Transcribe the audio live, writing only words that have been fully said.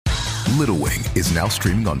Little Wing is now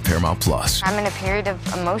streaming on Paramount Plus. I'm in a period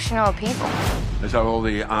of emotional upheaval. Is that all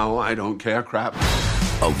the I don't care crap?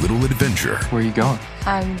 A little adventure. Where are you going?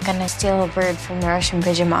 I'm gonna steal a bird from the Russian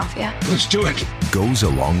pigeon mafia. Let's do it. Goes a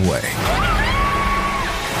long way.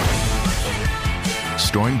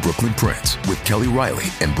 Starring Brooklyn Prince with Kelly Riley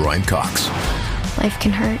and Brian Cox. Life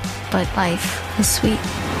can hurt, but life is sweet.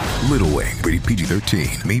 Little Wing, rated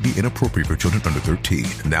PG-13, may be inappropriate for children under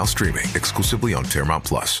 13. Now streaming exclusively on Paramount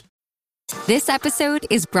Plus. This episode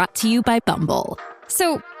is brought to you by Bumble.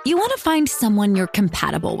 So, you want to find someone you're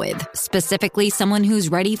compatible with, specifically someone who's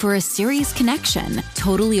ready for a serious connection,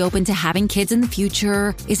 totally open to having kids in the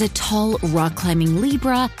future, is a tall, rock-climbing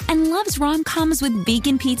Libra, and loves rom-coms with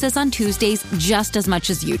vegan pizzas on Tuesdays just as much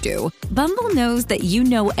as you do. Bumble knows that you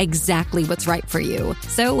know exactly what's right for you.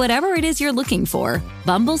 So whatever it is you're looking for,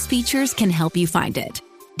 Bumble's features can help you find it.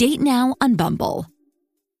 Date now on Bumble.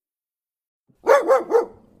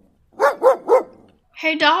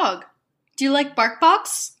 Hey dog, do you like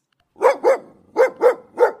BarkBox?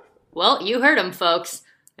 Well, you heard him, folks.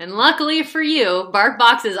 And luckily for you,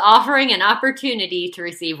 BarkBox is offering an opportunity to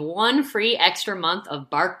receive 1 free extra month of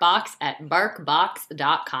BarkBox at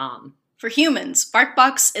BarkBox.com. For humans,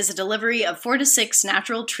 BarkBox is a delivery of 4 to 6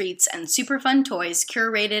 natural treats and super fun toys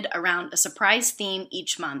curated around a surprise theme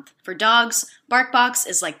each month. For dogs, BarkBox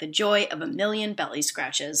is like the joy of a million belly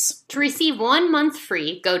scratches. To receive 1 month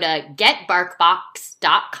free, go to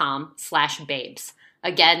getbarkbox.com/babes.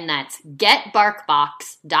 Again, that's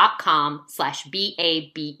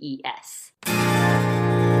getbarkbox.com/BABES.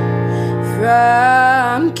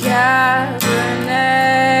 From Cabernet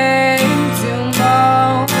to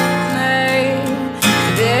Monet,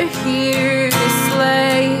 they're here to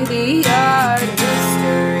slay the art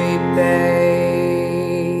history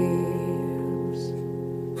babes.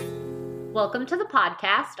 Welcome to the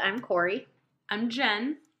podcast. I'm Corey. I'm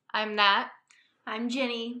Jen. I'm Nat. I'm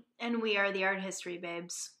Ginny, and we are the Art History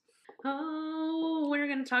Babes. Oh, we're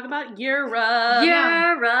going to talk about Europe.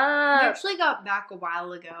 Europe! We actually got back a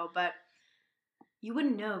while ago, but you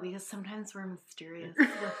wouldn't know because sometimes we're mysterious with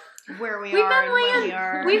where we are and when we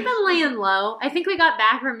are. We've been laying low. I think we got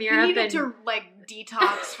back from Europe. We needed to,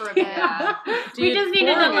 detox for a bit. Dude, we just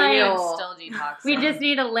needed to still detoxing. We just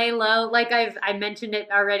need to lay low. Like I mentioned it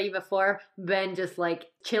already before. Been just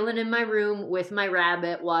chilling in my room with my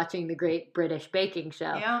rabbit watching the Great British Baking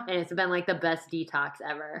Show. Yeah. And it's been the best detox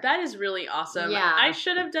ever. That is really awesome. Yeah. I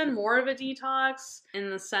should have done more of a detox in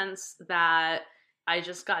the sense that I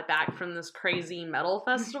just got back from this crazy metal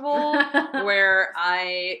festival where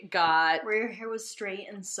I got... Where your hair was straight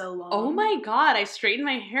and so long. Oh my god, I straightened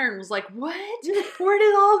my hair and was like, what? Where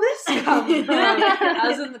did all this come from? I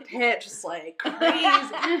was in the pit just crazy.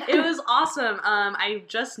 It was awesome. I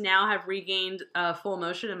just now have regained full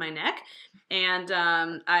motion in my neck and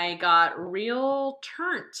I got real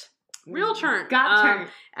turnt. Got turned.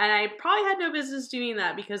 And I probably had no business doing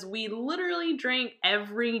that because we literally drank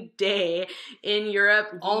every day in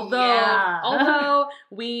Europe. Although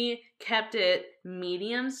we kept it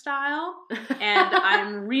medium style, and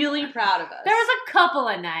I'm really proud of us. There was a couple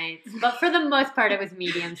of nights, but for the most part, it was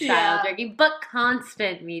medium style drinking, but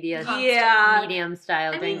constant medium style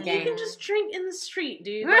drinking. You can just drink in the street,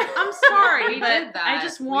 dude. I'm sorry, but I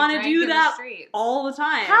just want to do that all the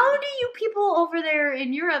time. How do you people over there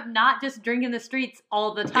in Europe not just drink in the streets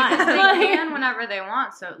all the time? Because they can whenever they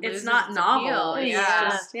want, so it's not novel. They don't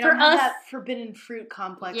have that forbidden fruit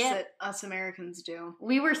complex that us Americans do.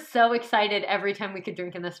 We were so excited every time we could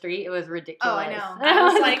drink in the street. It was ridiculous. Oh, I know. I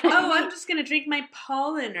was like, I'm just going to drink my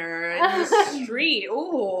polliner in the street.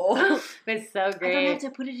 Ooh. It's so great. I don't have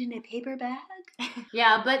to put it in a paper bag.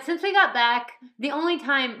 Yeah, but since we got back, the only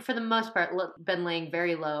time, for the most part, been laying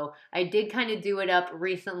very low. I did kind of do it up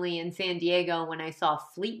recently in San Diego when I saw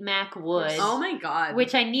Fleet Mac Wood. Oh my god.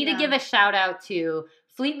 Which I need to give a shout out to.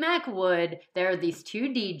 Fleet Mac Wood, there are these 2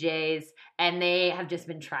 DJs, and they have just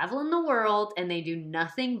been traveling the world, and they do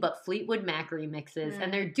nothing but Fleetwood Mac remixes,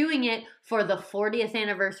 and they're doing it for the 40th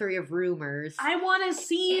anniversary of Rumors. I want to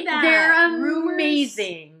see that. They're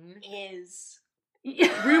amazing.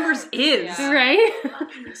 Rumors is right.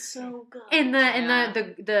 So good. And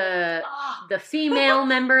the female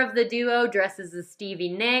member of the duo dresses as Stevie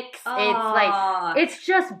Nicks. It's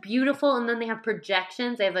just beautiful. And then they have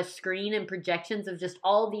projections. They have a screen and projections of just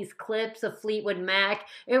all these clips of Fleetwood Mac.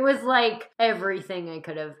 It was everything I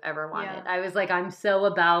could have ever wanted. I was I'm so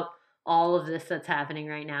about all of this that's happening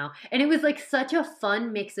right now. And it was such a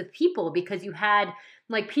fun mix of people because you had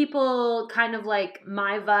people kind of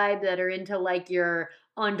my vibe that are into your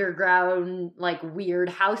underground, like weird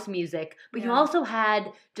house music, but you also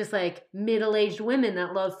had just like middle-aged women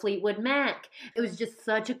that love Fleetwood Mac. It was just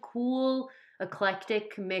such a cool,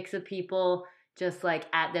 eclectic mix of people just like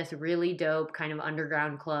at this really dope kind of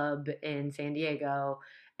underground club in San Diego.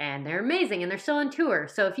 And they're amazing, and they're still on tour.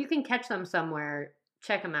 So if you can catch them somewhere,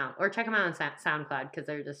 check them out. Or check them out on SoundCloud, because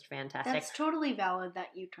they're just fantastic. That's totally valid that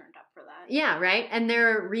you turned up for that. Yeah, right? And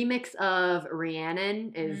their remix of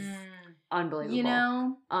Rhiannon is unbelievable. You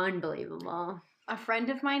know? Unbelievable. A friend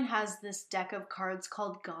of mine has this deck of cards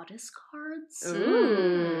called Goddess cards.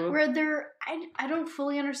 Ooh. Where they're, I don't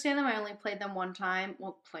fully understand them. I only played them one time.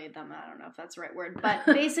 Well, played them, I don't know if that's the right word. But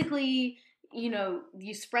basically, you know,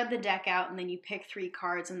 you spread the deck out and then you pick 3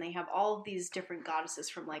 cards and they have all of these different goddesses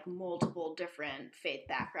from like multiple different faith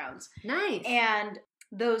backgrounds. Nice. And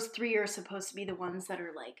those 3 are supposed to be the ones that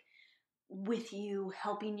are like with you,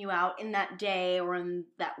 helping you out in that day or in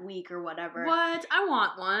that week or whatever. What? I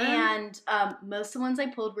want one. And most of the ones I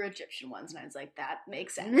pulled were Egyptian ones, and I was like, that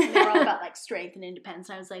makes sense. And they were all about like strength and independence.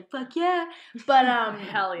 And I was like, fuck yeah. But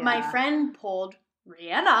Hell yeah. my friend pulled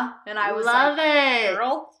Rihanna, and I was Love like, it.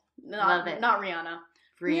 girl, Love it. not Rihanna.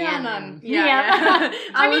 Rhiannon. Yeah.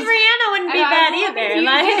 I mean, Rihanna wouldn't be bad either.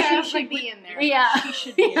 Like, She should be in there. Yeah. She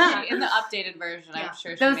should be in there. In the updated version, I'm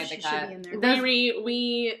sure she Those made the She cut. should be in there.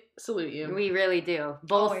 We salute you. we really do.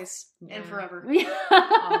 Both. Always and forever.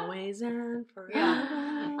 Always and forever.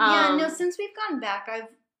 Yeah, no, since we've gone back,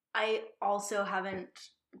 I also haven't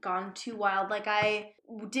gone too wild. Like, I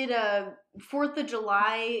did a 4th of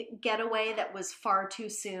July getaway that was far too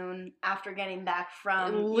soon after getting back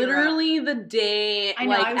from Literally Europe. the day I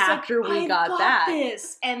know, I was after like, we I've got back.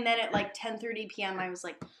 this. And then at like 10:30 p.m. I was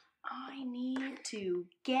like, I need to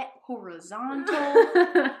get horizontal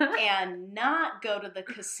and not go to the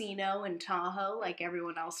casino in Tahoe like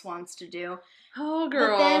everyone else wants to do. Oh,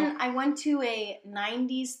 girl. But then I went to a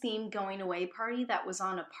 90s themed going away party that was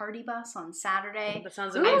on a party bus on Saturday. That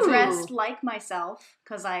sounds I amazing. dressed like myself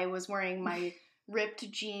because I was wearing my ripped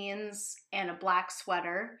jeans and a black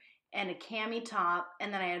sweater and a cami top,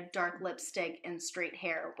 and then I had dark lipstick and straight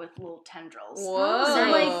hair with little tendrils. Whoa. So,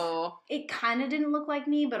 like, it kind of didn't look like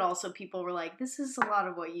me, but also people were like, this is a lot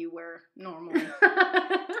of what you wear normally.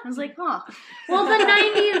 I was like, huh. Well, the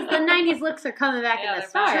 90s looks are coming back in the they're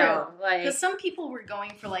style. Like, Because some people were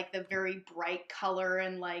going for, like, the very bright color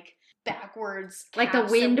and, like, backwards like the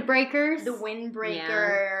caps and windbreakers. the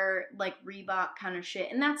windbreaker, like Reebok kind of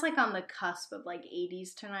shit. And that's like on the cusp of like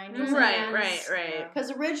 80s to 90s. Right.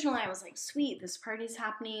 Because originally I was like, sweet, this party's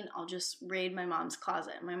happening. I'll just raid my mom's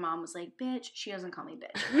closet. And my mom was like, bitch. She doesn't call me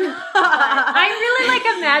bitch. I really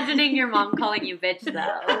like imagining your mom calling you bitch,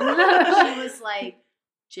 though. She was like,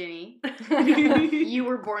 Ginny, you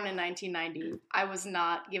were born in 1990. I was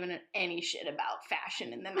not giving any shit about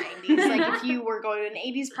fashion in the 90s. Like, if you were going to an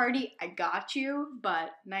 80s party, I got you,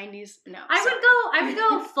 but 90s, no. I would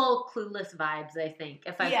go full Clueless vibes, I think,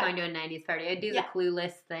 if I was Yeah. going to a 90s party. I'd do Yeah. the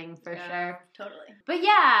Clueless thing for sure. Totally. But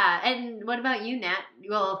yeah, and what about you, Nat?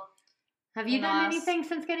 Well, have you done Unless- anything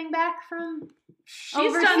since getting back from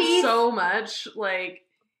She's done overseas? so much. Like,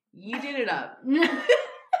 you did it up.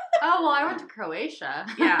 Oh, well, I went to Croatia.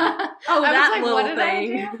 Yeah. Oh, I was that like, little what did I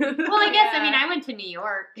thing. Well, I guess, I mean, I went to New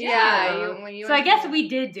York. Yeah, you So I went guess to- we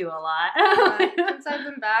did do a lot. Since I've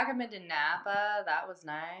been back, I've been to Napa. That was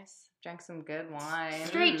nice. Drank some good wine.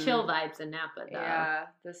 Straight chill vibes in Napa, though. Yeah,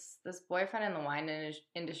 this boyfriend in the wine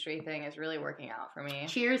industry thing is really working out for me.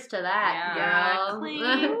 Cheers to that, Yeah. girl.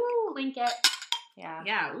 Clink. Clink it. Yeah.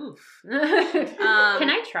 Yeah, oof. Can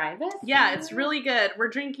I try this? Yeah, it's really good. We're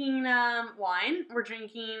drinking wine. We're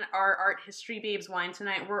drinking our Art History Babes wine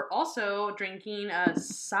tonight. We're also drinking a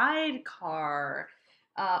Sidecar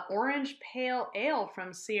Orange Pale Ale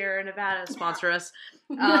from Sierra Nevada. Sponsor us.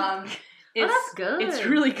 That's good. It's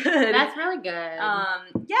really good. That's really good.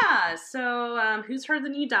 Yeah, so who's heard the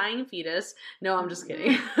new dying fetus? No, I'm just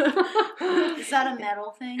kidding. Is that a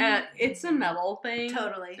metal thing? It's a metal thing.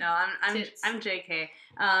 Totally. No, I'm Tits. JK.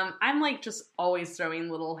 I'm like just always throwing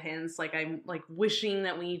little hints. Like I'm like wishing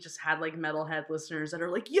that we just had like metalhead listeners that are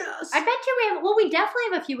like, yes. I bet you we have. Well, we definitely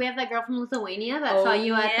have a few. We have that girl from Lithuania that saw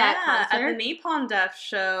you at that concert. At the Napalm Death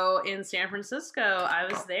show in San Francisco. I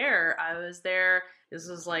was there. This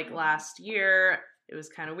was like last year. It was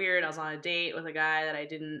kind of weird. I was on a date with a guy that I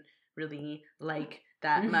didn't really like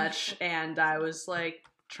that much, and I was like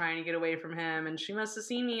trying to get away from him, and she must have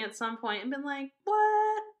seen me at some point and been like,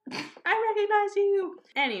 what? I recognize you.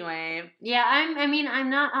 Anyway. Yeah, I'm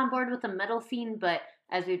not on board with the metal scene, but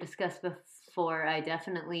as we discussed before, I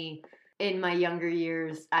definitely in my younger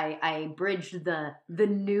years, I bridged the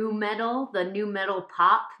new metal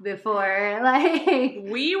pop before, like.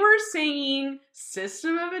 We were singing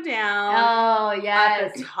System of a Down. Oh, yes.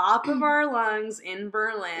 At the top of our lungs in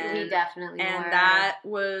Berlin. We definitely and were. that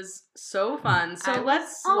was so fun. So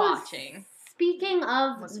let's watching. Speaking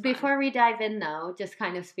of, before we dive in though, just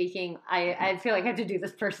kind of speaking, I feel like I have to do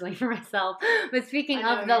this personally for myself, but speaking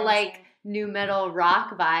of the like new metal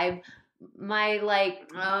rock vibe, my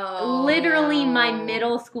literally my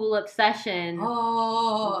middle school obsession,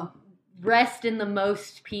 rest in the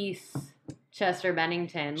most peace, Chester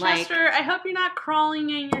Bennington. Chester, I hope you're not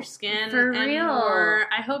crawling in your skin for anymore. real.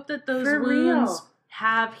 I hope that those For wounds real.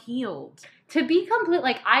 have healed. To be complete,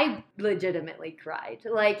 like, I legitimately cried.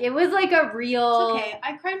 Like, it was like a real... It's okay.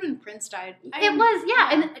 I cried when Prince died. It was, yeah.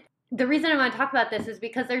 And the reason I want to talk about this is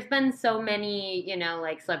because there's been so many, you know,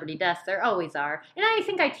 like, celebrity deaths. There always are. And I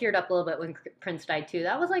think I teared up a little bit when Prince died, too.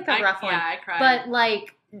 That was, like, a rough one. Yeah, I cried. But,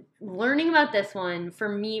 like, learning about this one, for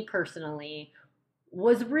me personally,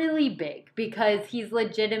 was really big because he's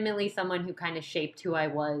legitimately someone who kind of shaped who I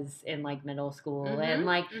was in like middle school and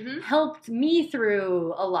like helped me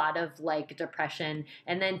through a lot of like depression,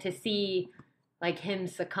 and then to see like him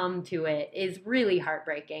succumb to it is really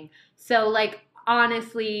heartbreaking. So like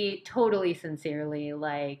honestly, totally sincerely,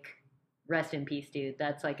 like rest in peace, dude.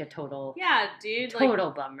 That's like a total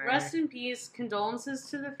bummer. Rest in peace. Condolences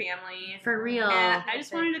to the family. For real. And I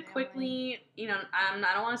just wanted to quickly, you know,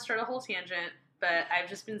 I don't want to start a whole tangent, but I've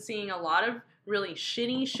just been seeing a lot of really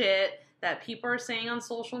shitty shit that people are saying on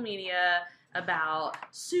social media about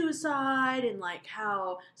suicide and like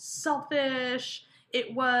how selfish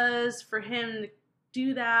it was for him to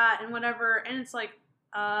do that and whatever. And it's like,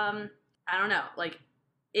 I don't know. Like,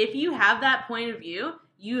 if you have that point of view,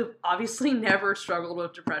 you have obviously never struggled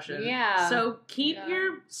with depression. Yeah. So keep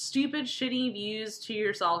your stupid, shitty views to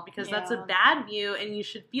yourself because that's a bad view and you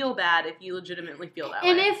should feel bad if you legitimately feel that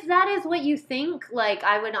way. And if that is what you think, like,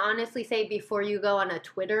 I would honestly say before you go on a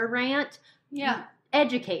Twitter rant,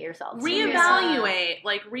 educate yourself. Reevaluate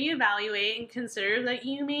and consider that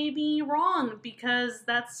you may be wrong because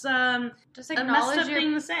that's just a messed up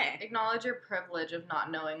thing to say. Acknowledge your privilege of not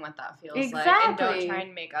knowing what that feels like, Exactly. and don't try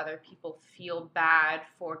and make other people feel bad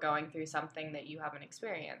for going through something that you haven't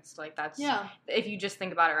experienced. Like that's if you just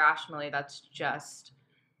think about it rationally, that's just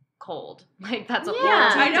cold. Like that's a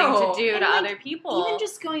horrible thing to do to other people. Even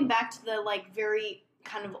just going back to the like very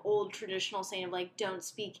kind of old traditional saying of like don't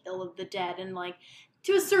speak ill of the dead, and like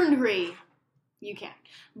to a certain degree you can,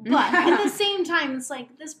 but at the same time it's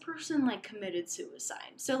like this person like committed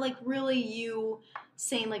suicide, so like really you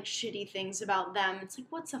saying like shitty things about them, it's like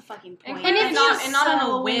what's the fucking point? And it's not on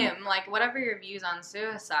a whim, like whatever your views on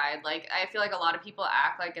suicide, like I feel like a lot of people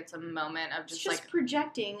act like it's a moment of just like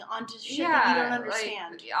projecting onto shit that you don't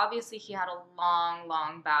understand. Like, obviously he had a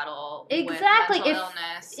long battle with exactly. mental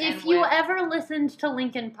illness. If you ever listened to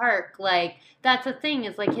Linkin Park, like that's a thing,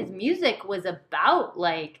 is like his music was about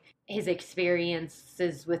like his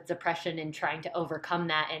experiences with depression and trying to overcome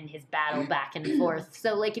that and his battle back and forth.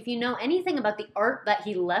 So, like, if you know anything about the art that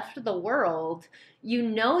he left the world, you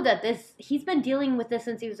know that he's been dealing with this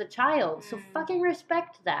since he was a child. So fucking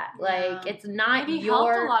respect that. Like, it's not he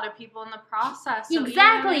helped a lot of people in the process. So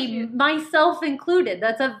exactly, myself included.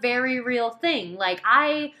 That's a very real thing. Like,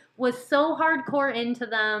 I was so hardcore into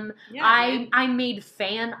them. Yeah, I made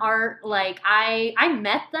fan art. Like I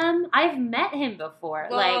met them. I've met him before.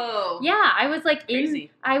 Whoa. Like yeah, I was like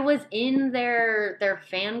Crazy. I was in their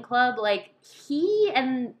fan club. Like he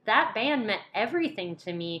and that band meant everything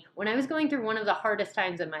to me when I was going through one of the hardest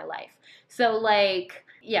times in my life. So like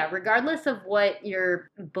yeah, regardless of what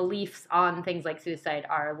your beliefs on things like suicide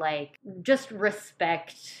are, like just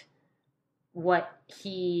respect what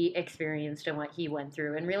he experienced and what he went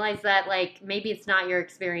through, and realize that like maybe it's not your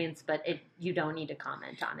experience, but you don't need to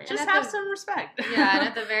comment on it. Just have some respect. Yeah, and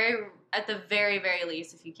at the very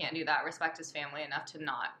least, if you can't do that, respect his family enough to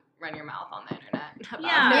not run your mouth on the internet about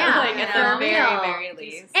like at the very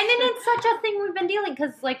least. And then it's such a thing we've been dealing,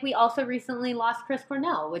 because like we also recently lost Chris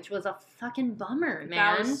Cornell, which was a fucking bummer,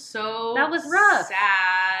 man. That was rough.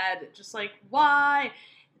 Sad. Just like, why?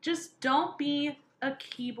 Just don't be a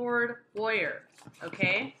keyboard warrior,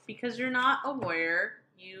 okay? Because you're not a warrior,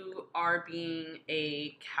 you are being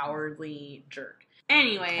a cowardly jerk.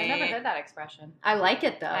 Anyway. I never heard that expression. I like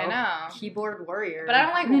it though. I know. Keyboard warrior. But I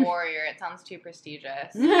don't like warrior. It sounds too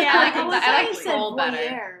prestigious. Yeah, I like gold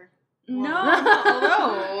better. No,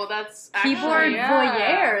 although that's actually, keyboard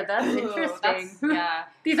voyeur. That's interesting.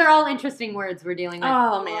 These are all interesting words we're dealing with.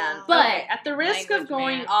 Oh man! But at the risk of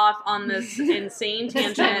going off on this insane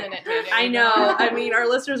tangent, I know. I mean, our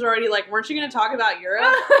listeners are already like, "Weren't you going to talk about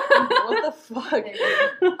Europe?" What the fuck?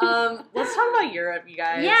 Let's talk about Europe, you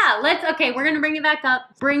guys. Yeah, let's. Okay, we're going to bring it back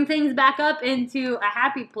up. Bring things back up into a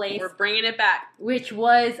happy place. We're bringing it back, which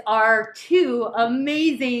was our 2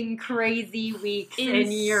 amazing, crazy weeks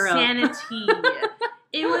in Europe. Insanity.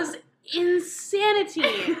 It was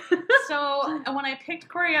insanity. So when I picked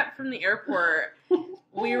Corey up from the airport,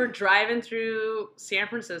 we were driving through San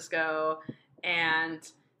Francisco, and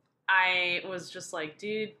I was just like,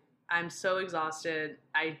 dude, I'm so exhausted.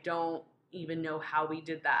 I don't even know how we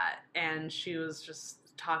did that. And she was just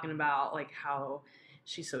talking about like how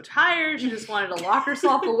she's so tired. She just wanted to lock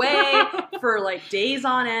herself away for like days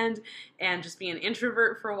on end and just be an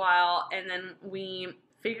introvert for a while. And then we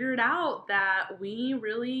figured out that we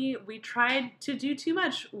tried to do too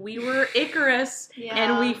much. We were Icarus,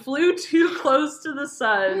 and we flew too close to the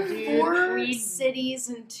sun. Dude. 4 cities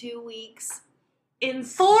in 2 weeks. In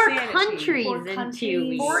 4 countries in 2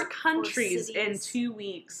 weeks. 4 countries in 2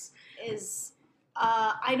 weeks. Is,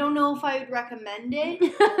 I don't know if I would recommend it.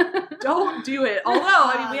 Don't do it. Although,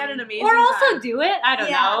 I mean, we had an amazing time. Or also do it. I don't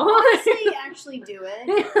know. Honestly, actually do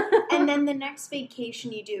it. And then the next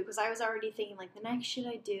vacation you do, because I was already thinking, like, the next shit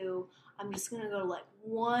I do, I'm just going to go to, like,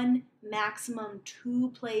 1, maximum 2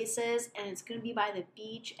 places, and it's going to be by the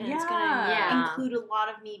beach, and it's going to include a lot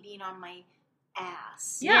of me being on my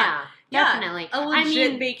ass. Yeah, definitely. A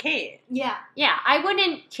legit vacate. Yeah. Yeah, I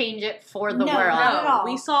wouldn't change it for the world. Not at all.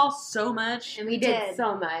 We saw so much. And we did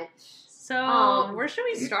so much. So, where should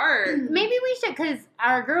we start? Maybe we should, because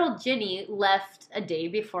our girl Ginny left a day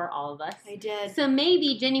before all of us. I did. So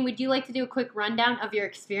maybe, Ginny, would you like to do a quick rundown of your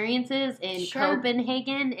experiences in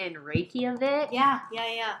Copenhagen and Reykjavik? Yeah.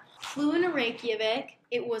 Flew into Reykjavik.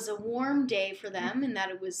 It was a warm day for them in that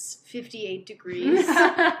it was 58 degrees.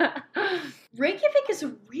 Reykjavik is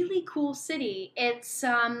a really cool city. It's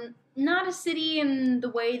not a city in the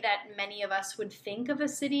way that many of us would think of a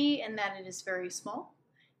city, in that it is very small.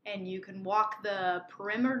 And you can walk the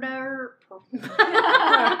perimeter.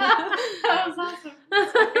 That was awesome.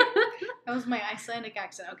 That was my Icelandic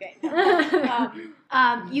accent. Okay.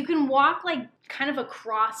 You can walk like kind of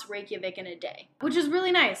across Reykjavik in a day, which is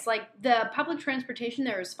really nice. Like the public transportation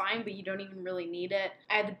there is fine, but you don't even really need it.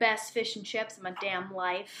 I had the best fish and chips of my damn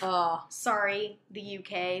life. Oh, sorry, the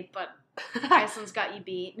UK, but Iceland's got you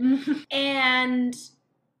beat. And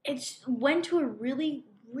it went to a really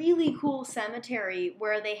cool cemetery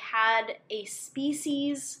where they had a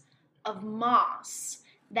species of moss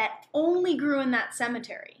that only grew in that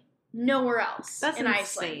cemetery, nowhere else in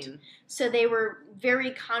Iceland. So they were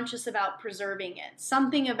very conscious about preserving it.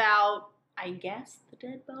 Something about, I guess, the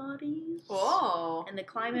dead bodies and the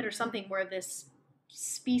climate or something, where this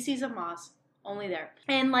species of moss, only there.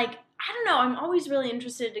 And like, I don't know, I'm always really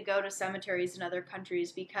interested to go to cemeteries in other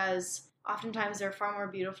countries because oftentimes they're far more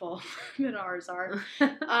beautiful than ours are.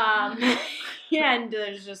 And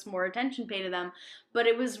there's just more attention paid to them. But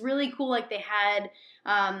it was really cool. Like they had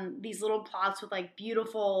these little plots with like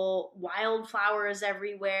beautiful wildflowers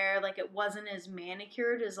everywhere. Like it wasn't as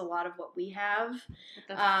manicured as a lot of what we have.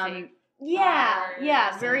 Very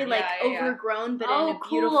like overgrown, but in a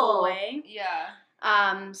beautiful way. Yeah.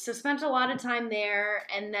 So spent a lot of time there.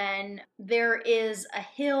 And then there is a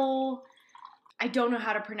hill, I don't know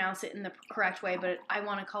how to pronounce it in the correct way, but I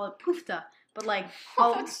want to call it Pufta. But like,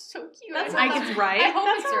 that's so cute. That's right. I hope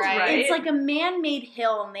it's right. It's like a man-made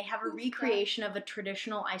hill, and they have a recreation of a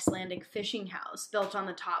traditional Icelandic fishing house built on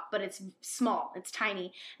the top, but it's small, it's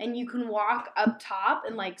tiny, and you can walk up top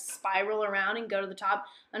and like spiral around and go to the top.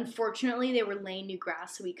 Unfortunately, they were laying new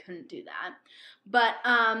grass, so we couldn't do that. But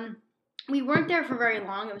we weren't there for very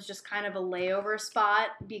long. It was just kind of a layover spot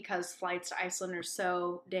because flights to Iceland are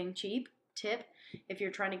so dang cheap. Tip: if you're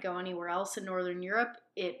trying to go anywhere else in Northern Europe,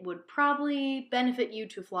 it would probably benefit you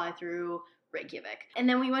to fly through Reykjavik. And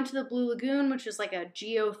then we went to the Blue Lagoon, which is like a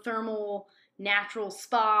geothermal natural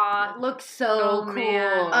spa. It looks so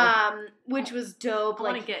cool. Which was dope. I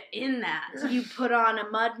want to get in that. You put on a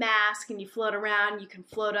mud mask and you float around. You can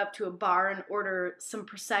float up to a bar and order some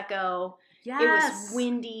Prosecco. Yes. It was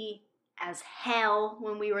windy as hell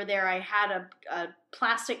when we were there. I had a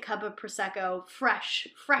plastic cup of Prosecco, fresh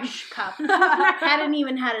cup. Hadn't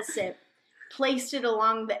even had a sip. Placed it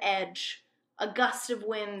along the edge. A gust of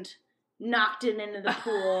wind knocked it into the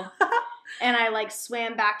pool. And I like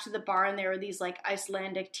swam back to the bar, and there were these like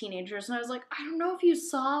Icelandic teenagers, and I was like, I don't know if you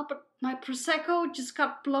saw, but my Prosecco just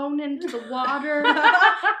got blown into the water.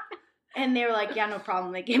 And they were like, yeah, no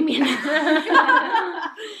problem. They gave me an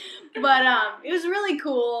But it was really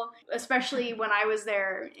cool, especially when I was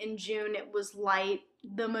there in June. It was light.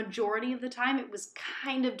 The majority of the time, it was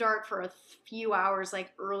kind of dark for a few hours,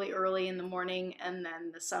 like early in the morning, and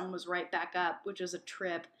then the sun was right back up, which was a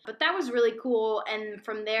trip. But that was really cool. And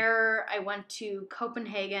from there, I went to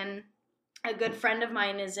Copenhagen. A good friend of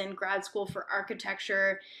mine is in grad school for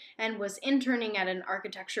architecture and was interning at an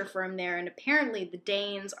architecture firm there. And apparently the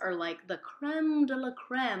Danes are like the creme de la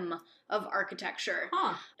creme of architecture.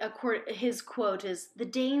 Huh. His quote is, "The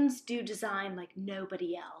Danes do design like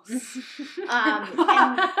nobody else."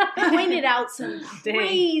 And pointed out some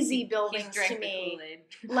crazy buildings to me.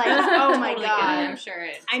 Like, oh my Totally God. good. I'm sure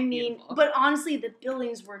it's beautiful. But honestly, the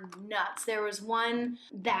buildings were nuts. There was one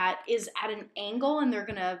that is at an angle, and they're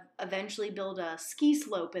going to eventually build a ski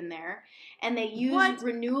slope in there. And they use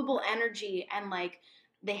renewable energy, and like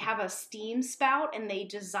they have a steam spout, and they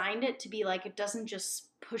designed it to be like it doesn't just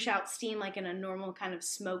push out steam like in a normal kind of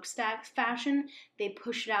smokestack fashion. They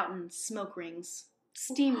push it out in smoke rings,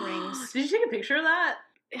 steam rings. Did you take a picture of that?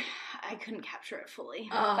 I couldn't capture it fully.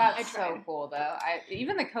 That's so cool, though.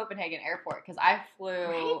 Even the Copenhagen airport, because I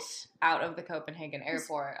flew out of the Copenhagen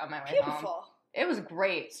airport on my way home. It was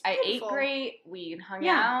great. I ate great. We hung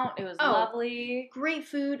out. It was lovely. Great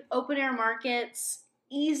food, open air markets,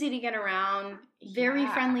 easy to get around, very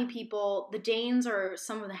friendly people. The Danes are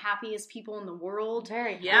some of the happiest people in the world.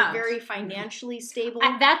 Very financially stable.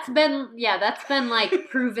 That's been like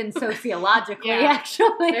proven sociologically,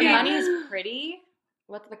 actually. Their money's pretty.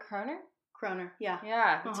 What's the kroner? Kroner, yeah.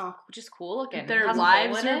 Yeah, which is cool looking. Their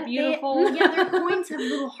lives are beautiful. Their coins have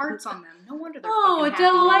little hearts on them. No wonder they're fucking happy.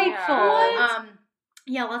 Delightful.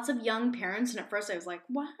 Yeah, lots of young parents, and at first I was like,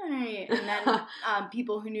 why? And then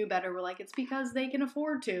people who knew better were like, it's because they can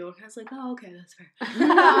afford to. And I was like, oh, okay, that's fair.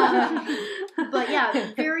 But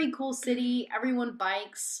yeah, very cool city. Everyone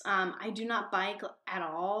bikes. I do not bike at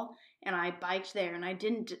all, and I biked there, and I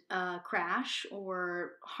didn't crash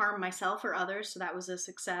or harm myself or others, so that was a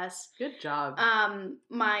success. Good job.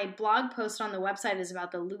 My blog post on the website is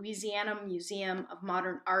about the Louisiana Museum of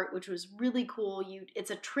Modern Art, which was really cool. It's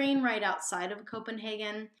a train ride outside of Copenhagen.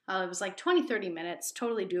 It was like 20-30 minutes,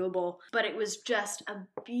 totally doable, but it was just a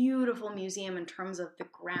beautiful museum in terms of the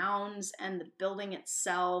grounds and the building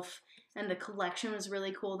itself, and the collection was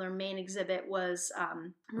really cool. Their main exhibit was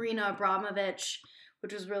Marina Abramovich,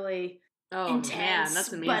 which was really intense,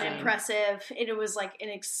 that's amazing. But impressive. It was like an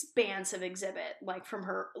expansive exhibit, like from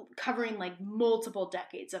her, covering like multiple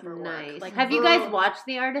decades of her work. Like, have you guys watched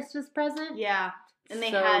The Artist is Present? Yeah, and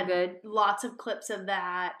they had lots of clips of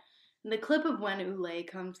that. And the clip of when Ule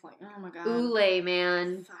comes, like, oh my God. Ule,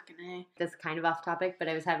 man. Fucking A. That's kind of off topic, but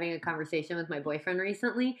I was having a conversation with my boyfriend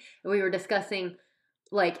recently, and we were discussing,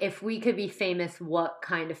 like, if we could be famous, what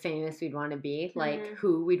kind of famous we'd want to be, like,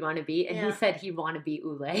 who we'd want to be, and he said he'd want to be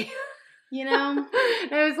Ule. You know?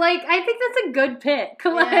 And I was like, I think that's a good pick.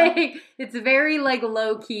 Like, it's very, like,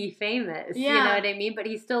 low-key famous, you know what I mean? But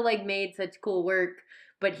he still, like, made such cool work,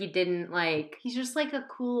 but he didn't, like... He's just, like, a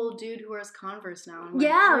cool dude who wears Converse now. And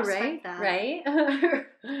respect that.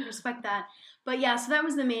 Respect that. But yeah, so that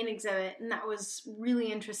was the main exhibit, and that was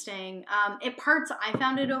really interesting. At parts, I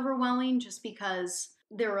found it overwhelming just because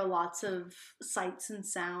there were lots of sights and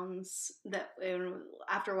sounds that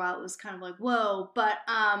after a while it was kind of like, whoa. But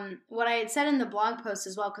what I had said in the blog post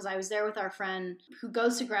as well, because I was there with our friend who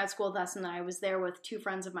goes to grad school with us, and then I was there with two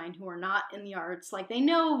friends of mine who are not in the arts. Like, they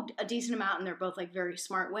know a decent amount, and they're both like very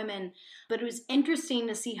smart women. But it was interesting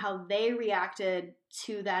to see how they reacted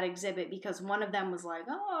to that exhibit, because one of them was like,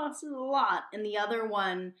 oh, this is a lot. And the other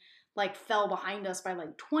one like fell behind us by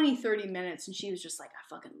like 20-30 minutes, and she was just like, I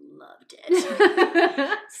fucking loved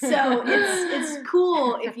it. So it's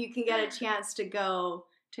cool if you can get a chance to go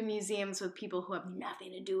to museums with people who have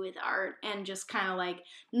nothing to do with art, and just kind of like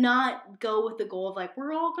not go with the goal of like,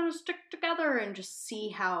 we're all gonna stick together, and just see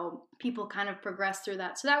how people kind of progress through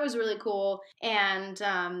that. So that was really cool. And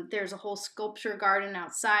there's a whole sculpture garden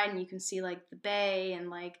outside, and you can see like the bay, and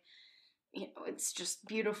like, you know, it's just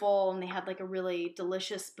beautiful. And they had like a really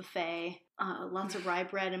delicious buffet, lots of rye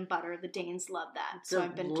bread and butter. The Danes love that. So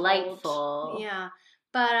I've been told. Yeah.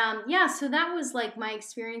 But yeah, so that was like my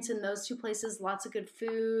experience in those two places. Lots of good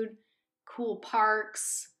food, cool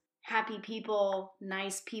parks, happy people,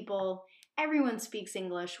 nice people. Everyone speaks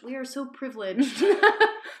English. We are so privileged.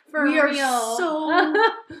 We are so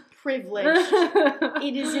privileged.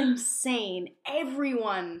 It is insane.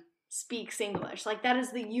 Everyone speaks English. Like, that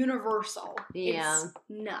is the universal. Yeah. It's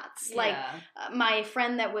nuts. Like, my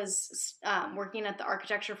friend that was working at the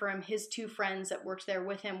architecture firm, his two friends that worked there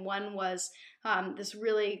with him, one was this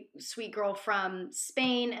really sweet girl from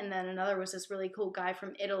Spain, and then another was this really cool guy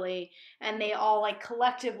from Italy, and they all, like,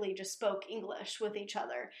 collectively just spoke English with each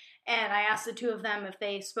other. And I asked the two of them if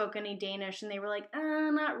they spoke any Danish, and they were like,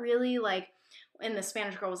 not really, like, and the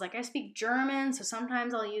Spanish girl was like, I speak German, so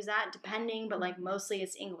sometimes I'll use that depending, but like mostly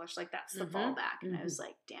it's English. Like that's the fallback. And I was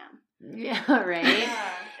like, damn. Yeah, right?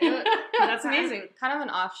 Yeah. That's amazing. Kind of an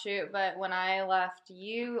offshoot, but when I left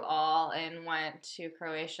you all and went to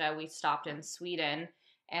Croatia, we stopped in Sweden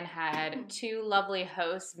and had two lovely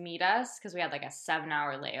hosts meet us because we had like a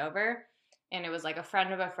 7-hour layover. And it was like a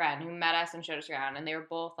friend of a friend who met us and showed us around. And they were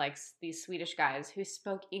both like these Swedish guys who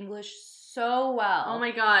spoke English so well. Oh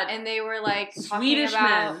my God. And they were like Swedish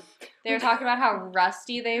men. They were talking about how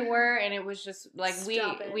rusty they were. And it was just like we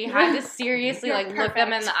had to seriously like look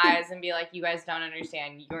them in the eyes and be like, you guys don't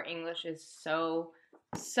understand. Your English is so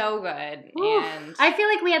good. Oof. And I feel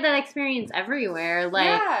like we had that experience everywhere. Like,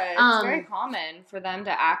 yeah, it's very common for them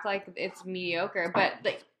to act like it's mediocre. But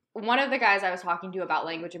like one of the guys I was talking to about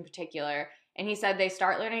language in particular, and he said they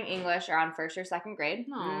start learning English around 1st or 2nd grade.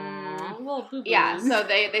 Aww, little boo-boos. Yeah, so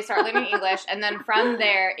they start learning English, and then from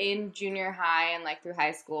there in junior high and like through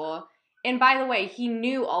high school. And by the way, he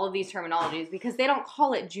knew all of these terminologies because they don't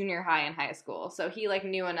call it junior high in high school. So he like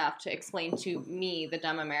knew enough to explain to me, the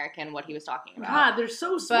dumb American, what he was talking about. God, they're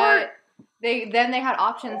so smart. But they had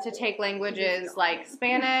options to take languages like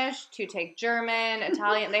Spanish, to take German,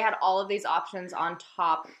 Italian. They had all of these options on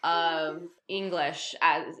top of English,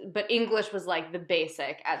 but English was like the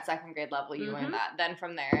basic at 2nd grade level. You learn that. Then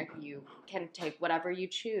from there, you can take whatever you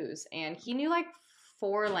choose. And he knew like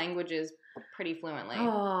 4 languages pretty fluently.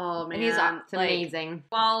 Oh man, and he's it's amazing.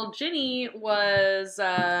 While Ginny was,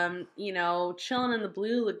 chilling in the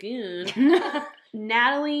Blue Lagoon,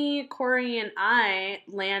 Natalie, Corey, and I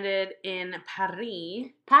landed in Paris.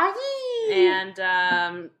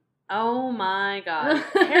 And, oh my God.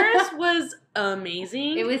 Paris was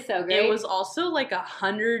amazing. It was so great. It was also like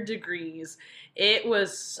 100 degrees. It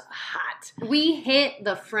was hot. We hit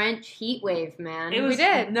the French heat wave, man. We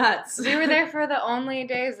did. Nuts. We were there for the only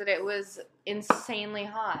days that it was insanely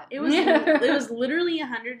hot. It was literally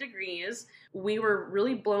 100 degrees. We were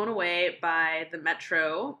really blown away by the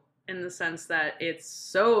metro in the sense that it's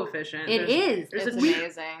so efficient. It's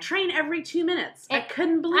amazing. Train every 2 minutes. I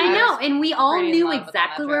couldn't believe it. I know, and we all pretty in knew love with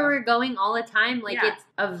exactly the where we metro. were going all the time. Like, it's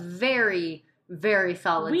a very, very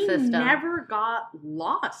solid system. We never got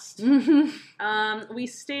lost. We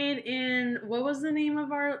stayed in, what was the name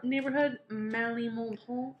of our neighborhood?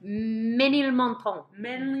 Ménilmontant.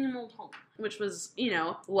 Ménilmontant, which was,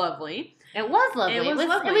 lovely. It was lovely. It was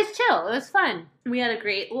lovely. It was chill. It was fun. We had a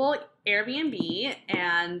great little Airbnb,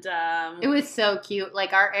 and it was so cute.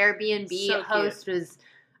 Like, our Airbnb So host was,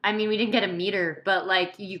 I mean, we didn't get to meet her, but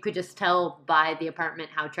like you could just tell by the apartment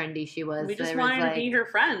how trendy she was. We just wanted to be her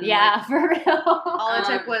friend. Yeah, for real. All it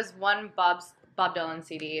took was one Bob Dylan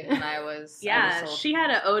CD, and I was sold. She had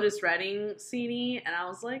an Otis Redding CD, and I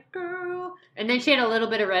was like, girl. And then she had a little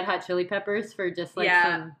bit of Red Hot Chili Peppers for just like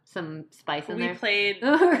some spice in there.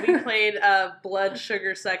 We played Blood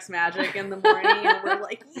Sugar Sex Magic in the morning, and we're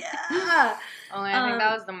like, yeah. Only I think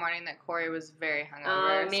that was the morning that Corey was very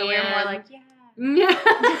hungover, so we were more like, yeah.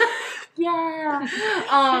 Yeah.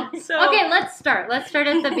 So, okay, let's start. Let's start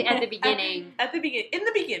at the beginning. In the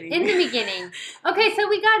beginning. Okay, so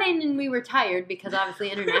we got in and we were tired because obviously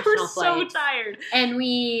international flights. So tired. And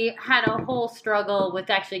we had a whole struggle with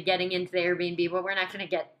actually getting into the Airbnb, but we're not going to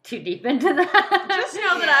get too deep into that. Just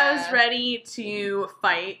know that I was ready to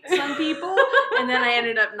fight some people, and then I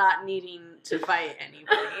ended up not needing to fight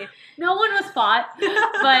anybody. No one was fought,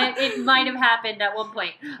 but it might have happened at one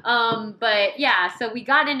point. But yeah, so we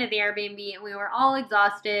got into the Airbnb and we were all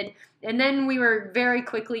exhausted. And then we were very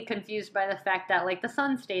quickly confused by the fact that, like, the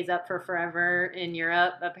sun stays up for forever in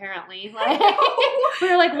Europe, apparently. Like, we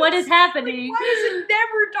were like, what is happening? Like, why is it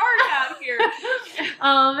never dark out here?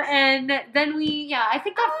 And then I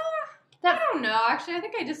think that... I don't know. Actually, I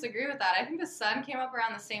think I disagree with that. I think the sun came up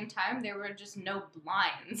around the same time. There were just no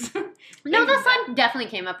blinds. No, the sun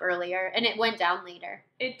definitely came up earlier, and it went down later.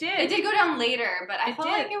 It did. It did go down later, but I felt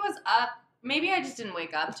like it was up. Maybe I just didn't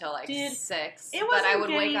wake up till 6. But I would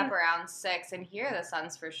wake up around 6, and here the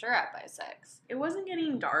sun's for sure up by 6. It wasn't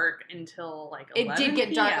getting dark until 11 It did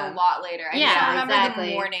get dark a lot later. I just remember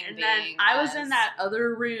the morning and being. then I was in that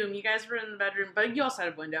other room. You guys were in the bedroom, but you also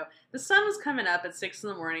had a window. The sun was coming up at 6 in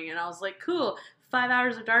the morning, and I was like, cool. 5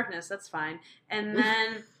 hours of darkness. That's fine. And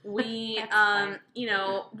then we,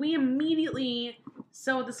 we immediately,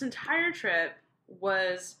 so this entire trip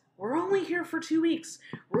was, we're only here for 2 weeks.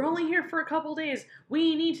 We're only here for a couple days.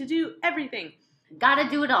 We need to do everything. Gotta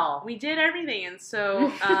do it all. We did everything. And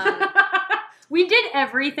so, we did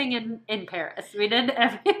everything in Paris. We did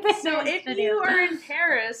everything. So if you are in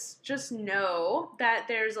Paris, just know that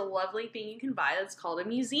there's a lovely thing you can buy that's called a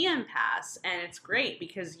museum pass, and it's great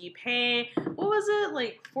because you pay, what was it,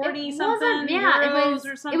 like 40 something euros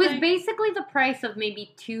or something? It was basically the price of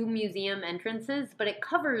maybe 2 museum entrances, but it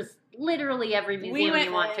covers literally every museum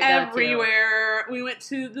you want to go to. Everywhere. We went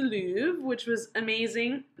to the Louvre, which was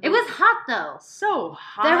amazing. It was hot though. So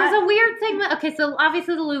hot. There was a weird thing. Okay, so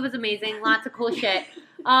obviously the Louvre is amazing. Lots of cool shit.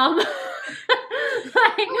 It was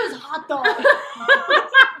hot though.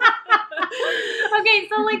 Okay,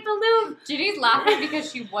 so like the Louvre. Judy's laughing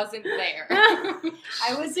because she wasn't there.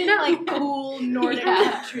 I was in like cool northern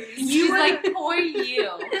countries. She's like, poor you. You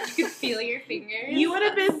could feel your fingers. You would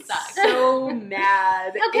have been so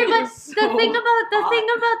mad. Okay, but the thing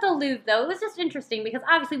about the Louvre though, it was just interesting because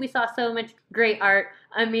obviously we saw so much great art.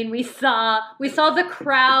 I mean, we saw the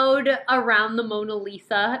crowd around the Mona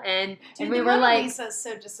Lisa, and we were like, Mona Lisa's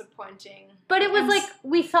so disappointing. But it was like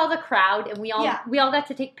we saw the crowd, and we all got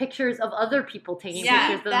to take pictures of other people taking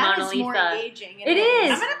pictures of the Mona Lisa. That is more engaging. It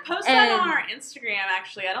is. I'm gonna post that on our Instagram.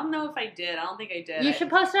 Actually, I don't know if I did. I don't think I did. You should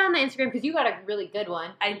post it on the Instagram because you got a really good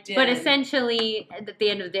one. I did. But essentially, at the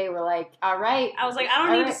end of the day, we're like, all right. I was like, I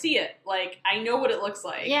don't need to see it. Like, I know what it looks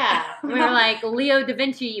like. Yeah. We were like, Leo da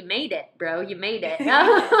Vinci, you made it, bro. You made it.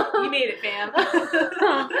 You made it, fam.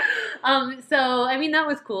 So I mean that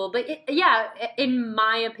was cool, but in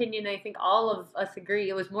my opinion, I think all of us agree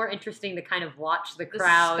it was more interesting to kind of watch the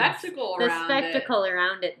crowd, the spectacle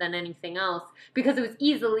around it than anything else, because it was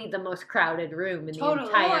easily the most crowded room in the entire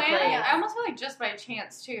place. I almost feel like just by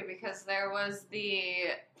chance too, because there was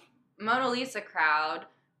the Mona Lisa crowd,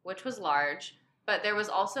 which was large, but there was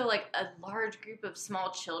also like a large group of small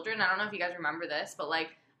children. I don't know if you guys remember this, but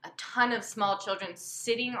like a ton of small children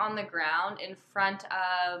sitting on the ground in front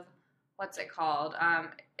of, what's it called?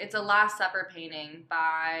 It's a Last Supper painting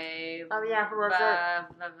by... Oh, yeah, who was it?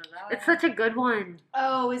 It's such a good one.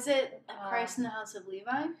 Oh, is it Christ in the House of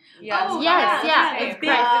Levi? Yes. Oh, Yeah. It's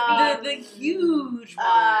Christ. The huge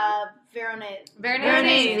one.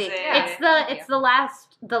 Veronese. It's the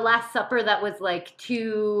Last Supper that was like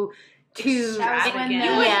too extravagant.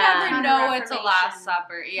 You would never know it's a Last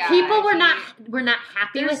Supper. Yeah, people were not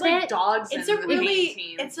happy with like it. Dogs. It's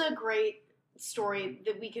a great story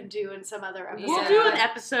that we can do in some other episode. We'll do an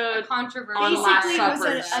episode controversial. on Last Supper.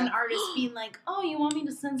 Basically, it was an artist being like, "Oh, you want me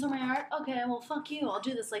to censor my art? Okay, well, fuck you. I'll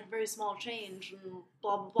do this like very small change and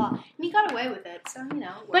blah blah blah." And he got away with it, so you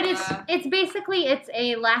know. But it's basically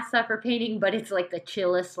a Last Supper painting, but it's like the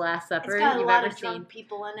chillest Last Supper it's got you've a lot ever of drunk seen.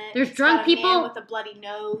 people in it. There's it's drunk got a people man with a bloody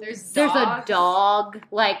nose. There's a dog.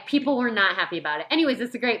 Like people were not happy about it. Anyways,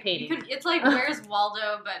 it's a great painting. It's like Where's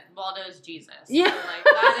Waldo, but Waldo's Jesus. Yeah, so like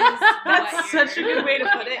that's such a good way to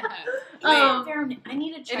put it. I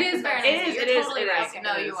need to check. It is Veronese. It is. Right.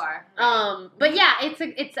 No, you are. But yeah,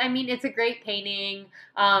 it's a great painting.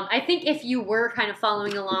 I think if you were kind of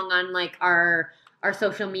following along on like our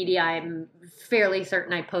social media, I'm fairly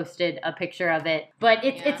certain I posted a picture of it. But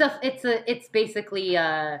it's basically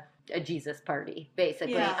a Jesus party,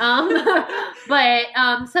 basically. Yeah.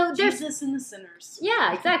 So there's Jesus and the sinners.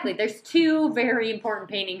 Yeah, exactly. There's 2 very important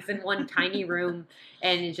paintings in one tiny room,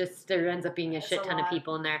 and there ends up being a shit ton of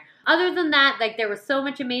people in there. Other than that, like there was so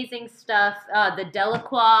much amazing stuff. The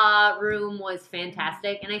Delacroix room was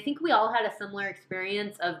fantastic, and I think we all had a similar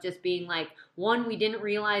experience of just being like, one, we didn't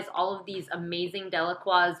realize all of these amazing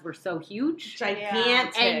Delacroix were so huge,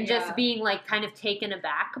 gigantic, and just being like kind of taken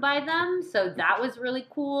aback by them. So that was really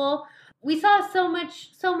cool. We saw so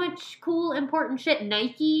much cool, important shit.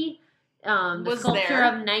 Nike, the sculpture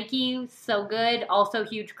of Nike, so good. Also,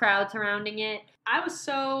 huge crowd surrounding it. I was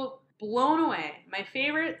so blown away. My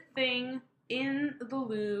favorite thing in the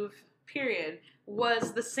Louvre, period,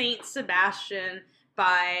 was the Saint Sebastian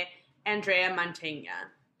by Andrea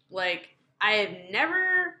Mantegna. Like, I have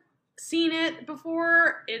never seen it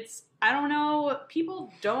before. I don't know,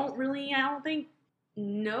 people don't really, I don't think,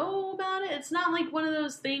 know about it. It's not like one of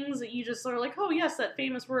those things that you just sort of like, oh yes, that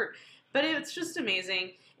famous work. But it's just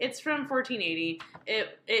amazing. It's from 1480.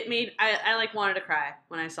 It made I like wanted to cry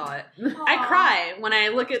when I saw it. Aww. I cry when I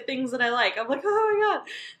look at things that I like. I'm like, oh my god.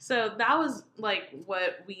 So that was like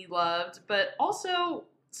what we loved. But also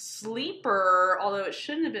Sleeper, although it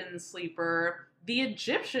shouldn't have been Sleeper, the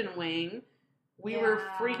Egyptian wing we were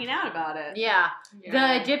freaking out about it. Yeah.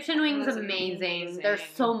 The Egyptian wing's amazing. There's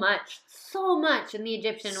so much in the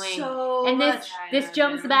Egyptian wing. And this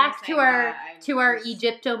jumps back to our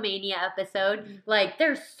Egyptomania episode. Like,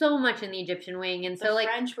 there's so much in the Egyptian wing, and so the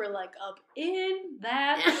French were like up in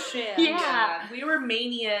that shit. Yeah. We were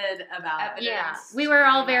maniaed about it. Yeah. We were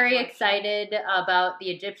all very excited about the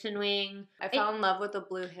Egyptian wing. I fell in love with the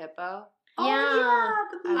blue hippo.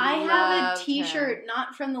 I have a t-shirt,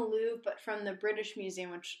 not from the Louvre, but from the British Museum,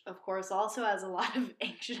 which, of course, also has a lot of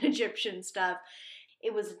ancient Egyptian stuff.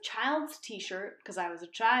 It was a child's t-shirt, because I was a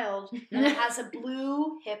child, and it has a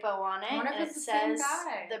blue hippo on it, and it says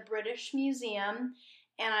the British Museum,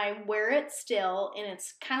 and I wear it still, and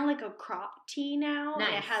it's kind of like a crop tee now,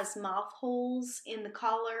 and it has moth holes in the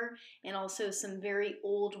collar, and also some very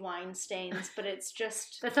old wine stains, but it's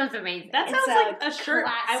just... That sounds amazing. That sounds like a shirt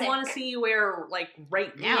I want to see you wear, like,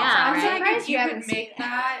 right now. Yeah, I'm surprised you could make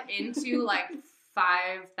that into, like,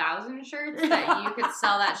 5,000 shirts, that you could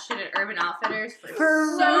sell that shit at Urban Outfitters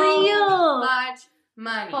for so real. much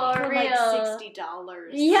money. For like $60.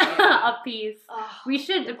 Yeah, a piece. We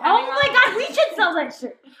should. Oh my god, we should sell that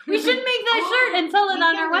shirt. We should make that shirt and sell it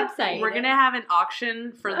on our website. We're gonna have an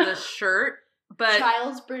auction for the shirt, but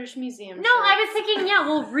Child's British Museum. No, I was thinking,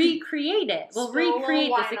 we'll recreate it. We'll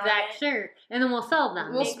recreate this exact shirt, and then we'll sell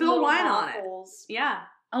them. We'll spill wine on it. Yeah.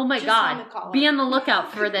 Oh my god. Be on the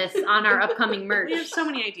lookout for this on our upcoming merch. We have so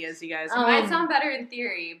many ideas, you guys. It might sound better in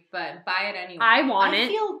theory, but buy it anyway. I want it. I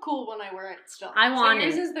feel cool when I wear it still. I want it.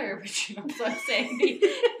 Yours is the original, so I'm saying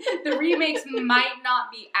the remakes might not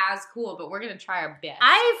be as cool, but we're going to try our best.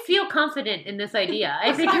 I feel confident in this idea.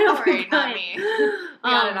 I think not worried, not me. We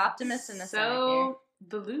got an optimist in the Senate here.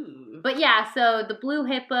 The Louvre. But yeah, so the blue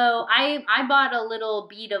hippo, I bought a little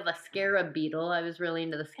bead of a scarab beetle. I was really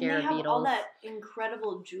into the scarab beetles. All that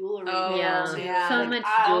incredible jewelry. Oh, yeah. So much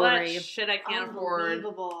all jewelry. That shit I can't afford.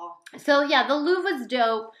 Unbelievable. So yeah, the Louvre was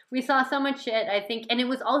dope. We saw so much shit, I think. And it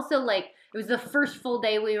was also like, it was the first full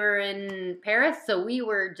day we were in Paris. So we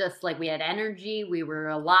were just like, we had energy. We were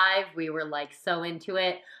alive. We were like so into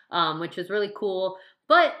it, which was really cool.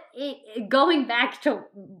 But going back to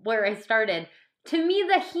where I started, to me,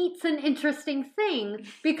 the heat's an interesting thing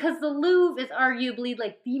because the Louvre is arguably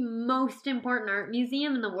like the most important art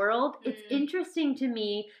museum in the world. It's interesting to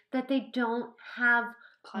me that they don't have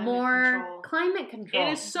climate control.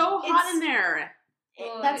 It is so hot in there.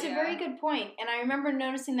 That's a very good point. And I remember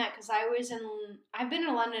noticing that because I've been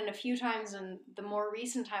in London a few times, and the more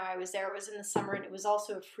recent time I was there, it was in the summer, and it was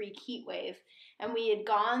also a freak heat wave. And we had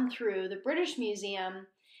gone through the British Museum,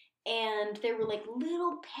 and there were like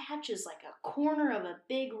little patches, like a corner of a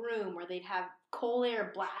big room where they'd have cold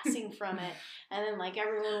air blasting from it, and then like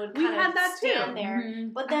everyone would kind of stand there. Mm-hmm.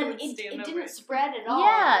 But then it didn't spread at all.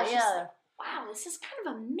 Yeah, like, wow, this is kind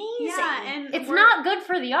of amazing. Yeah, and it's not good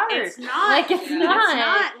for the art. It's not. Like, it's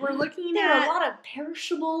not. We're looking there are a lot of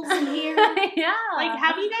perishables in here. Yeah. Like,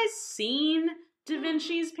 have you guys seen Da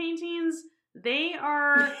Vinci's paintings? They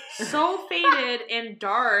are so faded and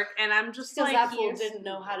dark, and I'm just like... Because that fool didn't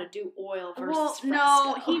know how to do oil versus fresco.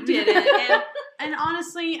 No, he didn't. And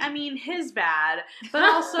honestly, I mean, his bad. But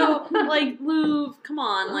also, like, Louvre, come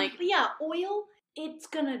on, like... But yeah, oil, it's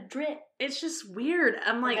gonna drip. It's just weird.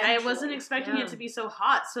 I'm like, I wasn't expecting it to be so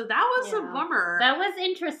hot, so that was a bummer. That was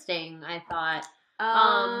interesting, I thought.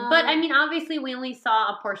 But I mean, obviously, we only saw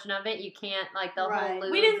a portion of it. You can't whole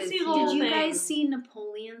Louvre. We didn't see the whole thing. Did you guys see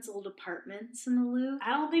Napoleon's old apartments in the Louvre?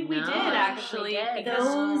 I don't think we did, actually.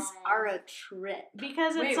 Those are a trip.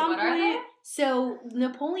 Because at some point... So,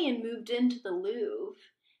 Napoleon moved into the Louvre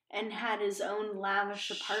and had his own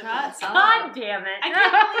lavish apartment. God damn it. I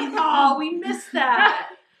can't believe... we missed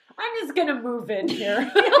that. I'm just gonna move in here.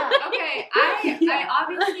 Okay, I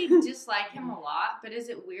obviously dislike him a lot, but is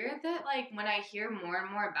it weird that, like, when I hear more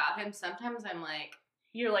and more about him, sometimes I'm like...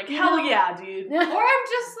 You're like, hell yeah, dude. Or I'm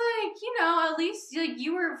just like, at least, like,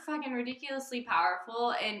 you were fucking ridiculously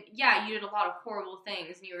powerful, and yeah, you did a lot of horrible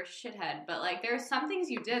things, and you were a shithead, but, like, there are some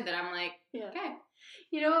things you did that I'm like, okay.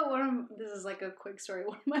 You know what, this is, like, a quick story.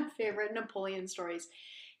 One of my favorite Napoleon stories.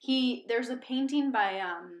 There's a painting by,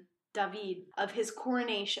 David of his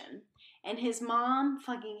coronation, and his mom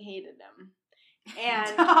fucking hated him,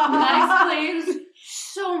 and that explains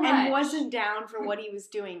so much, and wasn't down for what he was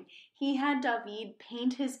doing. He had David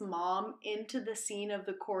paint his mom into the scene of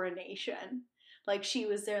the coronation, like she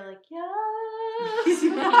was there, like yes,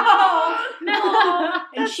 no,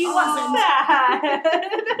 and she wasn't. Sad.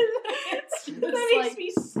 That makes me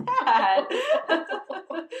sad.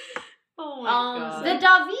 Oh Oh my god. The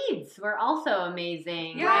Davids were also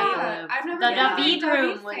amazing. Yeah, I've never the been David a room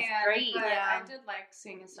David was fan, great. But I did like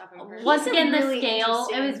seeing his stuff in person. Once again, the really scale,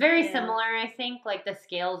 it was very interesting. similar, I think. Like, the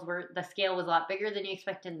scale was a lot bigger than you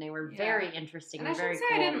expected, and they were very interesting And and I very should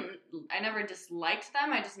cool. say I never disliked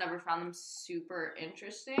them. I just never found them super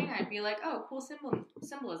interesting. I'd be like, oh, cool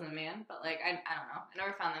symbolism, man. But like, I don't know. I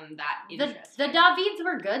never found them that interesting. The Davids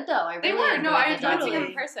were good, though. They were. No, I enjoyed Davids. seeing them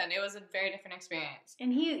in person. It was a very different experience.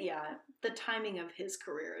 And the timing of his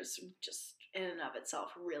career is just in and of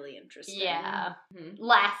itself really interesting. Yeah. Mm-hmm.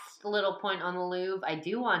 Last little point on the Louvre, I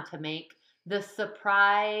do want to make the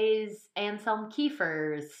surprise Anselm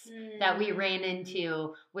Kiefer's that we ran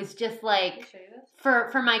into was just like, for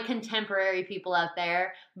my contemporary people out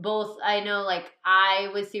there, both, I know, like, I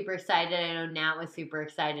was super excited, I know Nat was super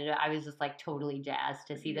excited, I was just like totally jazzed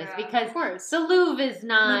to see this because of course. the Louvre is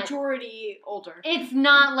not majority older. It's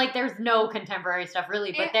not like there's no contemporary stuff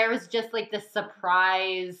really, but there was just like this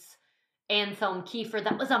surprise Anselm Kiefer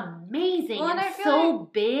that was amazing and so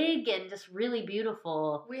big and just really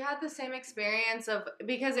beautiful. We had the same experience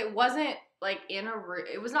because it wasn't like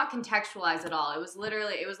it was not contextualized at all. It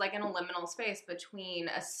was like in a liminal space between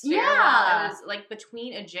a stairwell. It was like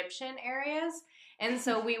between Egyptian areas. And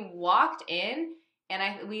so we walked in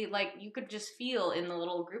and you could just feel in the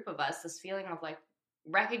little group of us this feeling of like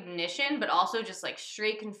recognition, but also just like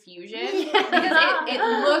straight confusion because it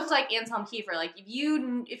looked like Anselm Kiefer. Like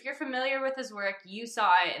if you're familiar with his work, you saw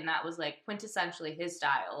it, and that was like quintessentially his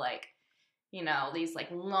style. Like, you know, these like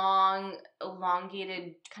long,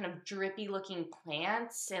 elongated, kind of drippy looking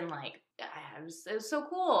plants, and like it was so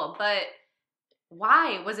cool. But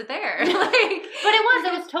why was it there? But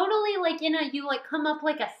it was totally like you like come up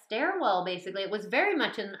like a stairwell basically. It was very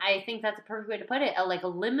much, and I think that's a perfect way to put it, like a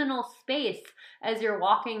liminal space as you're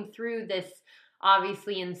walking through this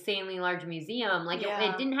obviously insanely large museum. Like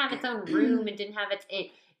it didn't have its own room, it didn't have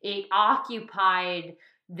it occupied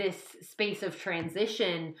this space of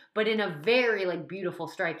transition, but in a very like beautiful,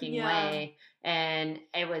 striking way. And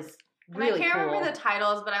it was really I can't cool. remember the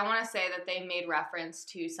titles, but I want to say that they made reference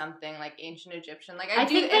to something like ancient Egyptian. Like I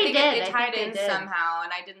think they did. It tied in somehow,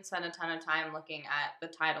 and I didn't spend a ton of time looking at the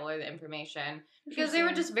title or the information because they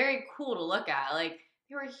were just very cool to look at. Like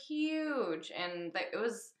they were huge, and it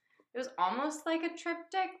was almost like a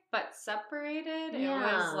triptych, but separated. Yeah.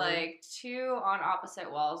 It was like two on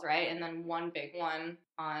opposite walls, right, and then one big one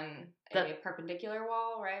on a perpendicular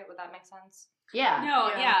wall, right? Would that make sense? Yeah.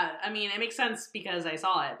 No, yeah. I mean, it makes sense because I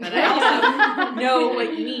saw it, but I also know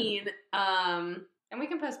what you mean. And we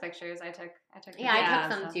can post pictures. I took I took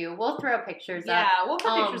some too. We'll throw pictures up. Yeah, we'll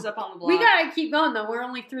put pictures up on the blog. We gotta keep going though. We're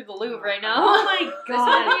only through the Louvre right now. Oh my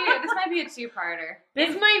god. This might be a two-parter.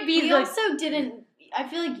 This might be We also didn't. I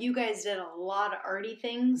feel like you guys did a lot of arty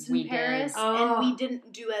things in Paris, and we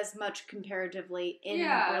didn't do as much comparatively in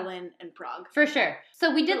Berlin and Prague. For sure.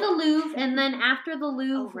 So we did the Louvre, and then after the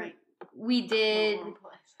Louvre, we did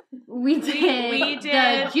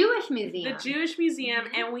the Jewish Museum. The Jewish Museum,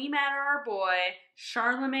 and we met our boy,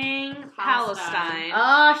 Charlemagne Palestine.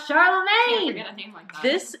 Oh, Charlemagne! Can't forget a name like that.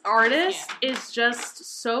 This artist is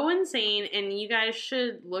just so insane, and you guys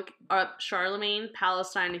should look up Charlemagne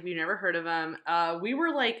Palestine if you've never heard of him. We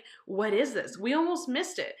were like, what is this? We almost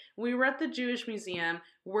missed it. We were at the Jewish Museum.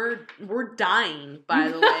 We're dying, by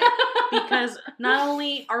the way, because not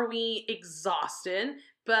only are we exhausted,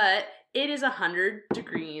 but it is 100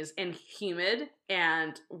 degrees and humid,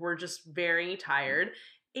 and we're just very tired.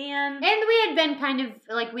 And we had been kind of,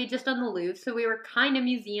 like, we just done the Louvre, so we were kind of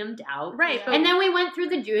museumed out. Right. And then we went through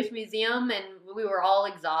the Jewish Museum, and we were all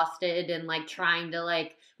exhausted and, like, trying to,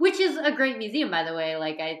 like, which is a great museum, by the way.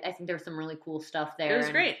 Like, I think there's some really cool stuff there. It was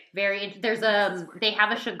great. They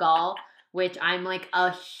have a Chagall, which I'm, like,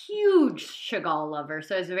 a huge Chagall lover,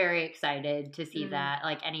 so I was very excited to see that,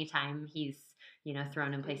 like, anytime he's, you know,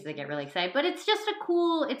 thrown in places I get really excited. But it's just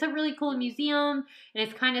it's a really cool museum, and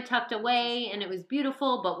it's kind of tucked away, and it was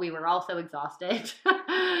beautiful, but we were also exhausted.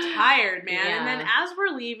 Tired, man. Yeah. And then as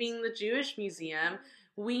we're leaving the Jewish Museum,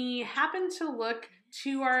 we happen to look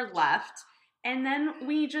to our left, and then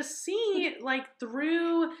we just see, like,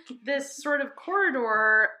 through this sort of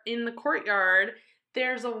corridor in the courtyard,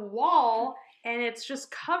 there's a wall, and it's just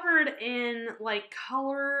covered in, like,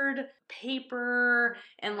 colored paper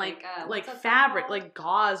and, like fabric, like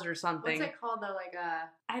gauze or something. What's it called, though? Like,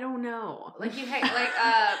 I don't know. like you hang,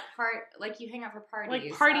 you hang out for parties.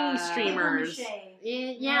 Like party streamers.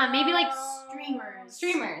 Yeah, maybe like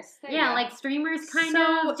Streamers. Yeah, like streamers kind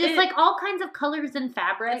of. Just like all kinds of colors and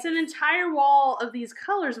fabric. It's an entire wall of these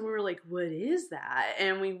colors, and we were like, what is that?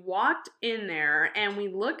 And we walked in there, and we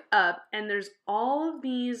look up, and there's all all of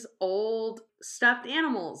these old stuffed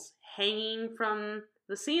animals hanging from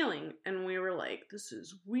the ceiling, and we were like, this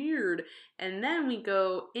is weird. And then we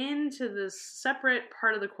go into this separate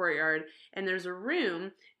part of the courtyard, and there's a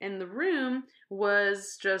room, and the room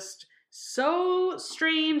was just so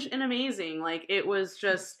strange and amazing. Like, it was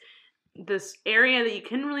just this area that you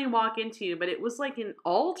couldn't really walk into, but it was like an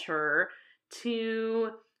altar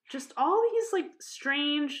to just all these like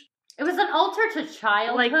strange. It was an altar to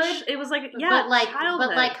childhood. Like, it was like, yeah, childhood.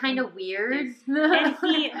 But like kind of weird. And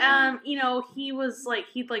he, he was like,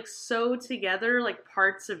 he'd like sew together like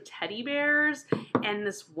parts of teddy bears, and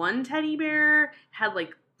this one teddy bear had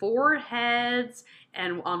like 4 heads,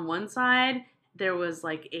 and on one side there was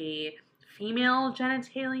like a female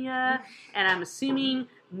genitalia, and I'm assuming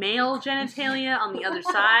male genitalia on the other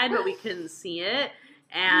side, but we couldn't see it,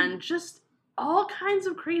 and just all kinds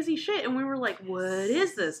of crazy shit. And we were like, what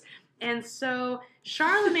is this? And so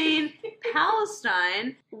Charlemagne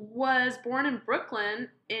Palestine was born in Brooklyn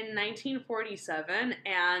in 1947,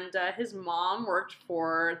 and his mom worked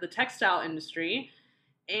for the textile industry.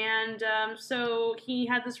 And so he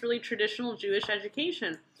had this really traditional Jewish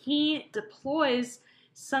education. He deploys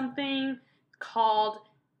something called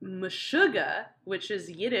Meshuggah, which is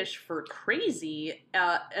Yiddish for crazy,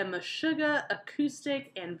 a Meshuggah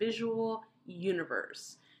acoustic and visual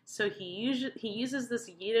universe. So he uses this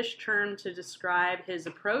Yiddish term to describe his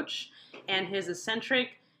approach and his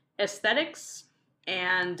eccentric aesthetics,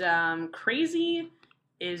 and crazy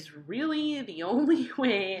is really the only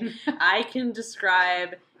way I can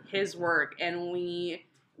describe his work. And we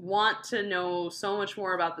want to know so much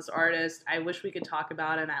more about this artist. I wish we could talk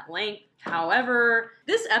about him at length. However,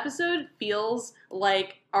 this episode feels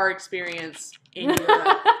like our experience in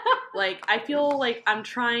Europe. Like, I feel like I'm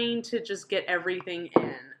trying to just get everything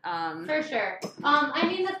in. For sure. I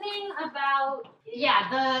mean, the thing about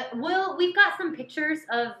we've got some pictures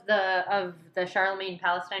of the Charlemagne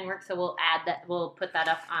Palestine work, so we'll put that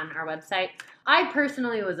up on our website. I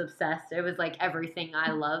personally was obsessed. It was like everything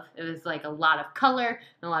I love. It was like a lot of color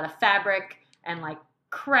and a lot of fabric and like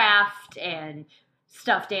craft and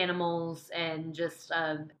stuffed animals and just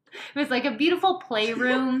it was like a beautiful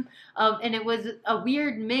playroom, and it was a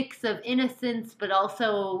weird mix of innocence but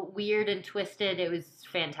also weird and twisted. It was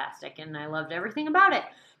fantastic, and I loved everything about it.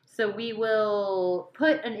 So we will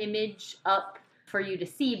put an image up for you to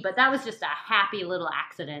see, but that was just a happy little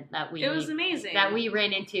accident that it was amazing that we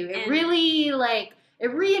ran into. It really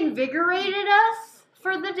it reinvigorated us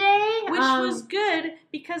for the day, which was good,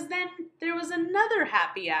 because then there was another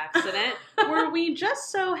happy accident where we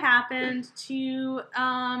just so happened to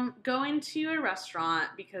go into a restaurant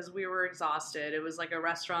because we were exhausted. It was like a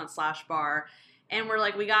restaurant/bar, and we're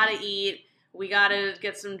like, we gotta eat, we gotta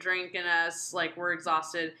get some drink in us, like, we're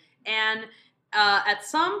exhausted. And at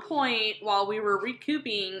some point while we were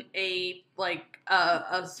recouping, a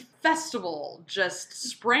festival just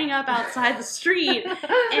sprang up outside the street,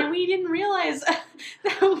 and we didn't realize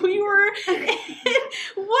that we were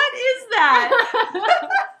what is that?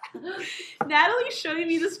 Natalie's showing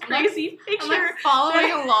me this crazy picture. I'm like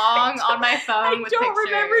following along on my phone with pictures. I don't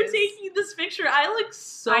remember taking this picture. I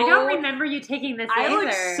don't remember you taking this either. I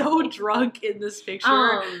look so drunk in this picture.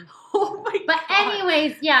 Oh my god. But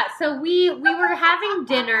anyways, yeah, so we were having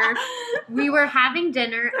dinner. We were having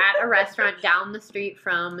dinner at a restaurant down the street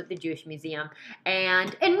from the Jewish Museum.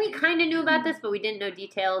 And we kind of knew about this, but we didn't know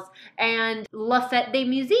details. And La Fête des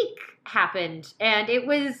Musiques happened. And it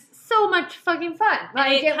was so much fucking fun.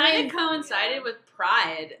 Like, it kind of coincided with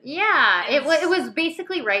Pride. Yeah, it was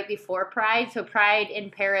basically right before Pride. So Pride in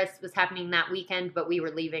Paris was happening that weekend, but we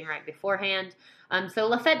were leaving right beforehand. So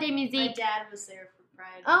La Fête des Musiques. My dad was there for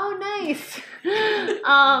Pride. Oh, nice.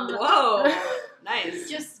 Whoa, nice.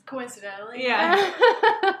 Just coincidentally. Yeah.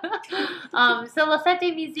 So La Fête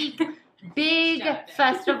des Musiques, big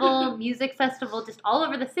festival, music festival, just all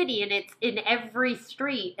over the city, and it's in every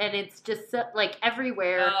street, and it's just like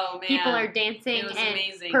everywhere. Oh, man. People are dancing and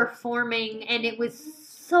amazing. Performing, and it was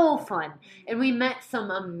so fun. And we met some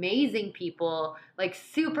amazing people, like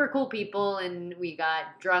super cool people, and we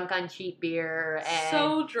got drunk on cheap beer. And,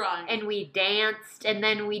 so drunk. And we danced, and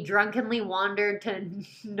then we drunkenly wandered to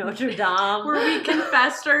Notre Dame. Where we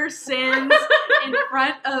confessed our sins in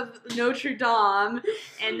front of Notre Dame,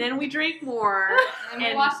 and then we drank more. And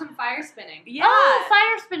we watched some fire spinning. Yeah. Oh,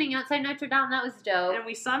 fire spinning outside Notre Dame. That was dope. And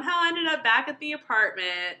we somehow ended up back at the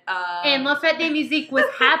apartment. And La Fête des Musiques was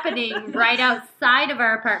happening right outside of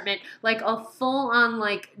our apartment, like a full-on,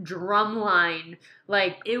 like, drum line.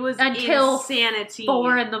 Like, it was until insanity.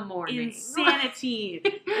 4 a.m. Insanity.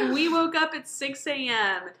 And we woke up at 6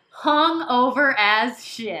 a.m. hung over as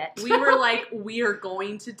shit. We were like, we are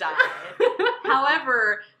going to die.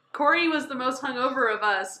 However, Corey was the most hungover of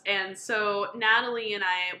us, and so Natalie and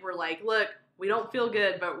I were like, look, we don't feel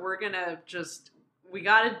good, but we're gonna we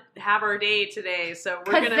gotta have our day today, so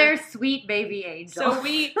we're gonna... Because they're sweet baby angels. So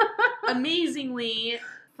we, amazingly...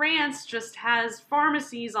 France just has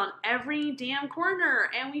pharmacies on every damn corner,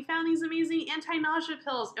 and we found these amazing anti-nausea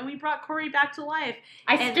pills, and we brought Corey back to life.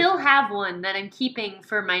 I still have one that I'm keeping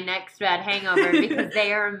for my next bad hangover because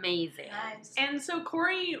they are amazing. Nice. And so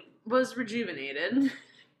Corey was rejuvenated.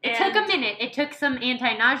 It took a minute. It took some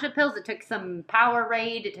anti-nausea pills. It took some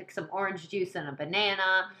Powerade. It took some orange juice and a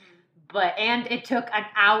banana. And it took an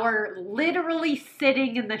hour literally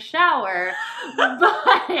sitting in the shower,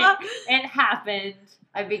 but it happened.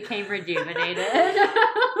 I became rejuvenated.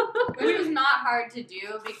 Which was not hard to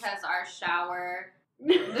do because our shower...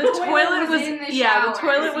 The toilet was in the shower. Yeah, the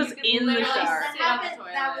toilet was in the shower.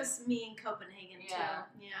 That was me in Copenhagen too.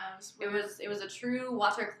 Yeah, it was a true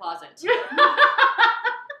water closet.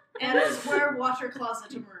 And it is where water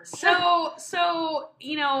closet emerged. So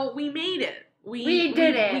we made it. We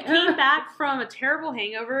did it. We came back from a terrible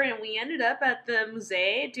hangover, and we ended up at the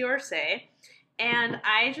Musée d'Orsay. And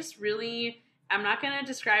I just really... I'm not going to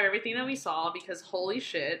describe everything that we saw because holy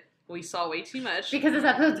shit, we saw way too much. Because this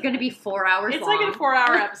episode's going to be 4 hours long. It's like a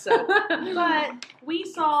 4-hour episode. But we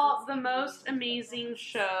saw the most amazing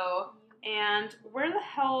show. And where the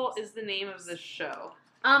hell is the name of this show?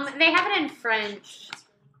 They have it in French.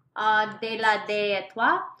 De la de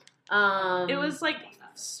toi. It was like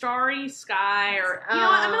Starry Sky or... You know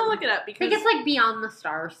what? I'm going to look it up because... I think it's like Beyond the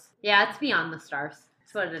Stars. Yeah, it's Beyond the Stars.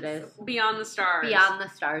 That's what it is. Beyond the Stars. Beyond the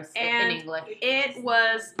Stars and in English. It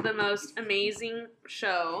was the most amazing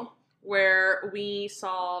show where we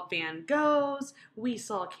saw Van Goghs, we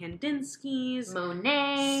saw Kandinsky's,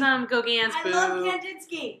 Monet, some Gauguin's. I love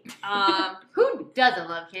Kandinsky. Who doesn't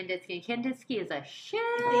love Kandinsky? Kandinsky is a shit.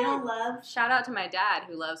 They don't love. Shout out to my dad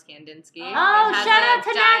who loves Kandinsky. Oh, shout out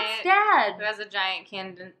to Nat's dad. Who has a giant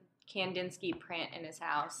Kandinsky print in his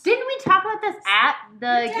house. Didn't we talk about this at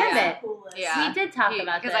the exhibit? Yeah. We did talk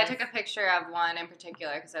about this. Because I took a picture of one in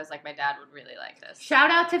particular because I was like, my dad would really like this. Shout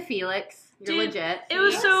out to Felix. You're Dude, legit. It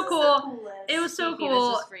was so cool. It was so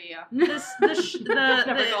cool. This is for you. I've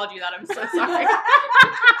never called you that. I'm so sorry.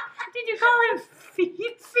 Did you call him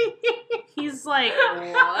Fifi? He's like,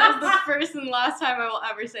 what? That's the first and last time I will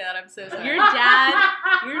ever say that. I'm so sorry. Your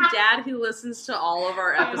dad who listens to all of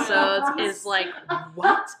our episodes is like,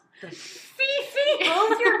 what? Fifi.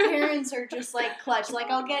 Both your parents are just like clutch.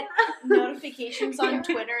 Like I'll get notifications on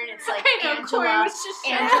Twitter and it's like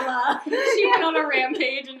Angela. She went on a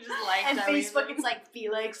rampage and just liked and everything. Facebook it's like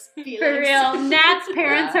Felix. For real. Nat's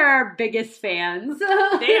parents are our biggest fans.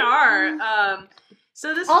 They are.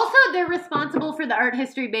 So this also, they're responsible for the Art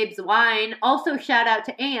History Babes wine. Also, shout out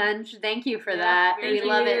to Ange. Thank you for that. We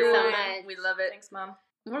love it so much. We love it. Thanks, Mom.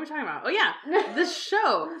 What are we talking about? Oh yeah, this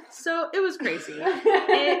show. So it was crazy.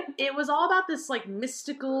 It was all about this like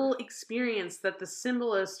mystical experience that the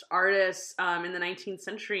symbolist artists in the 19th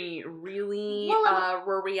century really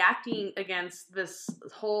were reacting against this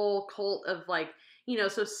whole cult of like,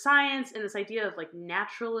 so science and this idea of like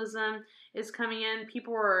naturalism is coming in.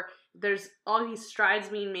 There's all these strides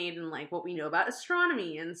being made in like what we know about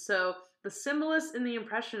astronomy, and so the symbolists and the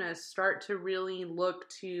impressionists start to really look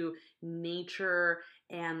to nature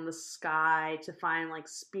and the sky to find like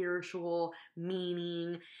spiritual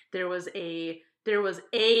meaning. There was a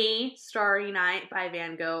Starry Night by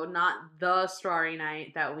Van Gogh, not the Starry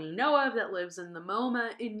Night that we know of that lives in the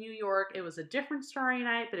MoMA in New York. It was a different Starry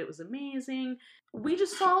Night, but it was amazing. We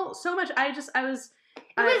just saw so much. It was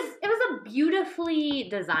a beautifully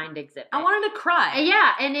designed exhibit. I wanted to cry.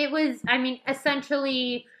 Yeah, and it was,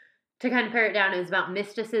 essentially, to kind of pare it down, it was about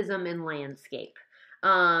mysticism and landscape.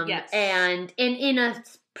 Yes. And in a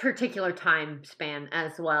particular time span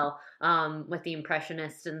as well, with the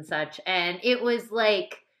Impressionists and such. And it was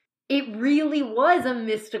like, it really was a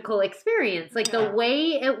mystical experience. Like the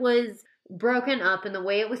way it was broken up and the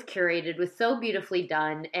way it was curated was so beautifully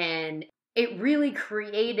done. And it really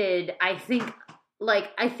created, I think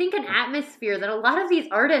an atmosphere that a lot of these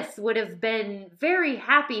artists would have been very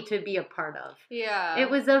happy to be a part of. Yeah. It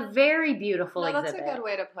was a very beautiful exhibit. That's a good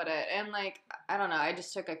way to put it. And like, I don't know, I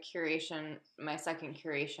just took my second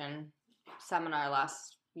curation seminar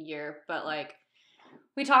last year, but like,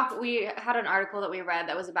 we had an article that we read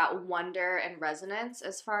that was about wonder and resonance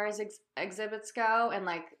as far as exhibits go, and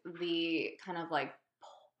like the kind of like,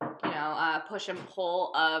 push and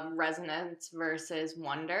pull of resonance versus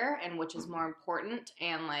wonder, and which is more important.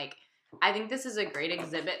 And like, I think this is a great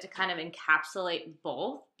exhibit to kind of encapsulate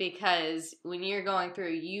both, because when you're going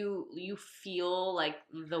through, you feel like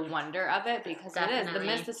the wonder of it, because it is the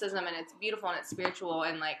mysticism, and it's beautiful and it's spiritual,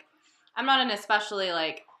 and like I'm not an especially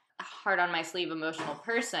like hard on my sleeve emotional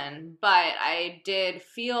person, but I did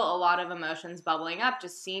feel a lot of emotions bubbling up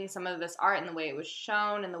just seeing some of this art and the way it was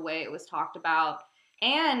shown and the way it was talked about.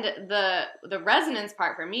 And the resonance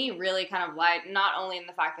part for me really kind of lied not only in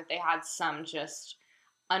the fact that they had some just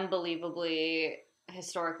unbelievably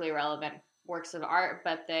historically relevant works of art,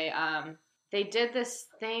 but they did this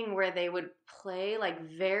thing where they would play like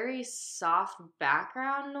very soft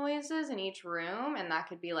background noises in each room, and that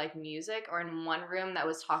could be like music, or in one room that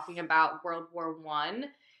was talking about World War I,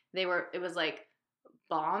 it was like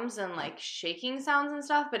bombs and like shaking sounds and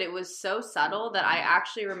stuff, but it was so subtle that I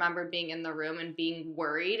actually remember being in the room and being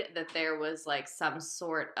worried that there was like some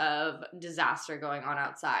sort of disaster going on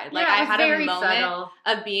outside. Like I had a moment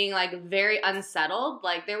of being like very unsettled.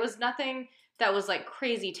 Like there was nothing that was like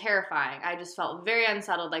crazy terrifying. I just felt very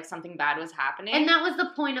unsettled, like something bad was happening. And that was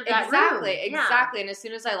the point of that room. Exactly. And as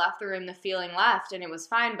soon as I left the room, the feeling left, and it was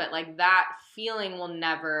fine. But like that feeling will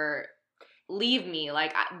never leave me.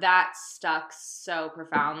 Like that stuck so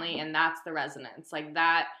profoundly, and that's the resonance. Like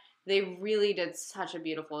that, they really did such a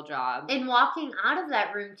beautiful job. And walking out of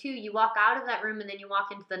that room too, you walk out of that room and then you walk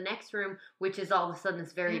into the next room, which is all of a sudden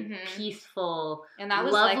this very peaceful, and that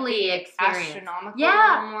was lovely like the experience. Astronomical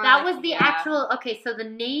that was the actual. Okay, so the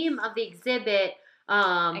name of the exhibit.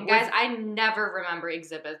 And guys, I never remember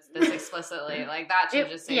exhibits this explicitly. Like that should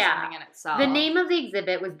just say something in itself. The name of the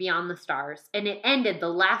exhibit was Beyond the Stars, and it ended. The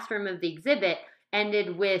last room of the exhibit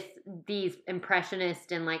ended with these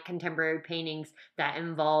impressionist and like contemporary paintings that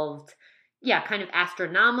involved, kind of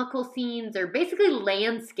astronomical scenes, or basically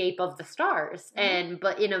landscape of the stars,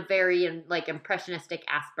 but in a very like impressionistic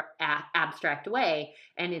abstract way.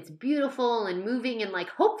 And it's beautiful and moving and like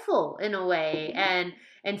hopeful in a way.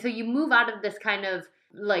 And so you move out of this kind of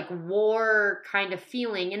like war kind of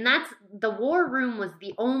feeling, and that's the war room was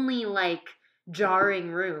the only like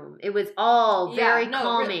jarring room. It was all very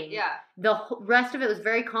calming. Really, the rest of it was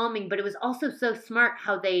very calming, but it was also so smart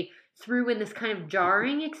how they threw in this kind of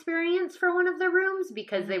jarring experience for one of the rooms,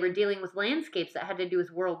 because they were dealing with landscapes that had to do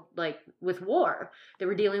with with war. They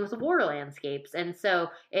were dealing with war landscapes, and so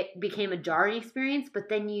it became a jarring experience. But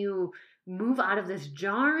then you move out of this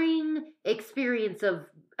jarring experience of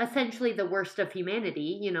essentially the worst of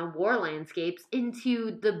humanity, war landscapes,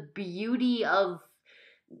 into the beauty of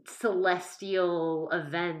celestial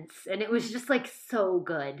events, and it was just like so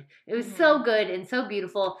good. It was so good and so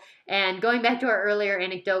beautiful. And going back to our earlier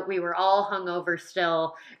anecdote, we were all hungover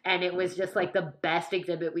still, and it was just like the best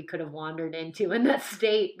exhibit we could have wandered into in that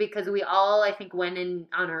state, because we all, I think, went in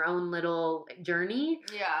on our own little journey.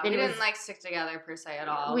 We didn't like stick together per se at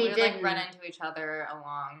all. We didn't like run into each other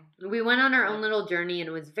along. We went on our own little journey, and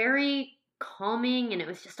it was very calming, and it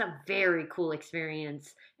was just a very cool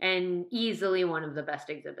experience, and easily one of the best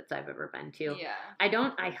exhibits I've ever been to.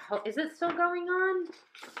 I hope, is it still going on?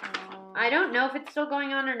 I don't know if it's still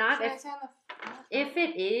going on or not. If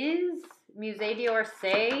it is, Musée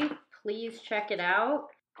d'Orsay, please check it out.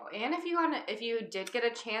 Oh, and if you did get a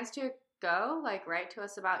chance to go, like write to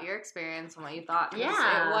us about your experience and what you thought.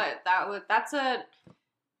 That's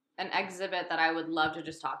an exhibit that I would love to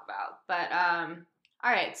just talk about. But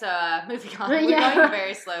all right, so moving on. We're going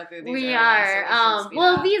very slow through these. We are.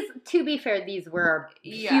 So these, to be fair, these were our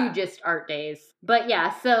hugest art days. But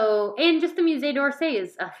and just the Musée d'Orsay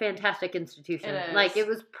is a fantastic institution. It is. Like, it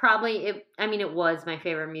was probably, it was my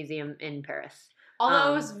favorite museum in Paris.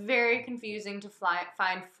 Although it was very confusing to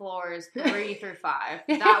find floors 3 through 5.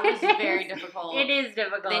 That was very difficult. It is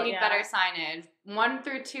difficult. They need better signage. 1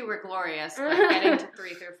 through 2 were glorious, but getting to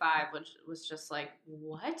 3 through 5, which was just like,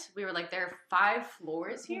 what? We were like, there are 5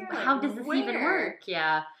 floors here? Like, how does this even work?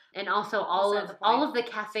 Yeah. And also all of the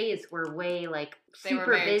cafes were way like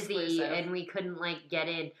super busy, exclusive, and we couldn't like get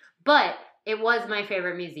in. But it was my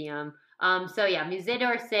favorite museum. Musée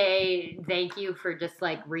d'Orsay, thank you for just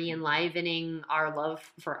like re-enlivening our love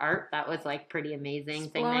for art. That was like pretty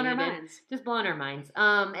amazing thing that you did. Just blowing our minds.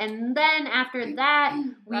 And then after that,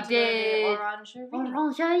 we did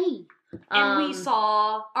Orangerie. And we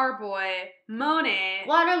saw our boy Monet.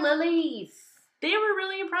 Water lilies. They were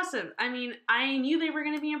really impressive. I mean, I knew they were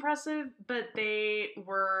going to be impressive, but they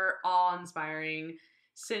were awe-inspiring.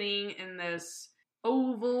 Sitting in this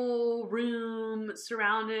oval room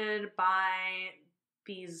surrounded by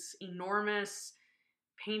these enormous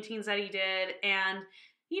paintings that he did, and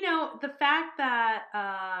the fact that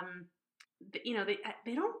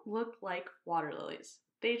they don't look like water lilies.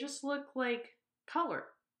 They just look like color.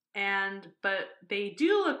 but they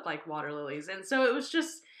do look like water lilies. And so it was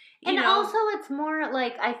just, and also it's more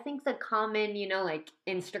like, I think the common, like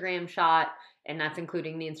Instagram shot, and that's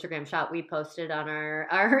including the Instagram shot we posted on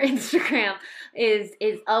our Instagram, is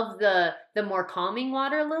of the more calming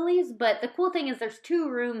water lilies. But the cool thing is there's 2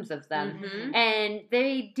 rooms of them, and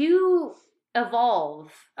they do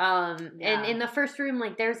evolve. And in the first room,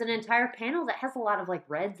 like, there's an entire panel that has a lot of like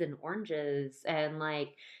reds and oranges, and like,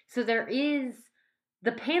 so there is.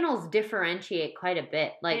 The panels differentiate quite a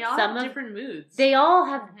bit. Like, they all have different moods. They all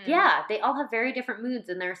have, they all have very different moods.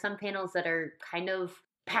 And there are some panels that are kind of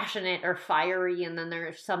passionate or fiery, and then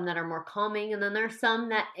there's some that are more calming, and then there's some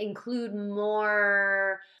that include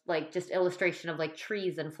more like just illustration of like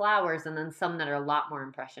trees and flowers, and then some that are a lot more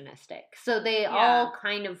impressionistic. So they all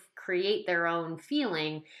kind of create their own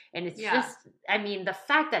feeling, and it's just, I mean, the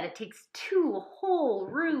fact that it takes 2 whole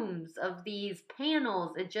rooms of these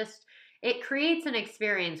panels, it creates an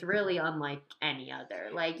experience really unlike any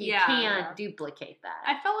other. Like, you can't duplicate that.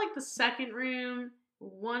 I felt like the second room,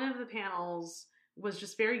 one of the panels was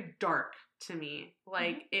just very dark to me.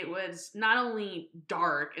 Like, it was not only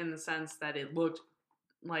dark in the sense that it looked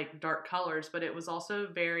like dark colors, but it was also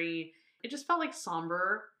it just felt like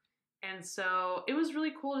somber. And so it was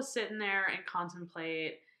really cool to sit in there and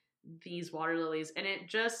contemplate these water lilies. And it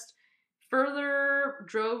just further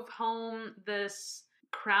drove home this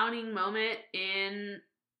crowning moment in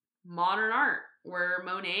modern art, where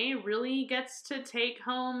Monet really gets to take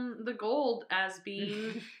home the gold as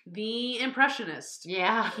being the impressionist.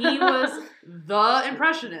 Yeah. He was the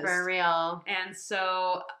impressionist. For real. And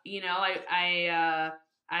so,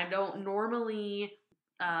 I don't normally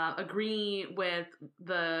agree with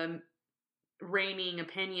the reigning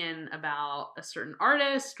opinion about a certain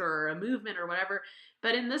artist or a movement or whatever,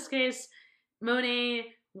 but in this case, Monet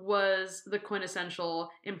was the quintessential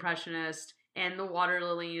impressionist, and the water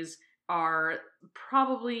lilies are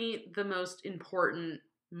probably the most important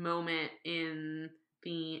moment in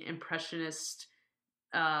the impressionist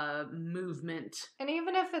movement. And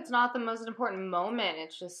even if it's not the most important moment,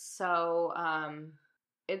 it's just so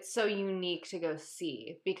it's so unique to go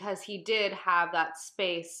see, because he did have that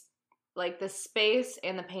space, like the space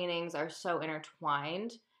and the paintings are so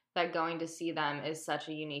intertwined that going to see them is such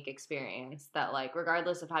a unique experience that, like,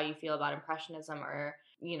 regardless of how you feel about Impressionism or,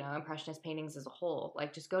 Impressionist paintings as a whole,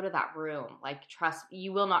 like, just go to that room. Like, trust,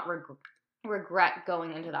 you will not regret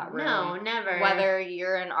going into that room. No, never. Whether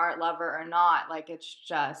you're an art lover or not, like,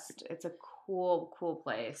 it's a cool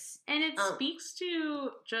place. And it speaks to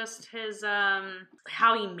just his,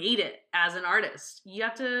 how he made it as an artist. You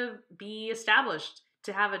have to be established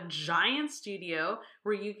to have a giant studio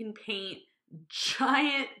where you can paint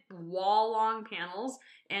giant wall-long panels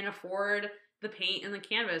and afford the paint and the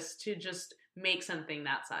canvas to just make something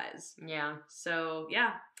that size. Yeah. So,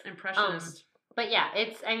 yeah, impressionist. But yeah,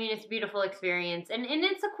 it's a beautiful experience. And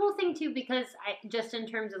it's a cool thing, too, because just in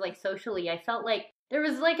terms of, like, socially, I felt like there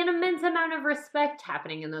was, like, an immense amount of respect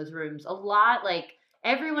happening in those rooms. A lot, like,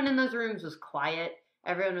 everyone in those rooms was quiet.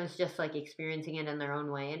 Everyone was just, like, experiencing it in their own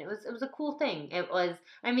way. And it was a cool thing. It was,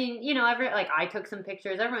 I took some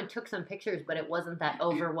pictures. Everyone took some pictures, but it wasn't that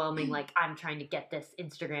overwhelming, like, I'm trying to get this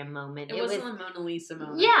Instagram moment. It wasn't a Mona Lisa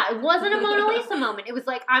moment. Yeah, it wasn't a Mona Lisa moment. It was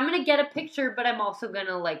like, I'm going to get a picture, but I'm also going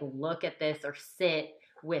to, like, look at this or sit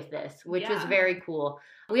with this, which was very cool.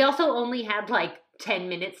 We also only had, like, 10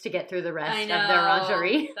 minutes to get through the rest of the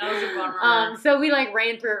orangery. That was a bummer. So we, like,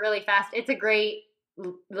 ran through it really fast. It's a great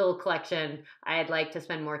little collection. I'd like to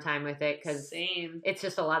spend more time with it because it's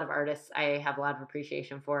just a lot of artists I have a lot of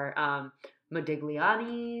appreciation for.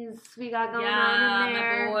 Modigliani's we got going on in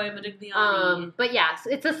there. My boy Modigliani. But yeah, so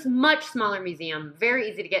it's a much smaller museum, very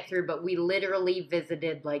easy to get through, but we literally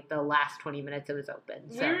visited like the last 20 minutes it was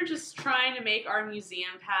open. So. We were just trying to make our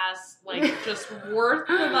museum pass like just worth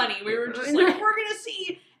the money. We were just like, we're gonna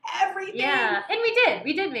see everything. Yeah, and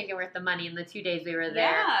we did make it worth the money in the 2 days we were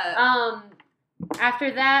there. Yeah.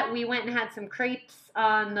 After that, we went and had some crepes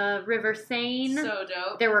on the River Seine. So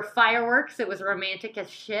dope. There were fireworks. It was romantic as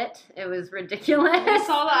shit. It was ridiculous. We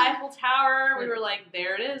saw the Eiffel Tower. We were like,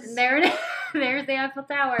 there it is. There it is. There's the Eiffel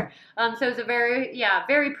Tower. So it was a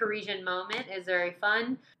very Parisian moment. It was very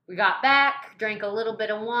fun. We got back, drank a little bit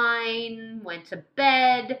of wine, went to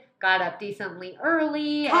bed, got up decently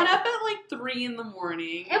early. Got up at like 3 in the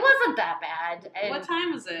morning. It wasn't that bad. And what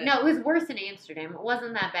time was it? No, it was worse in Amsterdam. It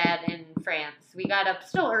wasn't that bad in France. We got up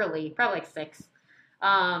still early, probably like 6.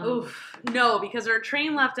 Oof. No, because our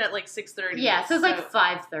train left at like 6:30. Yeah, so it was like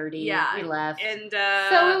 5:30. Yeah, we left. And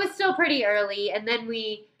so it was still pretty early, and then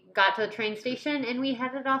we got to the train station and we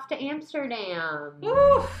headed off to Amsterdam.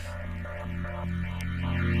 Oof.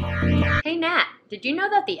 Hey Nat, Did you know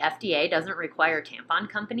that the FDA doesn't require tampon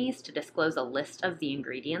companies to disclose a list of the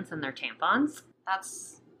ingredients in their tampons?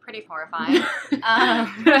 That's pretty horrifying.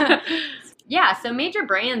 Yeah, so major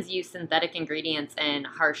brands use synthetic ingredients and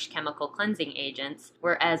harsh chemical cleansing agents,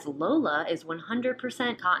 whereas Lola is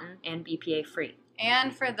 100% cotton and BPA free.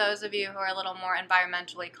 And for those of you who are a little more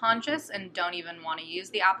environmentally conscious and don't even want to use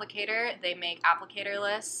the applicator, they make applicator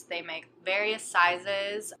lists, they make various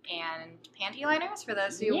sizes and panty liners for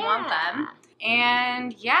those who want them.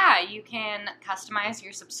 And yeah, you can customize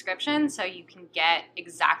your subscription so you can get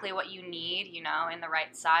exactly what you need, you know, in the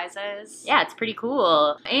right sizes. Yeah, it's pretty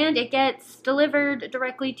cool. And it gets delivered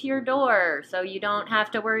directly to your door, so you don't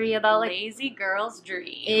have to worry about lazy girl's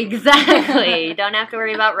dream. Exactly. You don't have to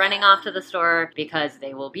worry about running off to the store because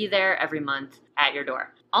they will be there every month at your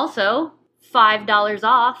door. Also, $5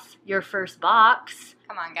 off your first box.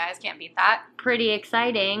 Come on, guys. Can't beat that. Pretty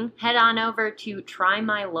exciting. Head on over to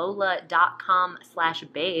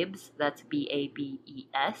trymylola.com/babes. That's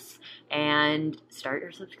BABES. And start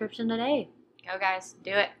your subscription today. Go, guys.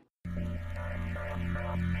 Do it.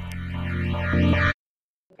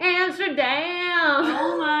 Amsterdam!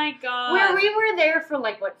 Oh my god. Where we were there for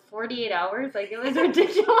 48 hours? Like, it was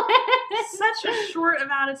ridiculous. Such a short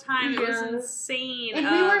amount of time. It was insane. And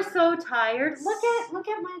we were so tired. Look at my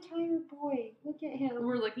tired boy. Look at him.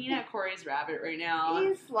 We're looking at Corey's rabbit right now.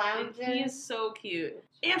 He's lounging. He is so cute.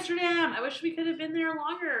 Amsterdam! I wish we could have been there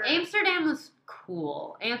longer. Amsterdam was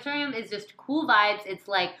cool. Amsterdam is just cool vibes. It's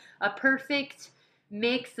like a perfect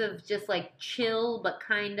mix of just chill, but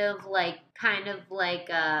kind of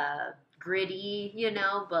gritty, you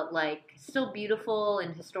know, but still beautiful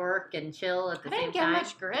and historic and chill at the same time. I didn't get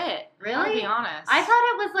much grit. Really? I'll be honest. I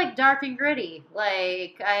thought it was dark and gritty.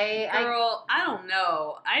 Girl, I don't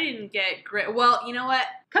know. I didn't get grit. Well, you know what?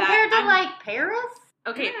 Compared to Paris?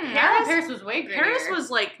 Okay, Paris was way grittier. Paris was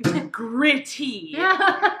gritty.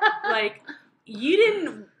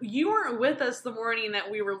 You weren't with us the morning that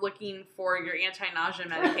we were looking for your anti-nausea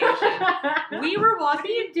medication. We were walking. What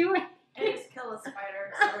are you doing? I just kill a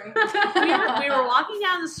spider. Sorry. we were walking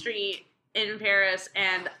down the street in Paris,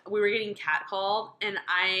 and we were getting catcalled. And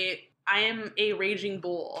I am a raging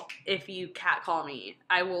bull. If you catcall me,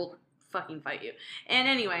 I will fucking fight you. And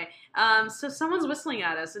anyway, so someone's whistling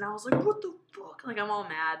at us, and I was like, "What the fuck?" I'm all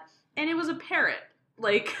mad, and it was a parrot.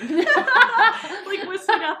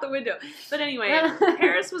 Whistling out the window. But anyway,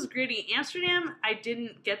 Paris was gritty. Amsterdam, I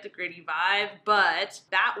didn't get the gritty vibe, but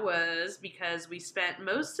that was because we spent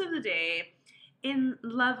most of the day in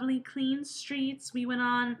lovely, clean streets. We went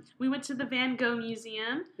to the Van Gogh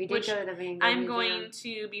Museum. We did go to the Van Gogh I'm Museum. going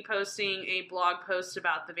to be posting a blog post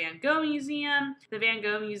about the Van Gogh Museum. The Van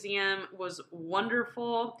Gogh Museum was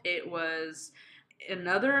wonderful. It was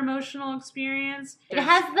another emotional experience. It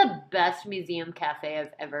has the best museum cafe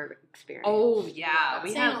I've ever experienced. Oh yeah,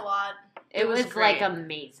 we had a lot. It was great.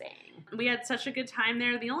 Amazing. We had such a good time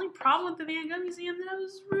there. The only problem with the Van Gogh Museum that it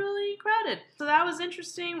was really crowded. So that was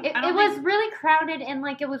interesting. It was really crowded, and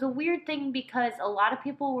it was a weird thing because a lot of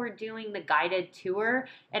people were doing the guided tour,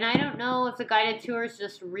 and I don't know if the guided tour is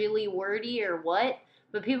just really wordy or what,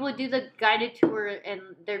 but people would do the guided tour,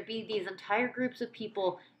 and there'd be these entire groups of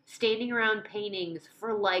people standing around paintings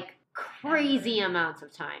for crazy amounts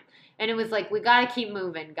of time. And it was we gotta keep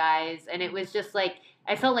moving, guys. And it was just I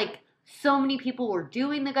felt so many people were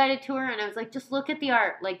doing the guided tour, and I was just look at the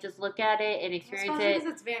art. Just look at it and experience it.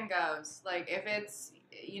 Because it's Van Gogh's. If it's,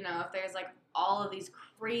 if there's all of these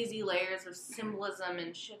crazy layers of symbolism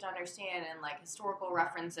and shit to understand and historical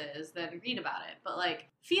references, then read about it. But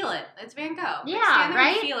feel it. It's Van Gogh. Yeah, stand there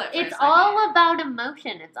right? and feel it for it's a second. all about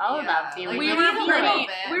emotion. It's all about feeling. We Feel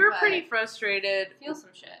were pretty frustrated feel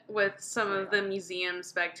some shit with some of the museum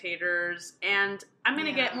spectators, and I'm going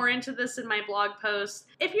to get more into this in my blog post.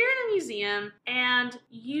 If you're in a museum and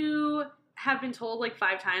you have been told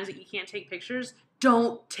 5 times that you can't take pictures,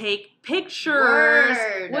 don't take pictures.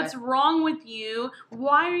 Word. What's wrong with you?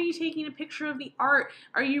 Why are you taking a picture of the art?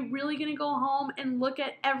 Are you really going to go home and look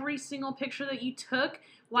at every single picture that you took?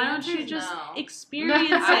 Why don't you just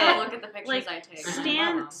experience it? I will look at the pictures I take.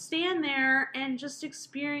 Stand there and just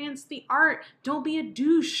experience the art. Don't be a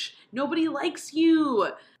douche. Nobody likes you.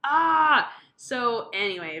 So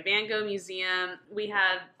anyway, Van Gogh Museum. We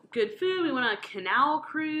had good food. We went on a canal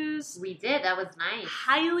cruise. We did. That was nice.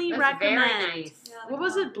 Highly recommend. Very nice. What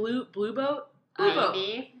was it? Blue boat?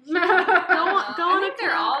 Maybe. Go on I a think they're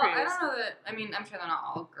canal all. cruise. I don't know that. I mean, I'm sure they're not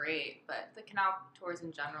all great, but the canal tours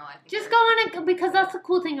in general, I think. Just go on it because that's the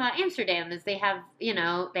cool thing about Amsterdam is they have, they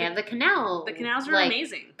have the canal. The canals are like,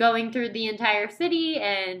 amazing. Going through the entire city,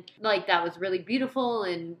 and like that was really beautiful.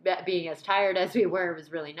 And being as tired as we were, it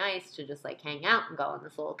was really nice to just like hang out and go on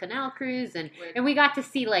this little canal cruise, and we got to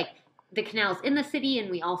see like the canals in the city, and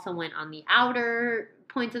we also went on the outer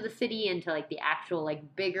points of the city into like the actual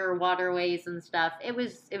like bigger waterways and stuff. It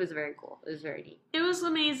was very cool. It was very neat. It was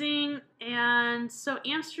amazing. And so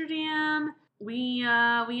Amsterdam, we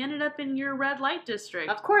ended up in your red light district.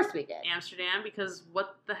 Of course we did. Amsterdam, because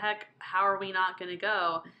what the heck, how are we not going to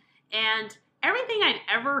go? And everything I'd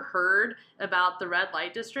ever heard about the red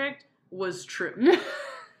light district was true.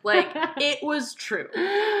 Like, it was true.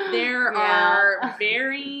 There are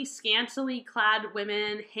very scantily clad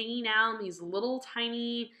women hanging out in these little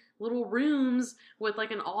tiny little rooms with like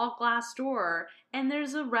an all glass door, and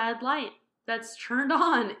there's a red light that's turned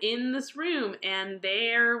on in this room, and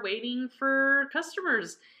they're waiting for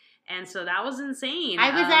customers. And so that was insane.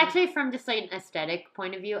 I was actually, from just like an aesthetic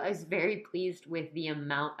point of view, I was very pleased with the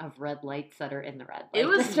amount of red lights that are in the red light It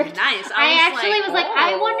was district. nice. I was like,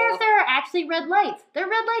 I wonder if there are actually red lights. There are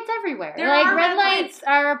red lights everywhere. There like are red red lights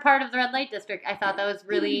are a part of the red light district. I thought that was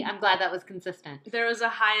really. I'm glad that was consistent. There was a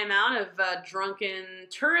high amount of drunken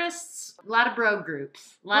tourists. A lot of bro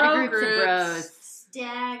groups. A lot of groups of bros.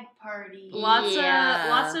 Stag party.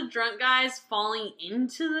 Lots of drunk guys falling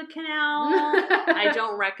into the canal. I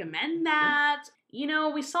don't recommend that.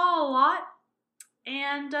 We saw a lot,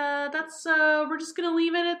 and that's we're just gonna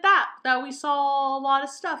leave it at that. That we saw a lot of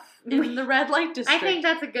stuff in the red light district. I think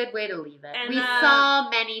that's a good way to leave it. And, we saw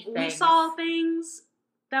many things. We saw things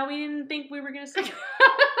that we didn't think we were gonna see.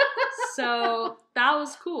 So that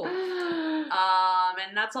was cool.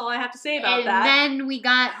 And that's all I have to say about that. And then we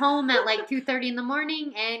got home at like 2:30 in the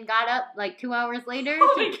morning and got up like 2 hours later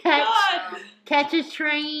to catch a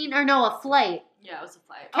train, or no, a flight. Yeah, it was a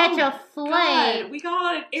flight. Catch a flight. God. We got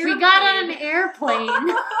on an airplane. We got on an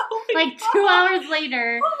airplane like 2 hours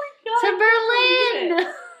later to Berlin.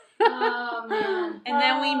 Oh, man. And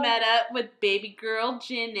then we met up with baby girl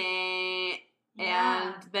Jenny.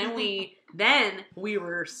 And then we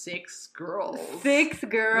were 6 girls. 6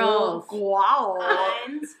 girls. Wow.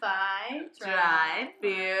 1, 2, 3,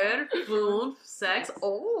 4, 5, 6.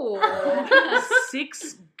 Oh,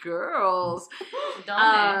 6 girls.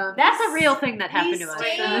 That's a real thing that happened to us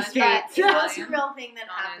in the streets. It was a real thing that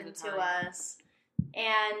happened to us.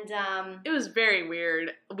 And it was very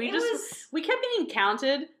weird. We kept getting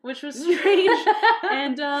counted, which was strange.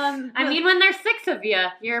 And I mean, when there's 6 of you,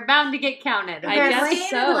 you're bound to get counted. I guess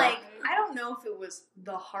so. Like, I don't know if it was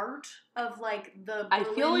the heart of like the Berlin I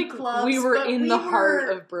feel like clubs, we were in the heart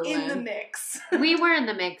of Berlin. In the mix. We were in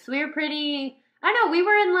the mix. We were pretty. I know. We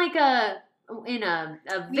were in like a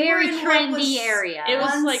very trendy area. It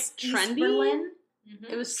was like trendy. Berlin.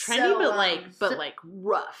 It was trendy, but like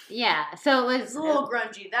rough. Yeah, so it was a little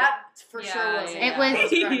grungy. That for sure was. It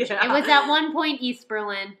was. It was at one point East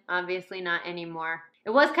Berlin. Obviously not anymore. It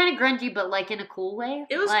was kind of grungy, but like in a cool way.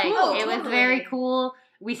 It was like, cool. It was very cool.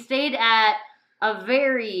 We stayed at a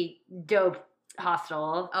very dope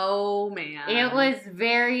hostel. Oh man, it was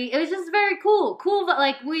just very cool. Cool, but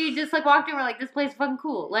like we just like walked in, we're like, this place is fucking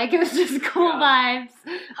cool. Like it was just cool vibes.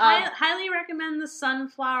 Highly recommend the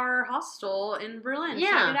Sunflower Hostel in Berlin.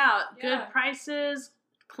 Yeah. Check it out. Yeah. Good prices,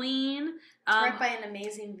 clean. It's right by an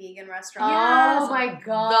amazing vegan restaurant. Oh my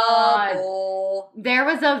god. The Bowl. There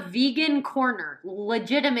was a vegan corner.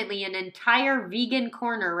 Legitimately an entire vegan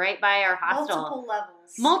corner right by our hostel.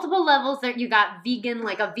 Multiple levels that you got vegan,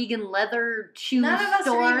 like a vegan leather shoe None of us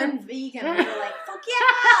store. are even vegan. We were like, fuck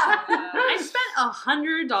yeah! I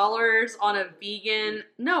spent $100 on a vegan.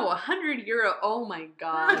 No, €100. Oh my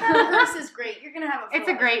god. That purse is great. You're gonna have a. It's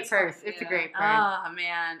a great purse. It's a great purse. Ah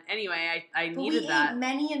man. Anyway, I needed that. We ate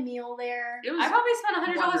many a meal there. I probably spent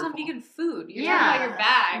 $100 on vegan food. You're Yeah. talking about your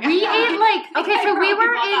bag. We ate like I so we probably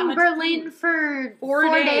were bought that in much Berlin food. for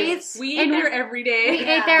 4 days. We ate there every day. We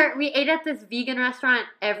ate there. We ate at this vegan restaurant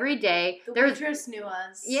every day. The waitress knew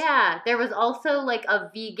us. Yeah, there was also like a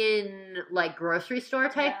vegan like grocery store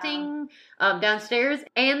type thing downstairs,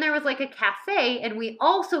 and there was like a cafe, and we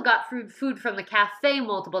also got food from the cafe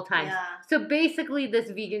multiple times. Yeah. So basically, this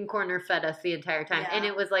vegan corner fed us the entire time, and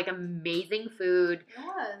it was like amazing food.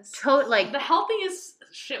 It was Like the healthiest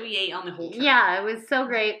shit we ate on the whole trip. Yeah, it was so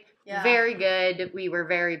great. Yeah. Very good. We were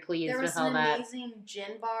very pleased There was with all an that. amazing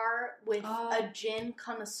gin bar with a gin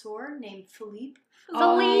connoisseur named Philippe.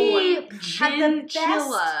 Philippe had the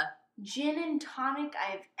best gin and tonic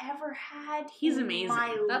I've ever had. He's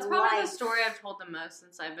amazing. That's probably the story I've told the most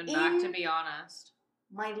since I've been back, to be honest.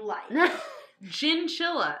 My life.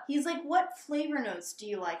 Ginchilla. He's like, what flavor notes do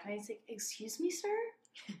you like? And I was like, excuse me, sir?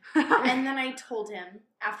 And then I told him,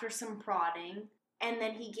 after some prodding, and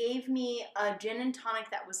then he gave me a gin and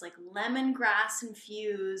tonic that was like lemongrass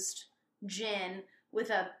infused gin with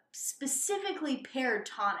a specifically paired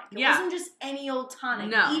tonic. It wasn't just any old tonic.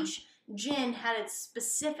 No. Each gin had its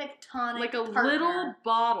specific tonic like a partner. little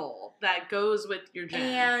bottle that goes with your gin.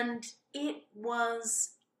 And it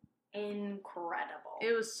was incredible.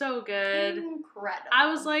 It was so good. Incredible.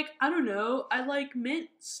 I was like, I don't know, I like mint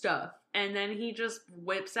stuff. And then he just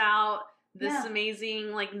whips out this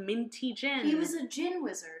amazing, like, minty gin. He was a gin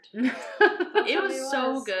wizard. It was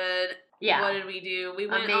so good. Yeah. What did we do? We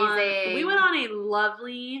went Amazing. on a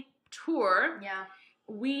lovely tour. Yeah.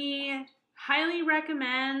 We highly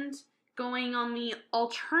recommend going on the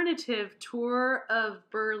alternative tour of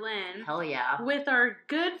Berlin. Hell yeah. With our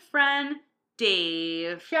good friend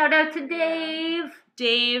Dave. Shout out to Dave.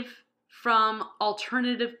 Dave from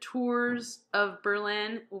Alternative Tours of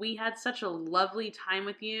Berlin. We had such a lovely time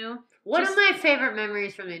with you. One of my favorite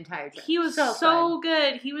memories from the entire trip. He was so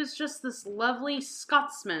good. He was just this lovely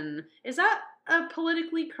Scotsman. Is that a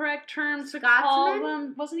politically correct term to call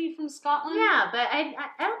him? Wasn't he from Scotland? Yeah, but I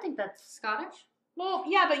don't think that's Scottish. Well,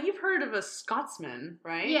 yeah, but you've heard of a Scotsman,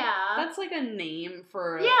 right? Yeah. That's like a name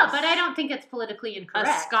for but I don't think it's politically incorrect.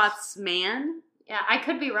 A Scotsman? Yeah, I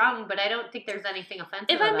could be wrong, but I don't think there's anything offensive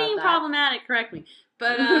if I'm about being that. problematic, correct me.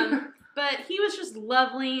 But but he was just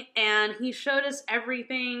lovely, and he showed us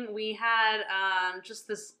everything. We had just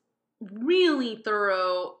this really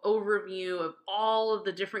thorough overview of all of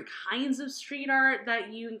the different kinds of street art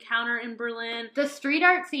that you encounter in Berlin. The street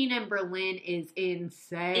art scene in Berlin is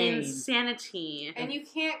insane. Insanity. And you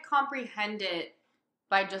can't comprehend it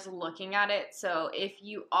by just looking at it. So if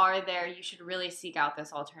you are there, you should really seek out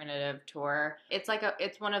this alternative tour. It's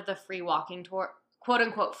one of the free walking tour, quote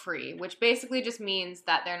unquote free, which basically just means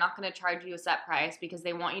that they're not going to charge you a set price because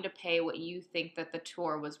they want you to pay what you think that the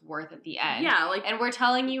tour was worth at the end. Yeah, and we're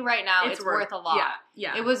telling you right now it's worth a lot.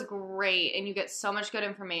 Yeah. It was great, and you get so much good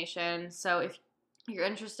information. So if you're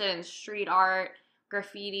interested in street art,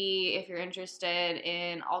 graffiti, if you're interested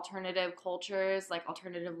in alternative cultures, like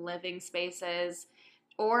alternative living spaces,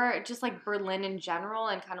 or just like Berlin in general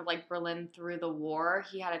and kind of like Berlin through the war,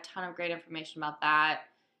 he had a ton of great information about that.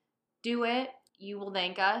 Do it. You will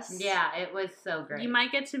thank us. Yeah, it was so great. You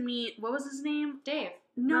might get to meet, what was his name? Dave.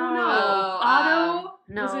 No. Oh, Otto?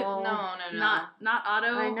 No. Was it? No. Not Otto.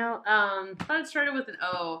 I know. I thought it started with an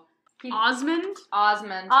O. Osmond?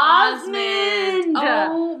 Osmond. Oh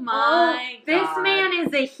my God. This man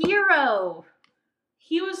is a hero.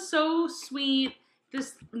 He was so sweet.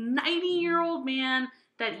 This 90-year-old man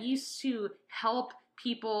that used to help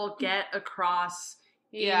people get across.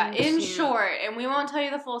 Yeah, in short, and we won't tell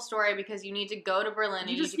you the full story because you need to go to Berlin,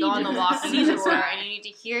 you need to go on the walking tour, and you need to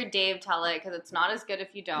hear Dave tell it because it's not as good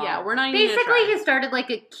if you don't. Yeah, we're not Basically, he started like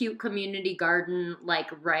a cute community garden, like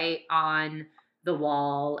right on the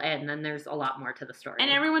wall, and then there's a lot more to the story.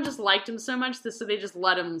 And everyone just liked him so much, so they just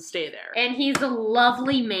let him stay there. And he's a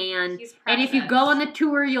lovely man. And if you go on the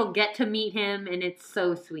tour, you'll get to meet him, and it's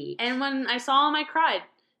so sweet. And when I saw him, I cried.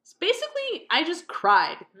 Basically, I just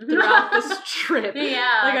cried throughout this trip.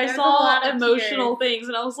 Yeah. Like, I saw emotional things,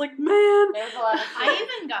 and I was like, man. There's a lot of I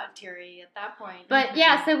even got teary at that point. But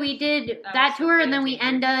yeah, so we did that tour, and then we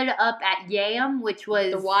ended up at YAM, which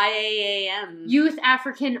was... The YAAM. Youth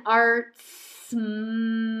African Arts...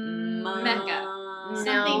 Mecca.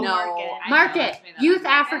 Market. Youth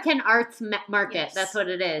African Arts Market. Yes. That's what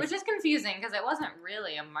it is. Which is confusing because it wasn't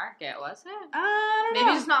really a market, was it? Maybe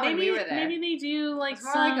just not when we were there. Maybe they do like it's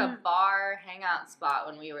more like a bar hangout spot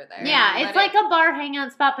when we were there. Yeah, it's like a bar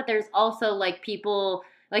hangout spot, but there's also like people.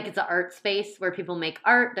 Like, it's an art space where people make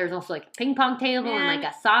art. There's also, like, a ping pong table and, like,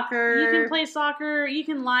 a soccer. You can play soccer. You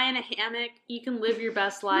can lie in a hammock. You can live your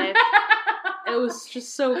best life. It was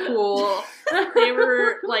just so cool. They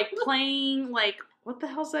were, like, playing, like, what the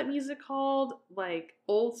hell's that music called? Like,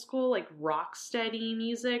 old school, like, rock steady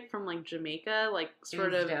music from, like, Jamaica. Like,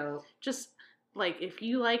 sort of dope. Just, like, if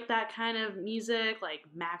you like that kind of music, like,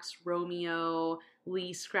 Max Romeo,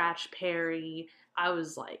 Lee Scratch Perry... I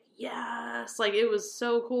was like, yes. Like, it was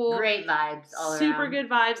so cool. Great vibes all around. Super good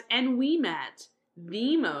vibes. And we met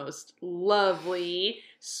the most lovely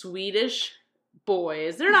Swedish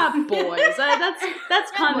boys. They're not boys.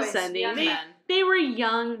 That's condescending. Boys, they were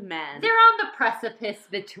young men. They're on the precipice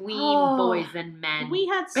between boys and men. We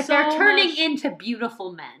had but they're turning into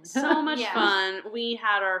beautiful men. So much fun. We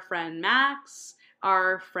had our friend Max,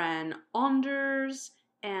 our friend Anders,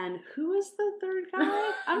 and And who is the third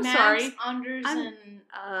guy? I'm Max, sorry. Anders, and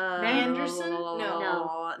Anderson?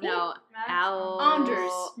 No. No.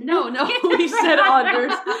 Anders. No, we said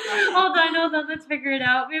Anders. Hold on. Let's figure it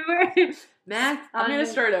out. Max, I'm going to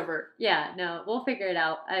start over. Yeah, no, we'll figure it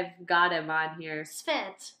out. I've got him on here.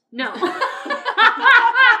 Svet. No.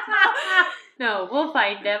 No, we'll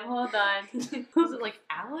find him. Hold on. Was it like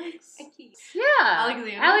Alex? Yeah.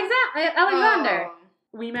 Alexander.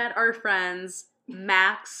 We met our friends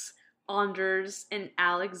Max, Anders, and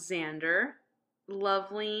Alexander.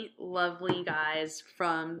 Lovely, lovely guys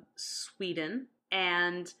from Sweden.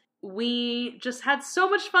 And we just had so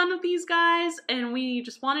much fun with these guys, and we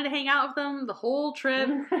just wanted to hang out with them the whole trip.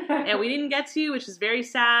 And we didn't get to, which is very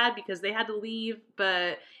sad because they had to leave.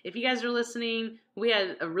 But if you guys are listening, we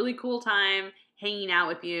had a really cool time hanging out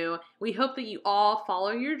with you. We hope that you all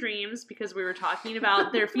follow your dreams because we were talking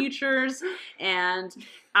about their futures, and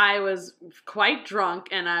I was quite drunk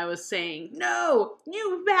and I was saying, no,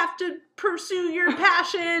 you have to pursue your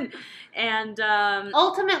passion. And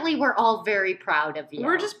ultimately, we're all very proud of you.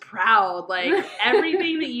 We're just proud. Like,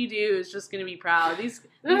 everything that you do is just going to be proud. These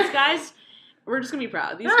guys, we're just going to be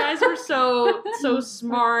proud. These guys are so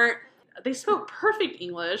smart. They spoke perfect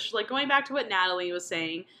English. Like, going back to what Natalie was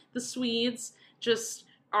saying, the Swedes just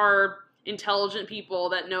are intelligent people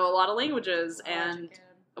that know a lot of languages, and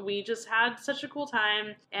we just had such a cool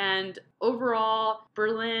time. And overall,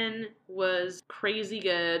 Berlin was crazy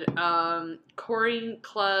good. Corey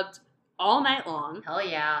clubbed all night long. Hell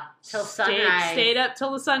yeah. Till sunrise. Stayed up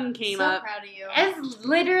till the sun came up. So proud of you. It's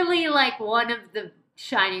literally like one of the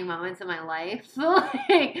shining moments in my life.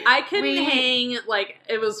 Like, I couldn't hang, like,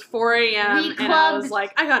 it was 4 a.m. and I was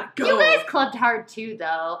like, I gotta go. You guys clubbed hard too,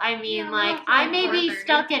 though. I mean, I maybe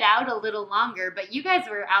stuck it out a little longer, but you guys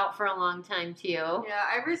were out for a long time too. Yeah,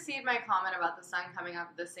 I received my comment about the sun coming up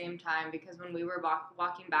at the same time because when we were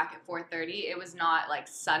walking back at 4:30, it was not, like,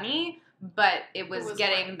 sunny, but it was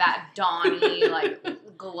getting that dawny, like,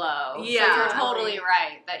 glow. Yeah. So you're totally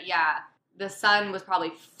right that, the sun was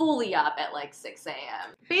probably fully up at like 6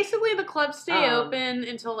 a.m. Basically, the clubs stay open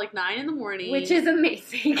until like 9 in the morning. Which is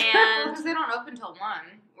amazing. And because they don't open until 1.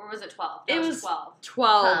 Or was it 12? It was 12.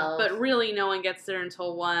 12, but really no one gets there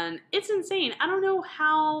until 1. It's insane. I don't know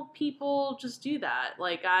how people just do that.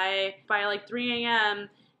 Like, by like 3 a.m.,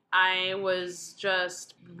 I was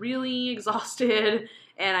just really exhausted.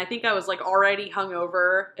 And I think I was, like, already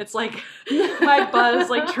hungover. It's like my buzz,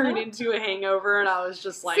 like, turned into a hangover, and I was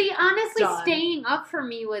just, like, See, honestly, done. Staying up for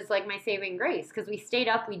me was, like, my saving grace. Because we stayed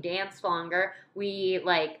up, we danced longer, we,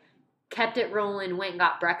 like, kept it rolling, went and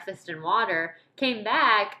got breakfast and water, came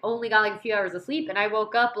back, only got, like, a few hours of sleep, and I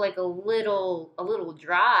woke up, like, a little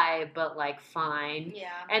dry, but, like, fine. Yeah.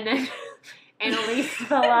 And then Annalise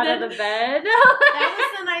fell out of the bed. That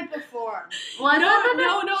was the night before. No, it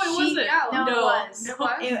wasn't. No, it was. It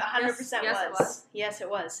was? It 100% Yes, was. it was. Yes, it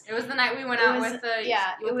was. It was the night we went out with the...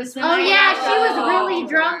 Yeah, it was the Oh, night. yeah, she was Oh, really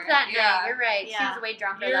drunk that yeah. night. You're right. She Yeah. was way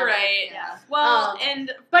drunker You're that right. night. Yeah. Well,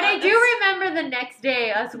 But I do remember the next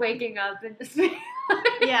day us waking up and just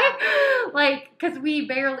Yeah. like, because we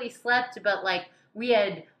barely slept, but like we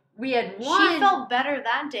had won. She felt better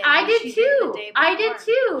that day. I than did she too. the day I did before.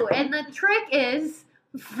 too. And the trick is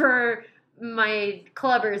for my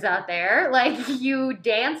clubbers out there, like you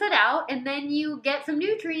dance it out and then you get some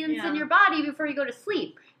nutrients in your body before you go to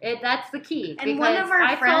sleep. That's the key. And one of our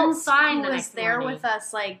I friends felt fine who the was next there morning. with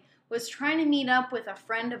us, like, was trying to meet up with a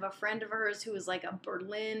friend of hers who was like a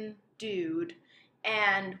Berlin dude.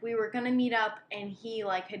 And we were going to meet up, and he,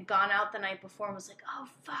 like, had gone out the night before and was like, oh,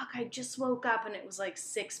 fuck, I just woke up, and it was, like,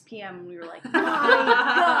 6 p.m., and we were like, my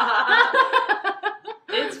God.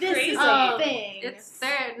 It's This crazy. is a thing. It's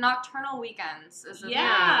their Nocturnal Weekends. Is the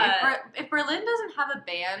Yeah. thing. If Berlin doesn't have a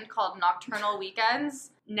band called Nocturnal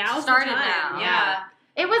Weekends, Now's start the it time. now. Yeah.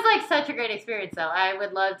 It was like such a great experience, though. I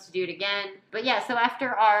would love to do it again. But yeah, so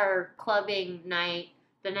after our clubbing night,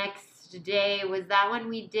 the next day, was that when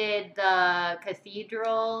we did the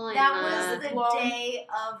cathedral? And That was the Dome. day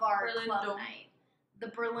of our Berlin club Dome. night. The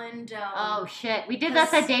Berlin Dome. Oh, shit. We did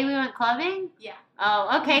that the day we went clubbing? Yeah.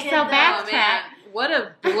 Oh, okay, We did so that. Oh, backtrack. man. What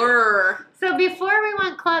a blur. So before we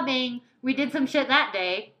went clubbing, we did some shit that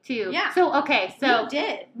day, too. Yeah. So, okay, so We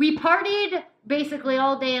did. we partied basically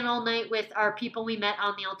all day and all night with our people we met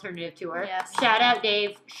on the alternative tour. Yes. Shout out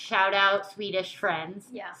Dave. Shout out Swedish friends.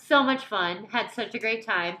 Yeah. So much fun. Had such a great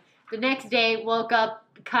time. The next day, woke up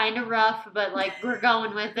kind of rough, but like we're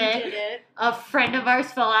going with We it. did it. A friend of ours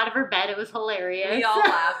fell out of her bed. It was hilarious. We all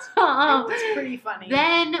laughed. It was pretty funny.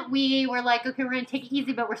 Then we were like, okay, we're going to take it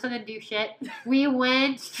easy, but we're still going to do shit. We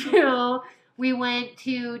went to We went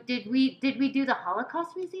to did we do the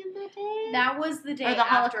Holocaust Museum that day? That was the day Or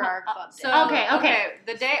the after our club day. So, Okay.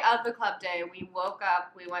 The day of the club day, we woke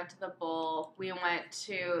up, we went to the bowl, we went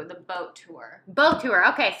to the boat tour. Boat tour.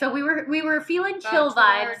 Okay, so we were feeling chill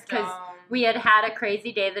vibes because we had a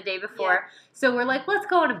crazy day the day before. Yeah. So we're like, let's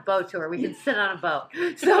go on a boat tour. We can sit on a boat.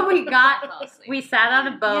 So we sat on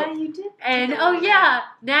a boat. Yeah, you did. And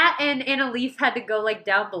Nat and Annalise had to go like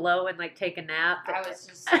down below and like take a nap.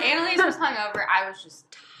 Annalise was hungover. I was just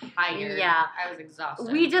tired. Yeah. I was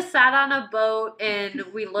exhausted. We just sat on a boat and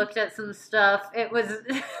we looked at some stuff. It was,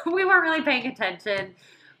 we weren't really paying attention.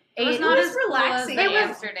 It was not as relaxing as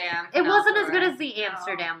Amsterdam. It wasn't as good as the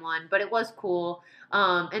Amsterdam one, but it was cool.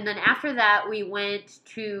 And then after that, we went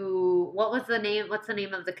to, what's the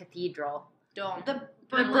name of the cathedral? Dome. The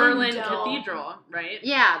Berlin Cathedral, right?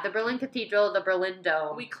 Yeah, the Berlin Cathedral, the Berlin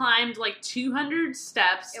Dome. We climbed like 200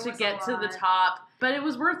 steps to get to the top, but it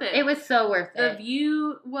was worth it. It was so worth it. The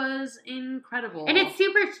view was incredible. And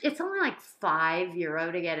it's only like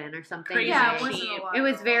 €5 to get in or something. Crazy cheap. It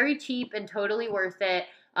was very cheap and totally worth it.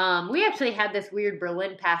 We actually had this weird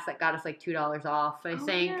Berlin pass that got us like $2 off, I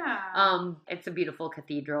think. Yeah. It's a beautiful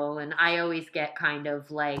cathedral, and I always get kind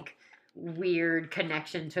of like weird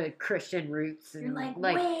connection to Christian roots. And, you're like,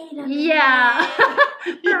 wait a minute. Yeah.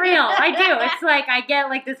 For real. I do. It's like I get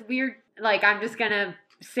like this weird, like I'm just gonna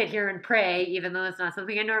sit here and pray, even though it's not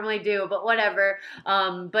something I normally do, but whatever.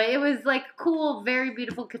 But it was like cool, very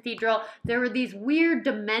beautiful cathedral. There were these weird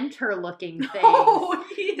Dementor looking things. Oh,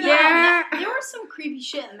 yeah. There was some creepy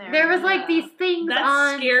shit in there. There was like these things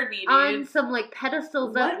scared me, dude. On some like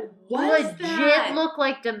pedestals that legit look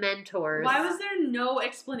like Dementors. Why was there no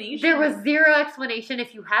explanation? There was zero explanation.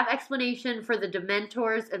 If you have explanation for the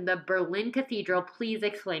Dementors in the Berlin Cathedral, please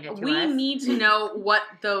explain it to us. We need to know what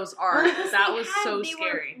those are. That was so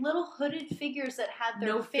scary. Little hooded figures that had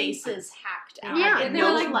their faces hacked out. Yeah, and they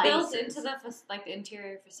were like built into the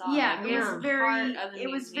interior facade. Yeah, like,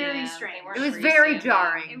 it was very strange. It was very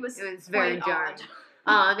jarring. It was very jarring.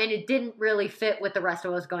 And it didn't really fit with the rest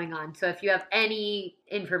of what was going on. So if you have any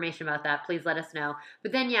information about that, please let us know.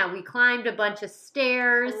 But then, we climbed a bunch of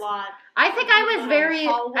stairs. A lot. I think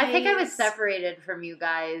I was separated from you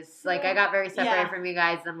guys. Like, I got very separated from you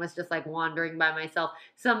guys and was just, like, wandering by myself.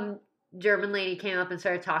 Some German lady came up and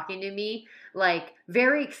started talking to me, like,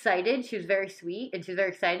 very excited. She was very sweet and she was very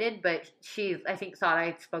excited, but I think thought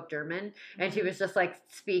I spoke German, and she was just like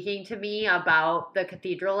speaking to me about the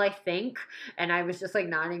cathedral, I think, and I was just like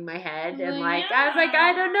nodding my head and I was like,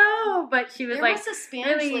 I don't know, but she was there was a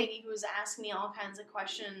Spanish lady who was asking me all kinds of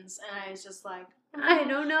questions, and I was just like, I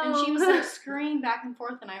don't know. And she was like scurrying back and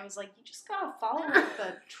forth, and I was like, you just gotta follow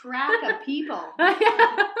the track of people.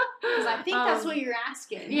 Because I think that's what you're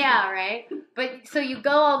asking. Yeah, right? But so you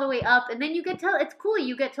go all the way up, and then you get to, it's cool,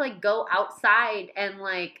 you get to like go outside and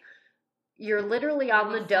like, you're literally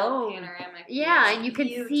on the dome. Panoramic. Yeah, and you can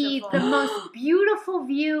see the most beautiful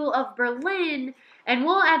view of Berlin. And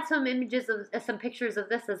we'll add some images of some pictures of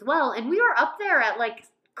this as well. And we were up there at like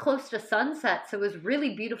close to sunset, so it was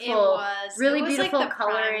really beautiful. It was beautiful, like,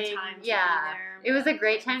 coloring. It was a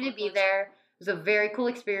great time to be there. It was a very cool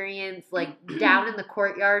experience. Like down in the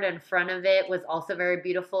courtyard in front of it was also very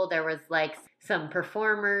beautiful. There was like some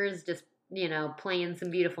performers just, playing some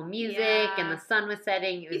beautiful music, and the sun was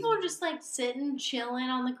setting. People were just like sitting, chilling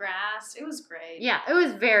on the grass. It was great. Yeah, it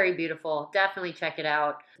was very beautiful. Definitely check it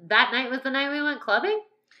out. That night was the night we went clubbing?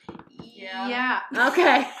 Yeah.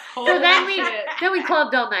 Okay. So then we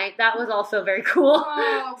clubbed all night. That was also very cool.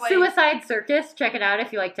 Suicide Circus. Check it out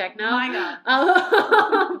if you like techno. Oh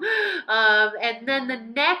my God. And then the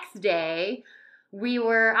next day, we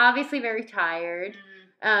were obviously very tired.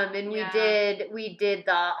 And we did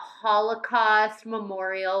the Holocaust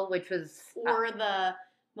Memorial, which was the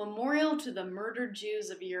Memorial to the Murdered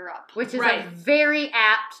Jews of Europe, which is a very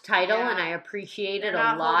apt title, and I appreciate it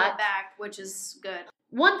a lot. Back, which is good.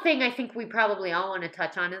 One thing I think we probably all want to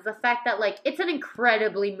touch on is the fact that, like, it's an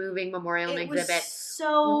incredibly moving memorial and exhibit.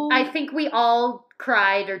 I think we all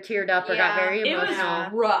cried or teared up or got very emotional.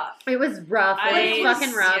 It was rough. It was rough. It was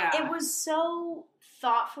fucking rough. Yeah. It was so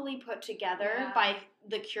thoughtfully put together by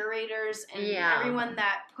the curators and everyone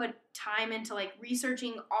that put time into, like,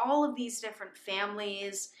 researching all of these different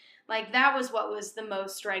families. Like, that was what was the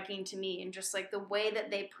most striking to me, and just, like, the way that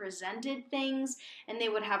they presented things, and they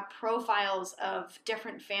would have profiles of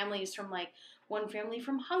different families from, like, one family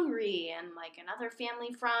from Hungary, and, like, another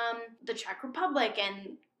family from the Czech Republic,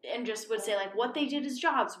 and just would say, like, what they did as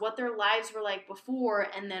jobs, what their lives were like before,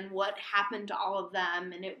 and then what happened to all of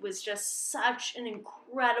them, and it was just such an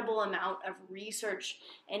incredible amount of research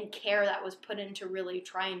and care that was put into really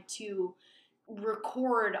trying to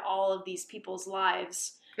record all of these people's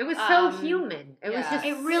lives. It was so human. It was just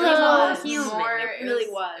it really so was human. It really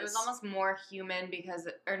was. It was almost more human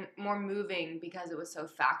or more moving because it was so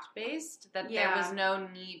fact based that there was no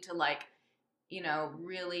need to like, you know,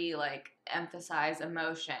 really like emphasize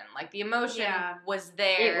emotion. Like the emotion was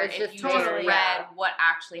there if you just read what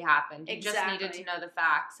actually happened. You just needed to know the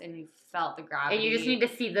facts and you felt the gravity. And you just need to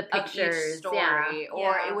see the pictures. Of each story.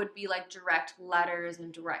 Or it would be like direct letters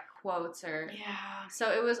and direct quotes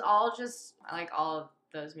so it was all just like all of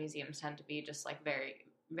those museums tend to be just like very,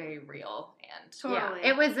 very real and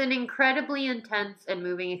it was an incredibly intense and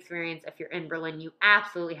moving experience. If you're in Berlin, you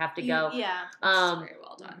absolutely have to go. very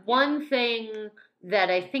well done. One thing that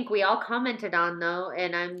I think we all commented on though,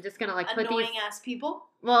 and I'm just gonna like put these annoying ass people.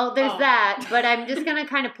 Well, there's that, but I'm just gonna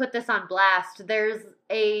kind of put this on blast. There's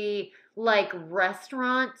a like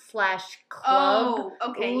restaurant / club,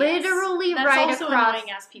 literally That's right also across.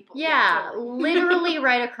 Annoying ass people. Literally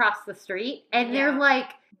right across the street, and they're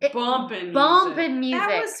like bumping music.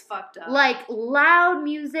 That was fucked up. Like loud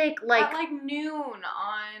music, like at like noon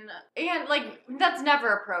on, and like that's never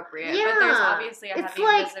appropriate. Yeah, but there's obviously a it's heavy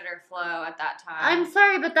like, visitor flow at that time. I'm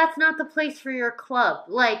sorry, but that's not the place for your club.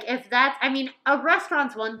 Like if that's, I mean, a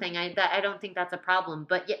restaurant's one thing. I don't think that's a problem,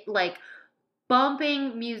 but yet, like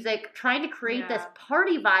bumping music, trying to create this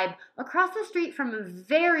party vibe across the street from a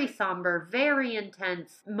very somber, very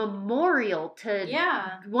intense memorial to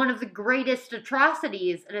one of the greatest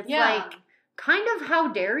atrocities. And it's like, kind of,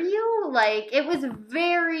 how dare you? Like, it was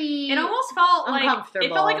very It almost felt uncomfortable. Like,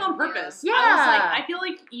 it felt like on purpose. Yeah. I was like, I feel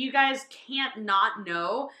like you guys can't not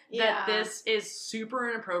know that this is super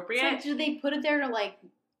inappropriate. It's like, do they put it there to, like,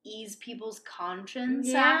 ease people's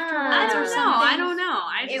conscience afterwards? I don't know.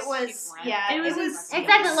 It was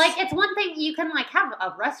exactly like, it's one thing you can like have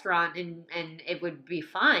a restaurant and it would be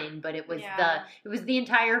fine, but it was the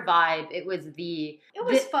entire vibe. It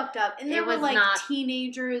was fucked up, and there were like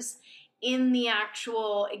teenagers in the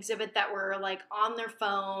actual exhibit that were like on their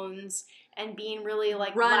phones and being really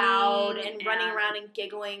like loud and running around and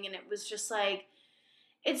giggling, and it was just like,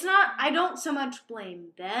 it's not. I don't so much blame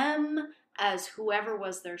them as whoever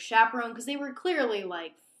was their chaperone, because they were clearly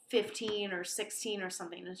like 15 or 16 or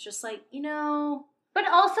something. It's just like, you know. But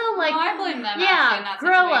also, like, I blame them actually in that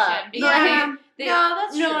grow situation. up. No,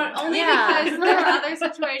 that's true. Only because there are other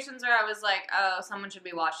situations where I was like, oh, someone should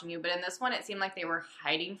be watching you. But in this one, it seemed like they were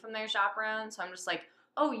hiding from their chaperone. So I'm just like,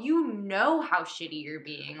 oh, you know how shitty you're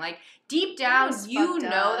being. Like, deep down, you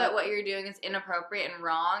know that what you're doing is inappropriate and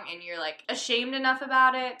wrong. And you're, like, ashamed enough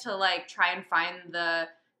about it to, like, try and find the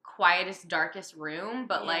quietest, darkest room,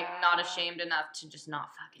 but like not ashamed enough to just not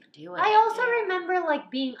fucking do it. I also remember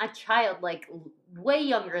like being a child, like way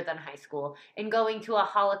younger than high school, and going to a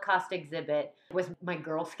Holocaust exhibit with my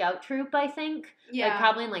Girl Scout troop, I think. Like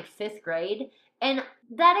probably in like 5th grade. And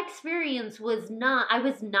that experience was not, I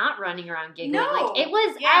was not running around giggling. No. Like it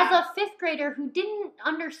was as a 5th grader who didn't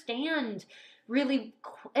understand really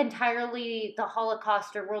entirely the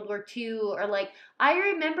Holocaust or World War II, or like, I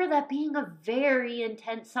remember that being a very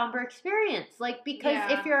intense, somber experience. Like, because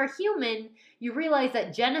if you're a human, you realize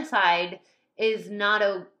that genocide is not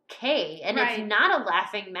okay, and it's not a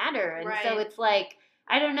laughing matter. And so it's like,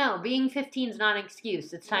 I don't know, being 15 is not an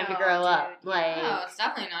excuse. It's time to grow up. Like, no, it's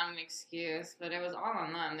definitely not an excuse, but it was all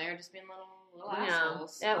on them. They were just being little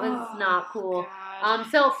assholes. That was not cool.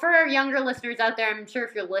 So for our younger listeners out there, I'm sure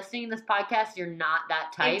if you're listening to this podcast, you're not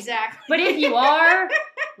that type. Exactly. But if you are,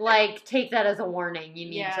 like, take that as a warning. You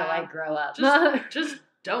need to, like, grow up. Just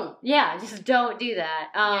don't. Yeah, just don't do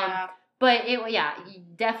that. But you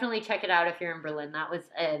definitely check it out if you're in Berlin. That was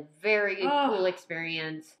a very cool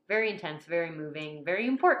experience. Very intense, very moving, very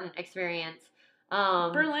important experience.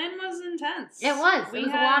 Berlin was intense. It was. It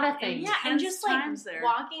was a lot of things. Yeah, and just like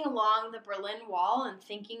walking along the Berlin Wall and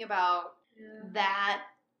thinking about that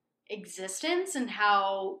existence and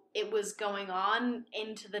how it was going on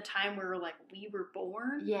into the time where like we were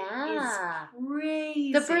born. Yeah. Is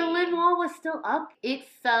crazy. The Berlin Wall was still up. It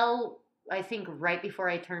fell, I think, right before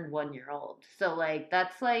I turned 1 year old. So like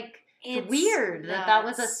that's like it's weird that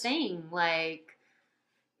was a thing. Like,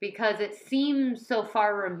 because it seems so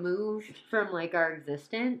far removed from, like, our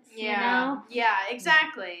existence, you know? Yeah,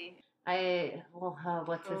 exactly.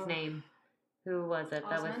 What's his name? Who was it?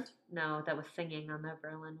 Osmond? That was singing on the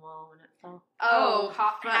Berlin Wall when it fell.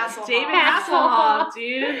 Hasselhoff. David Hasselhoff,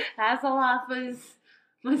 dude. Hasselhoff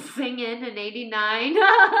was singing in 89.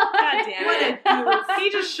 God damn it. What a goof. He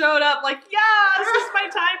just showed up like, this is my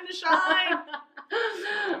time to shine.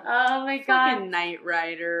 Oh my god. Fucking Knight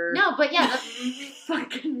Rider. No, but yeah,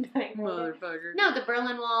 fucking nightmare. Motherfucker. No, the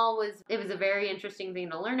Berlin Wall was a very interesting thing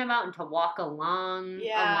to learn about, and to walk along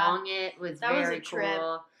it was very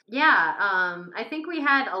cool. Yeah, I think we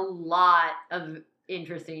had a lot of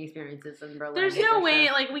interesting experiences in Berlin. There's no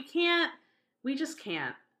way, like, we just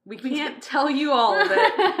can't. We can't tell you all of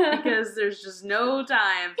it because there's just no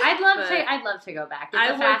time. I'd love to go back. It's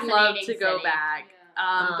I would love to go city. back.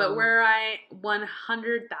 But where I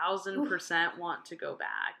 100,000% want to go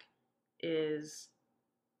back is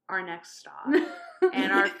our next stop.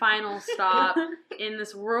 And our final stop in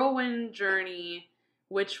this whirlwind journey,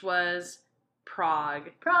 which was Prague.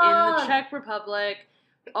 In the Czech Republic.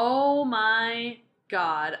 Oh my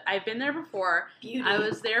God. I've been there before. Beauty. I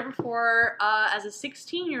was there before as a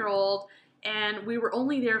 16-year-old, and we were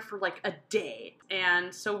only there for like a day.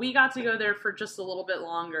 And so we got to go there for just a little bit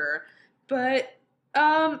longer. But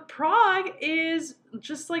Prague is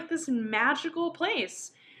just like this magical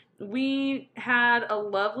place. We had a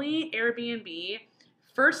lovely Airbnb.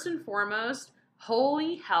 First and foremost,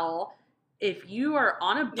 holy hell, if you are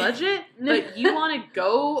on a budget, but you want to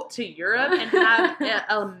go to Europe and have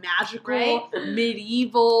a magical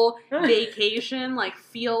medieval vacation, like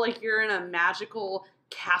feel like you're in a magical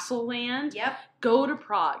castle land, go to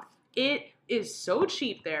Prague. It is so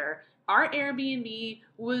cheap there. Our Airbnb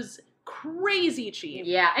was crazy cheap.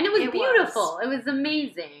 Yeah, and it was beautiful. It was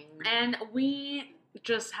amazing. And we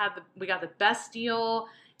just we got the best deal.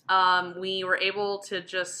 We were able to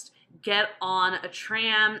just get on a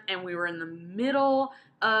tram, and we were in the middle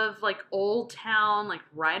of like Old Town, like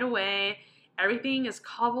right away. Everything is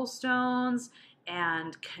cobblestones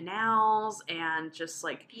and canals and just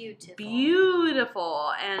like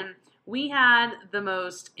beautiful. And we had the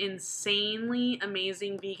most insanely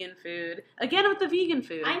amazing vegan food. Again with the vegan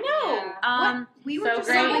food. I know. Yeah. We were just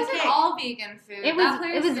great. It wasn't all vegan food. It was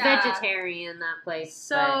vegetarian, that place.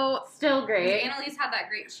 So still great. Annalise had that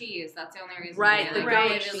great cheese. That's the only reason. Right, the I goat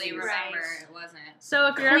vividly cheese. remember it wasn't. So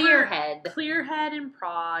if you're Clearhead in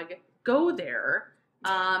Prague, go there.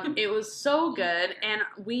 It was so good, and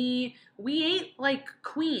we ate like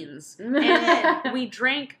queens, and we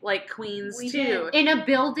drank like queens too. In a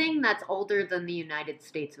building that's older than the United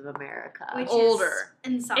States of America. Which older.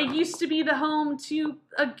 Is insane. It used to be the home to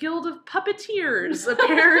a guild of puppeteers.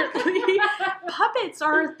 Apparently, puppets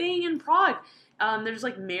are a thing in Prague. There's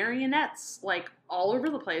like marionettes like all over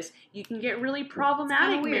the place. You can get really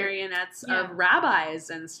problematic marionettes of rabbis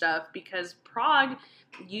and stuff because Prague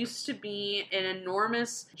used to be an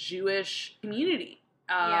enormous Jewish community.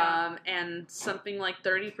 And something like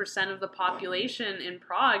 30% of the population in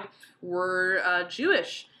Prague were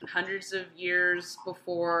Jewish. Hundreds of years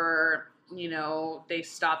before, they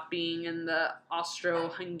stopped being in the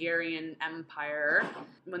Austro-Hungarian Empire,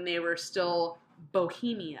 when they were still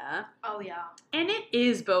Bohemia. Oh, yeah. And it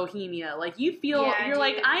is Bohemia. Like, you feel, you're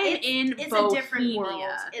like, I am in Bohemia. It's a different world.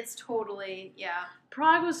 It's totally,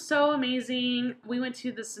 Prague was so amazing. We went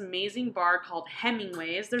to this amazing bar called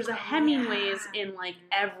Hemingway's. There's a Hemingway's in, like,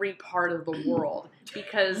 every part of the world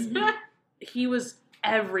because he was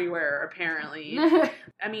everywhere, apparently.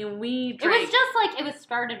 I mean, we drank... It was just like, it was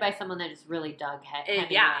started by someone that just really dug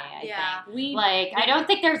Hemingway, I think. I don't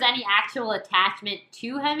think there's any actual attachment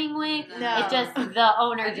to Hemingway. No. It's just the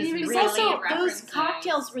owner just really... Also, those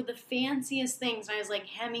cocktails were the fanciest things. And I was like,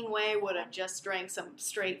 Hemingway would have just drank some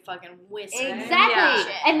straight fucking whiskey.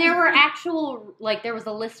 Exactly. And there were actual, like, there was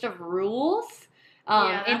a list of rules...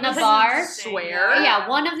 in the bar, swear. Yeah,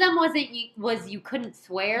 one of them was you couldn't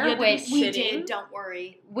swear, which we did. Don't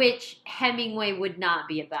worry. Which Hemingway would not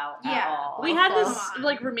be about at all. We had this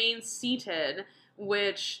like remain seated,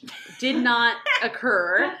 which did not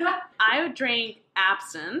occur. I drank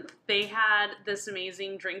absinthe. They had this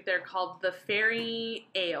amazing drink there called the Fairy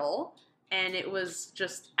Ale, and it was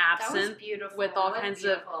just absinthe with all kinds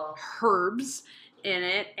of herbs in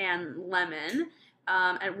it and lemon.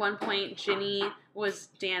 At one point, Ginny was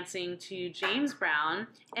dancing to James Brown,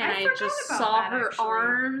 and I just saw her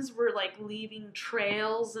arms were like leaving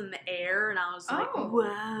trails in the air, and I was like,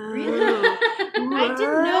 "Whoa!" Really? I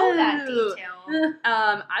didn't know that detail.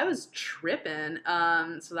 I was tripping,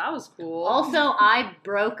 so that was cool. Also, I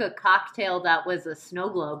broke a cocktail that was a snow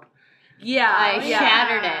globe. Yeah, I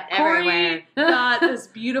shattered it everywhere. Corey got this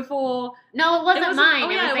beautiful... No, it wasn't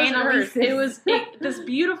mine. it wasn't Annalise's. It was this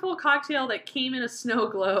beautiful cocktail that came in a snow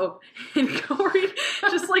globe, and Corey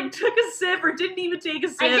just like took a sip or didn't even take a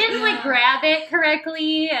sip. I didn't like grab it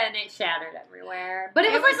correctly, and it shattered everywhere. But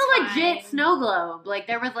it was like a legit snow globe. Like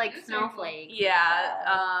there was like snowflakes.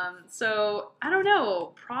 Yeah. So I don't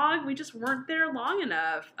know. Prague, we just weren't there long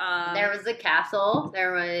enough. There was a castle.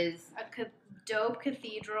 There was a dope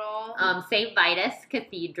cathedral. St. Vitus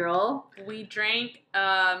Cathedral. We drank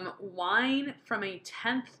wine from a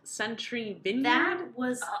 10th century vineyard.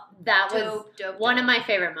 That was dope, one of my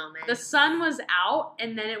favorite moments. The sun was out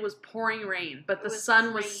and then it was pouring rain, but the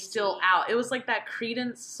sun was still out. It was like that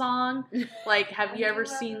Credence song. Like, have you ever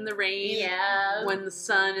seen the rain? Yeah. When the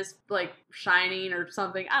sun is like shining or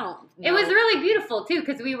something. I don't know. It was really beautiful too,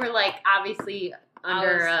 because we were like obviously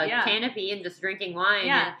under a canopy and just drinking wine.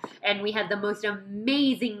 Yeah. And we had the most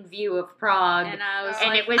amazing view of Prague. And I was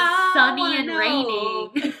it was sunny and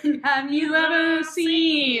raining. Have you ever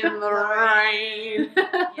seen the rain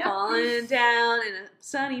falling down in a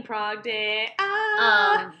sunny Prague day?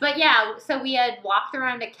 But yeah, so we had walked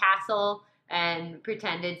around a castle and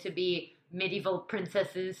pretended to be medieval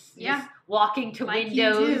princesses, just walking to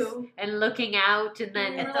windows and looking out, and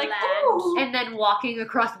then and then walking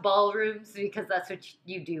across ballrooms, because that's what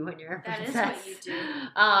you do when you're a princess. That is what you do.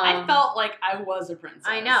 I felt like I was a princess.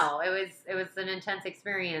 I know, it was an intense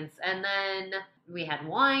experience, and then we had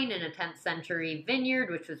wine in a 10th century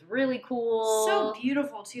vineyard, which was really cool. So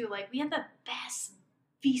beautiful too. Like, we had the best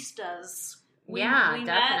vistas. We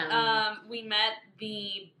definitely. We met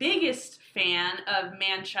the biggest fan of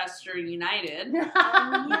Manchester United.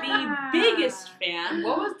 The biggest fan.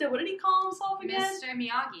 What did he call himself again? Mr.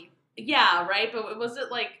 Miyagi. Yeah, right. But wasn't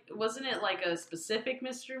it like a specific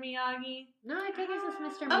Mr. Miyagi? No, I think it's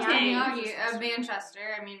just Mr. Okay. Miyagi of Manchester.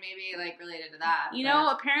 I mean, maybe like related to that. You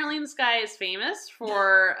know, apparently this guy is famous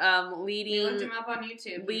for leading. We looked him up on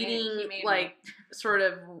YouTube. Leading sort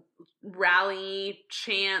of rally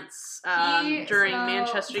chants during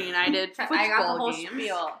Manchester United football I got the whole games.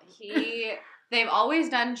 Spiel. They've always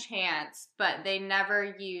done chants, but they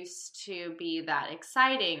never used to be that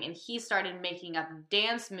exciting. And he started making up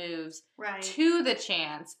dance moves to the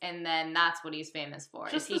chants, and then that's what he's famous for.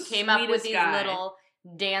 He came up with these little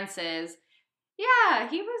dances. Yeah,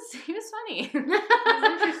 he was funny. He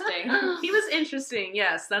was interesting. He was interesting,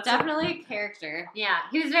 yes. That's definitely a character. Yeah,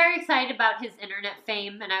 he was very excited about his internet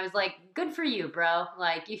fame, and I was like, good for you, bro.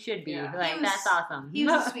 Like, you should be. Yeah. Like, that's awesome. He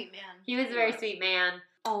was a sweet man. He was a very sweet man.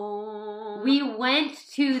 Oh. We went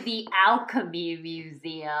to the Alchemy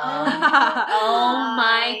Museum. Oh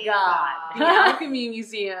my God. The Alchemy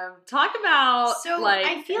Museum. Talk about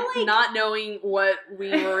I feel like not knowing what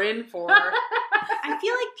we were in for. I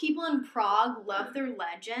feel like people in Prague love their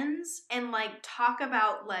legends and like talk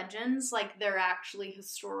about legends like they're actually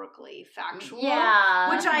historically factual.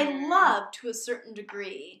 Yeah. Which I love to a certain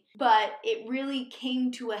degree. But it really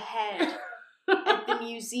came to a head at the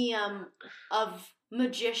Museum of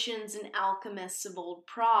Magicians and Alchemists of Old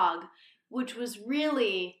Prague, which was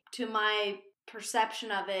really, to my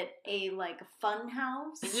perception of it, a fun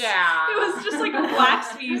house. Yeah. It was just like a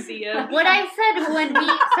wax museum. What I said when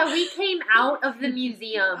we came out of the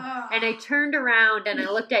museum and I turned around and I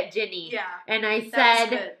looked at Ginny and I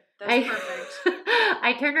said, That's perfect.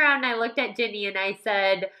 I turned around and I looked at Ginny and I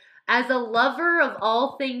said, as a lover of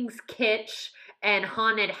all things kitsch and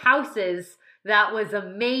haunted houses, that was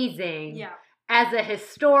amazing. Yeah. As a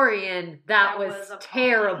historian, that was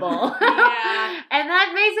terrible. Yeah. And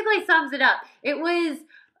that basically sums it up. It was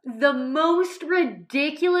the most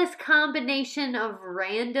ridiculous combination of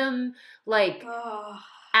random,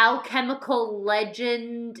 alchemical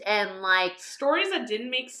legend and stories that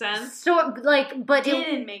didn't make sense.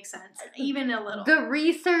 Didn't make sense, even a little. The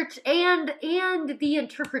research and the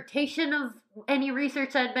interpretation of any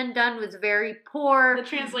research that had been done was very poor. The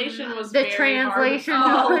translation was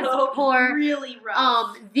was poor. Really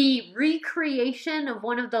rough. The recreation of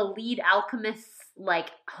one of the lead alchemists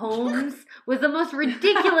homes was the most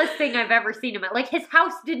ridiculous thing I've ever seen him at. His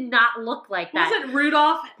house did not look like that. Wasn't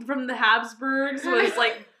Rudolph from the Habsburgs was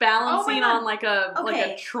balancing on like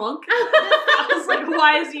a trunk? I was like,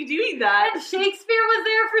 why is he doing that? And Shakespeare was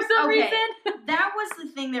there for some reason. That was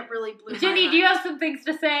the thing that really blew my mind. Ginny, do you have some things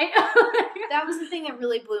to say? That was the thing that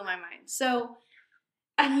really blew my mind. So,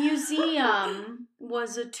 a museum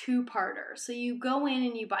was a two-parter. So you go in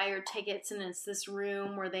and you buy your tickets, and it's this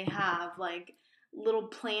room where they have little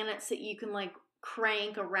planets that you can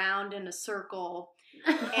crank around in a circle.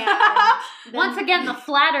 And once again, the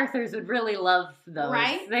flat earthers would really love those.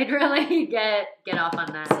 Right? They'd really get off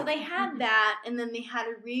on that. So they had that, and then they had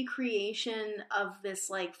a recreation of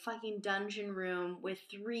this fucking dungeon room with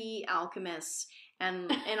 3 alchemists,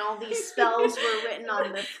 and all these spells were written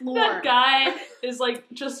on the floor. That guy is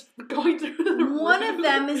just going through the room. One of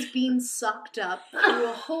them is being sucked up through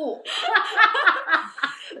a hole.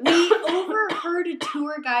 We overheard a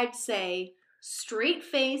tour guide say,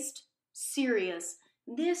 straight-faced, serious,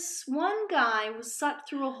 this one guy was sucked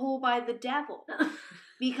through a hole by the devil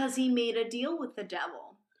because he made a deal with the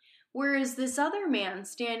devil. Whereas this other man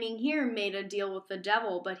standing here made a deal with the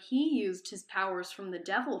devil, but he used his powers from the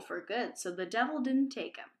devil for good, so the devil didn't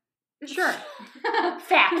take him. Sure.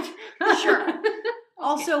 Fact. Sure.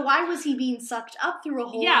 Also, why was he being sucked up through a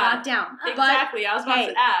hole and not down? Exactly. I was about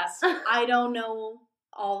to ask. I don't know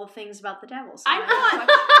all the things about the devil. So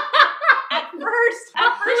At first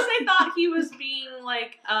I thought he was being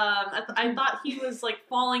like, I thought he was like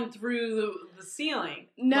falling through the ceiling.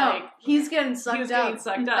 No, like, he's getting sucked up. He was getting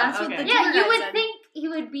sucked up. That's what the you would said. think he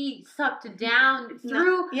would be sucked down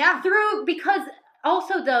through, No. through, because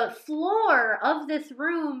also the floor of this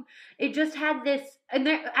room, it just had this, and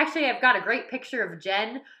there, actually I've got a great picture of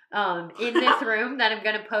Jen in this room that I'm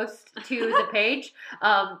going to post to the page.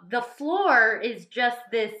 The floor is just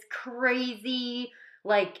this crazy,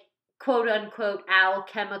 like, quote unquote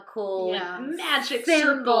alchemical magic symbol.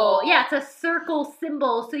 circle. Yeah, it's a circle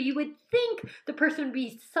symbol. So you would think the person would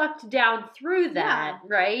be sucked down through that,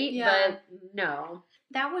 right? Yeah. But no.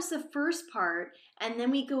 That was the first part, and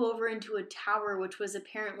then we go over into a tower, which was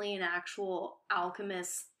apparently an actual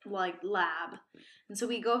alchemist like lab. And so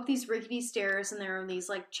we go up these rickety stairs, and there are these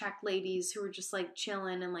like Czech ladies who are just like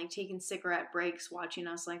chilling and like taking cigarette breaks, watching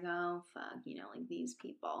us like, oh fuck, you know, like these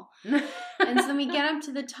people. And so then we get up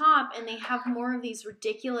to the top, and they have more of these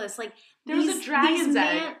ridiculous like. There was a dragon's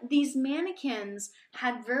egg. These mannequins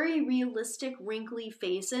had very realistic, wrinkly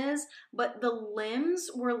faces, but the limbs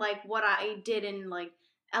were like what I did in like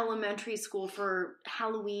elementary school for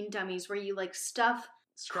Halloween dummies, where you like stuff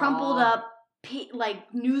crumpled up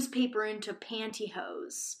like newspaper into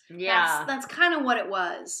pantyhose. Yeah. That's kind of what it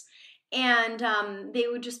was. And they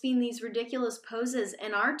would just be in these ridiculous poses.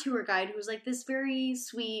 And our tour guide, who was like this very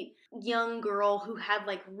sweet young girl who had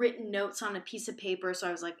like written notes on a piece of paper. So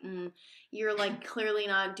I was like, you're like clearly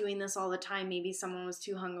not doing this all the time. Maybe someone was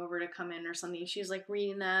too hungover to come in or something. She was like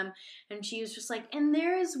reading them. And she was just like, and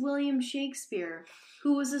there is William Shakespeare,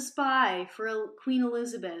 who was a spy for Queen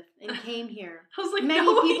Elizabeth and came here. I was like, many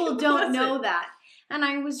no, people he don't wasn't. know that. And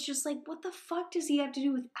I was just like, what the fuck does he have to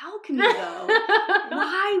do with alchemy, though?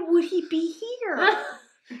 Why would he be here?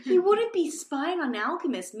 He wouldn't be spying on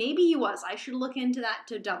alchemists. Maybe he was. I should look into that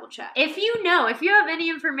to double check. If you know, if you have any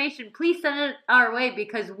information, please send it our way,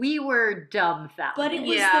 because we were dumbfounded. But it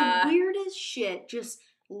was the weirdest shit. Just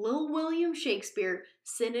little William Shakespeare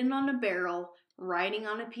sitting on a barrel, writing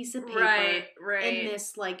on a piece of paper. Right. In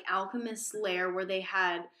this, like, alchemist lair where they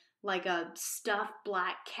had, like, a stuffed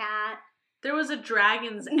black cat. There was a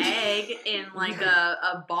dragon's egg in like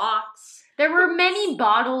a box. There were many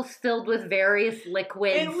bottles filled with various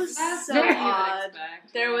liquids. It was so odd.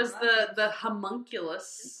 There was the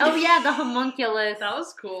homunculus. Oh yeah, the homunculus. That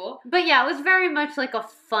was cool. But yeah, it was very much like a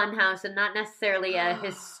fun house and not necessarily a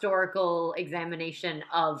historical examination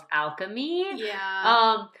of alchemy.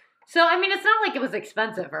 Yeah. So I mean, it's not like it was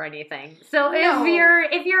expensive or anything. So No. if you're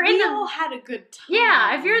in We the all had a good time.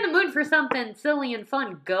 yeah, if you're in the mood for something silly and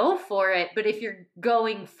fun, go for it. But if you're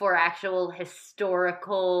going for actual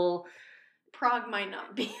historical, Prague might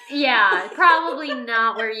not be. yeah, probably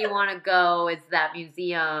not where you want to go. Is that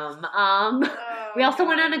museum? We also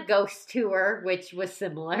went on a ghost tour, which was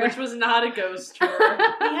similar. Which was not a ghost tour.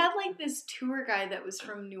 We had like this tour guide that was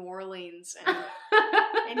from New Orleans,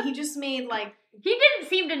 and he just made like. He didn't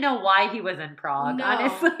seem to know why he was in Prague, No,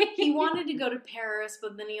 honestly. he wanted to go to Paris,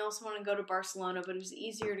 but then he also wanted to go to Barcelona, but it was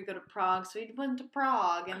easier to go to Prague, so he went to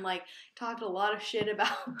Prague and, like, talked a lot of shit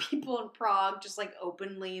about people in Prague, just, like,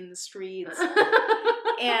 openly in the streets,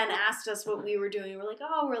 and asked us what we were doing. We're like,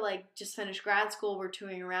 oh, we're, like, just finished grad school, we're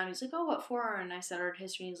touring around. He's like, oh, what for? And I said art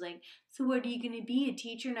history, and he's like, so what are you gonna be, a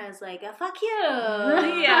teacher? And I was like, fuck you!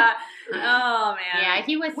 Yeah. Oh, man. Yeah,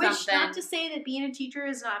 he was Which, something. not to say that being a teacher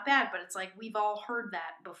is not bad, but it's like, we've all heard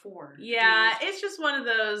that before. Yeah, dude. it's just one of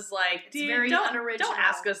those, like, It's dude, very don't unoriginal.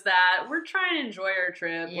 ask us that. We're trying to enjoy our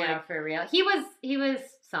trip. Yeah, Like, for real. He was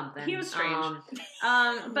something. he was strange.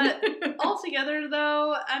 But altogether,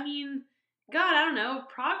 though, I mean, God, I don't know.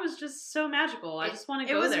 Prague was just so magical. I just want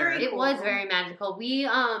to it go was there. very It was very magical. We,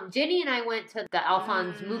 Ginny and I went to the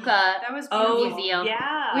Alphonse Mucha That was beautiful. Museum,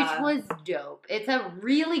 yeah. which was dope. It's a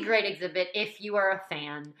really great exhibit. If you are a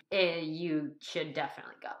fan, you should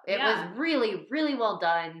definitely go. It Yeah. was really, really well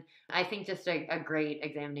done. I think just a great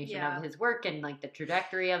examination Yeah. of his work and like the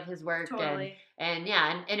trajectory of his work. Totally. And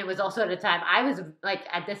yeah, and it was also at a time I was like,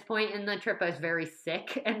 at this point in the trip, I was very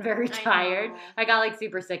sick and very tired. know. I got like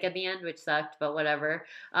super sick at the end, which sucked, but whatever.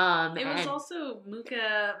 It was and- also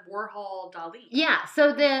Mucha, Warhol, Dali. yeah,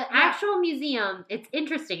 so the actual museum, it's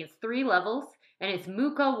interesting. It's 3 levels, and it's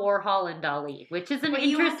Mucha, Warhol, and Dali, which is an But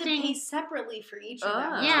you have to interesting. pay separately for each of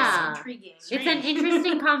them. Oh. Which Yeah. is intriguing. It's an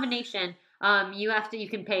interesting combination. You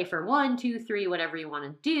can pay for 1, 2, 3, whatever you want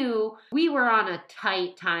to do. We were on a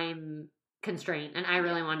tight time constraint, and I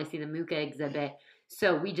really wanted to see the Muka exhibit,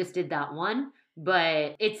 so we just did that one.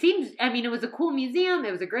 But it seems, it was a cool museum.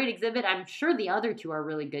 It was a great exhibit. I'm sure the other 2 are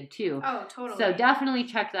really good too. Oh, totally. So definitely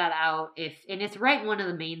check that out. And it's right in one of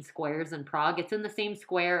the main squares in Prague. It's in the same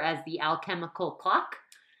square as the alchemical clock.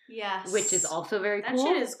 Yes. Which is also very cool. That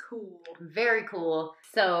shit is cool. Very cool.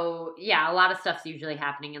 So yeah, a lot of stuff's usually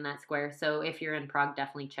happening in that square. So if you're in Prague,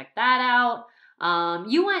 definitely check that out.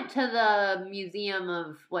 You went to the Museum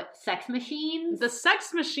of Sex Machines? The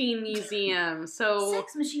Sex Machine Museum. So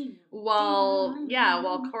Sex Machine. While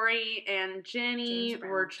Corey and Jenny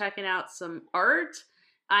were checking out some art,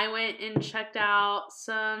 I went and checked out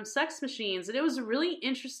some sex machines, and it was a really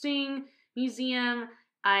interesting museum.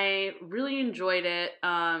 I really enjoyed it.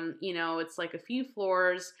 It's like a few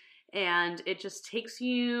floors, and it just takes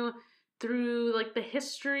you through like the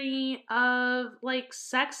history of like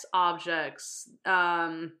sex objects.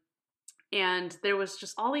 And there was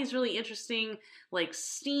just all these really interesting like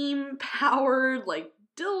steam powered like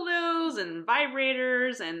dildos and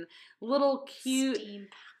vibrators and little cute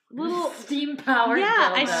steam powered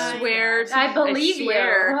dildos. I swear I believe you.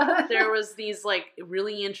 There was these like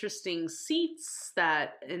really interesting seats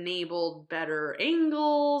that enabled better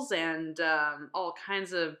angles and all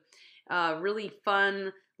kinds of really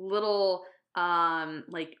fun little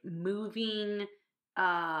like moving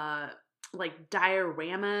like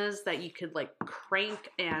dioramas that you could like crank,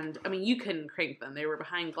 and you couldn't crank them, they were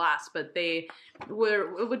behind glass, but it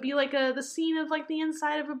would be like the scene of like the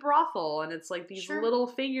inside of a brothel, and it's like these little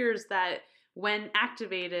figures that when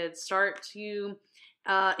activated start to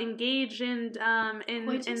engage in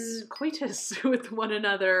coitus with one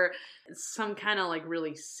another. Some kind of like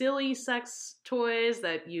really silly sex toys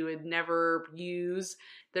that you would never use.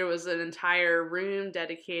 There was an entire room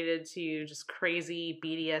dedicated to just crazy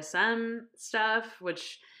BDSM stuff,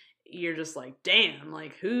 which you're just like, damn,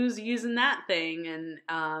 like who's using that thing? And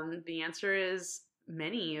the answer is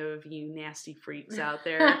many of you nasty freaks out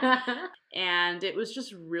there. And it was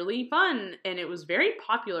just really fun, and it was very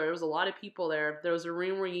popular. There was a lot of people there. There was a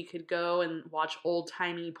room where you could go and watch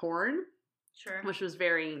old-timey porn, which was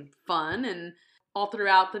very fun. And all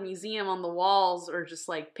throughout the museum on the walls are just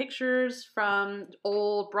like pictures from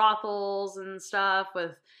old brothels and stuff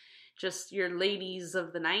with just your ladies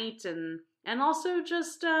of the night, and also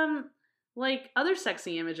just like other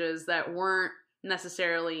sexy images that weren't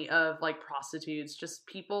necessarily of like prostitutes, just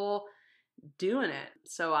people doing it.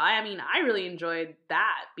 So I really enjoyed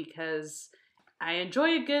that because I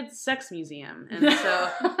enjoy a good sex museum, and so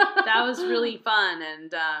that was really fun.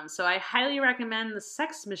 And so I highly recommend the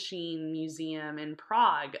Sex Machine Museum in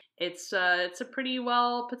Prague. It's a pretty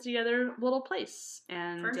well put together little place,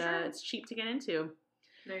 and it's cheap to get into.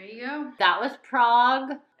 There you go. That was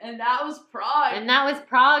Prague. And that was Prague. And that was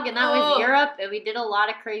Europe, and we did a lot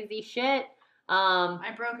of crazy shit.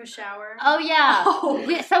 I broke a shower. Oh, yeah. Oh.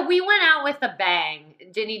 So we went out with a bang.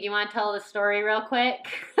 Ginny, do you want to tell the story real quick?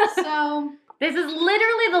 So this is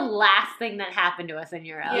literally the last thing that happened to us in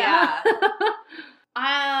Europe. Yeah.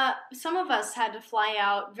 Some of us had to fly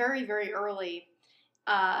out very, very early.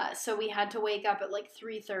 So we had to wake up at like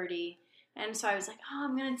 3:30. And so I was like,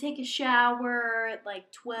 I'm going to take a shower at like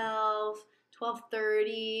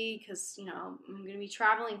 12:30, because, I'm going to be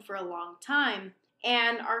traveling for a long time.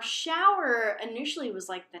 And our shower initially was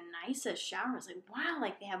like the nicest shower. I was like, wow,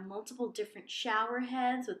 like they have multiple different shower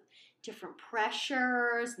heads with different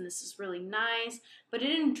pressures, and this is really nice. But it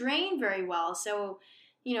didn't drain very well. So,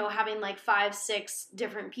 having like 5-6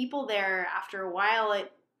 different people there, after a while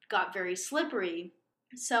it got very slippery.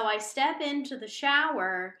 So I step into the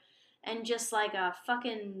shower, and just like a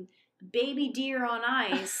fucking baby deer on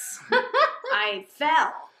ice, I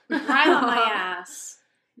fell right on my ass.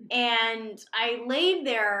 And I laid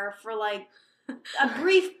there for like a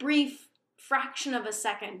brief fraction of a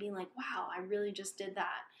second being like, wow, I really just did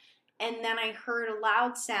that. And then I heard a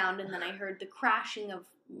loud sound, and then I heard the crashing of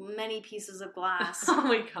many pieces of glass. Oh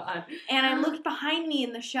my God. And I looked behind me,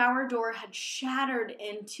 and the shower door had shattered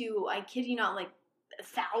into, I kid you not, like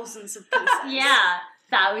thousands of pieces. Yeah,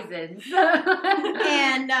 thousands.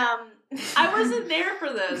 And I wasn't there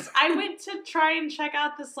for this. I went to try and check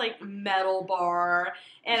out this like metal bar,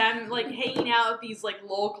 and I'm like hanging out with these like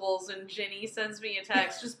locals, and Ginny sends me a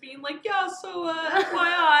text just being like, yeah, so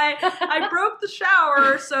FYI, I broke the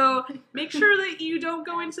shower, so make sure that you don't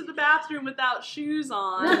go into the bathroom without shoes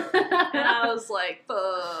on. And I was like,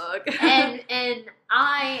 fuck. And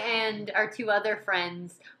I and our 2 other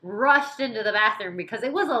friends rushed into the bathroom because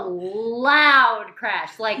it was a loud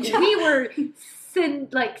crash. Like we were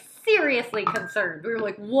seriously concerned. We were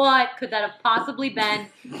like, what could that have possibly been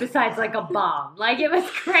besides like a bomb? Like, it was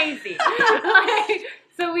crazy. Like,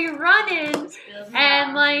 so we run in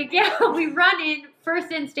and we run in.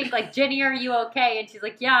 First instinct, like, Jenny, are you okay? And she's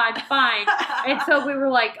like, yeah, I'm fine. And so we were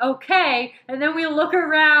like, okay. And then we look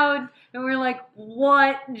around and we're like,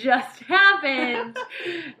 what just happened?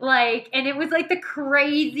 Like, and it was like the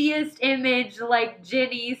craziest image, like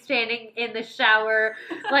Jenny standing in the shower,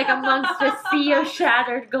 like amongst a sea of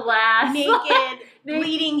shattered glass. Naked,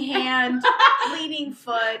 bleeding hand, bleeding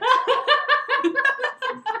foot.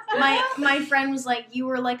 My friend was like, you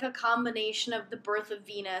were like a combination of the birth of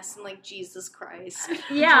Venus and like Jesus Christ.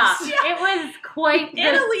 Yeah, it was quite.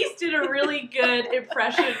 Annalise did a really good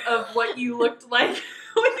impression of what you looked like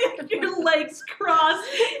with your legs crossed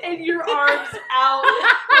and your arms out,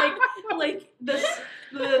 like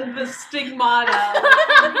the stigmata.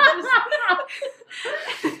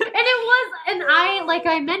 And I, like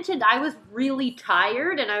I mentioned, I was really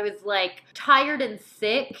tired, and I was like tired and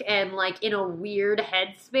sick and like in a weird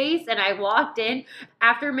headspace. And I walked in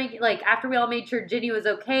after we all made sure Ginny was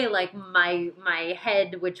okay. Like my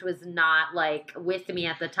head, which was not like with me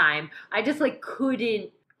at the time, I just like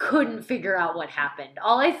couldn't figure out what happened.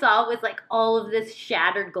 All I saw was like all of this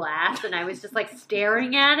shattered glass, and I was just like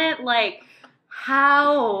staring at it like,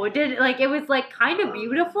 how did it was like kind of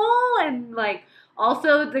beautiful and like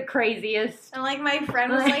also the craziest. And like my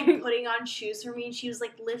friend was like putting on shoes for me, and she was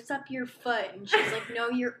like, lift up your foot, and she was like, no,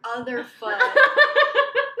 your other foot.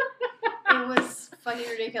 It was fucking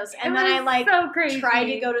ridiculous. And then I like tried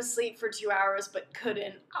to go to sleep for 2 hours but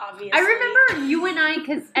couldn't, obviously. I remember you and I,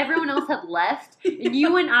 because everyone else had left, and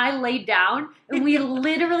you and I laid down and we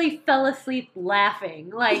literally fell asleep laughing.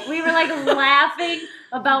 Like, we were like laughing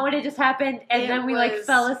about what had just happened, and then we like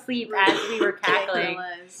fell asleep as we were cackling.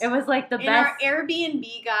 It was like the best. And our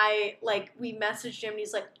Airbnb guy, like, we messaged him and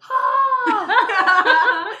he's like,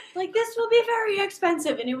 ah! Like, this will be very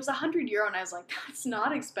expensive. And it was €100, and I was like, that's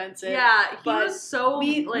not expensive. Yeah, he was so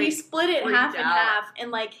we split it half and half,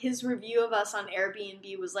 and like his review of us on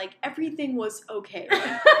Airbnb was like, everything was okay. Is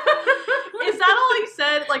that all he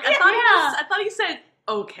said? Like, I thought he said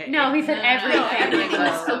okay. No, he said everything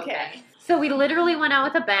was okay. So we literally went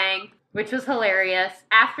out with a bang, which was hilarious.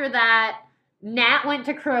 After that, Nat went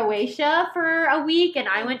to Croatia for a week, and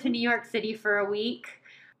I went to New York City for a week.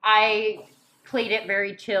 I played it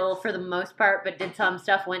very chill for the most part, but did some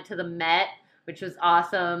stuff. Went to the Met, which was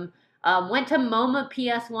awesome. Went to MoMA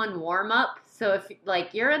PS1 warm-up. So if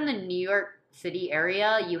like you're in the New York City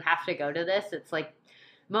area, you have to go to this. It's like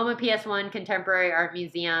MoMA PS1 Contemporary Art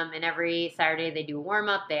Museum, and every Saturday they do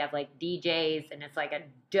warm-up. They have like DJs, and it's like a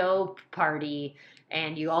dope party,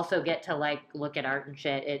 and you also get to like look at art and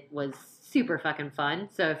shit. It was super fucking fun.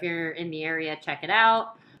 So if you're in the area, check it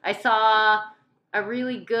out. I saw a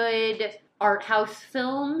really good art house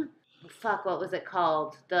film. Fuck, what was it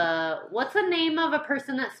called? What's the name of a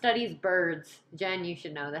person that studies birds? Jen, you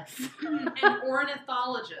should know this. An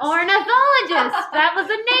ornithologist. Ornithologist! That was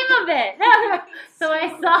the name of it. So I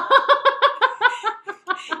saw...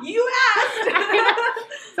 You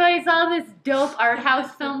asked! So I saw this dope art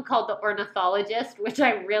house film called The Ornithologist, which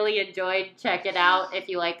I really enjoyed. Check it out if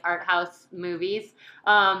you like art house movies.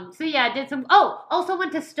 So yeah, I did some... Oh, also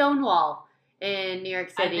went to Stonewall in New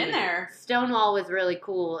York City. I've been there. Stonewall was really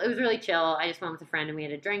cool. It was really chill. I just went with a friend and we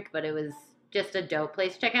had a drink, but it was just a dope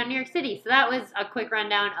place to check out New York City. So that was a quick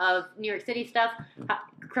rundown of New York City stuff.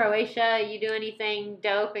 Croatia, you do anything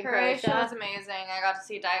dope in Croatia? Croatia was amazing. I got to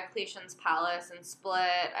see Diocletian's Palace and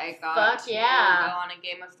Split. I got to go on a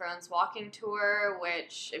Game of Thrones walking tour,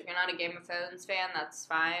 which if you're not a Game of Thrones fan, that's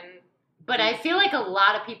fine. But I feel like a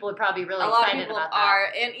lot of people would probably be really excited about that. A lot of people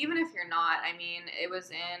are, and even if you're not, I mean, it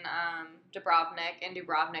was in Dubrovnik, and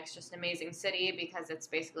Dubrovnik's just an amazing city because it's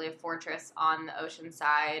basically a fortress on the ocean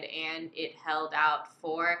side, and it held out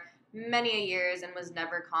for many years and was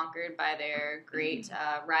never conquered by their great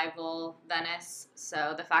rival Venice.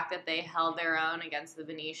 So the fact that they held their own against the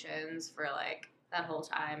Venetians for like that whole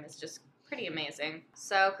time is just pretty amazing.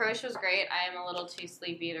 So Croatia was great. I am a little too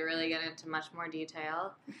sleepy to really get into much more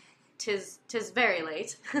detail. Tis very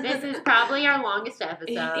late. This is probably our longest episode.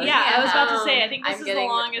 Yeah, I was about to say, I think this is the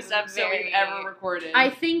longest episode we've ever recorded. I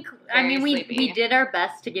think, we did our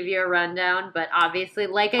best to give you a rundown, but obviously,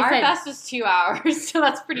 like I said... Our best was 2 hours, so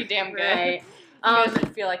that's pretty damn good. Right. You guys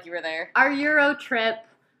didn't feel like you were there. Our Euro trip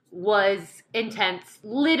was intense.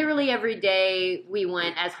 Literally every day we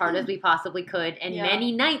went as hard as we possibly could, and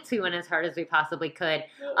many nights we went as hard as we possibly could.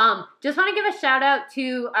 Just want to give a shout out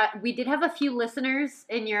to, we did have a few listeners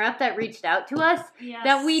in Europe that reached out to us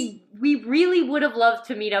that we really would have loved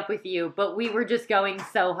to meet up with you, but we were just going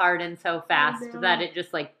so hard and so fast that it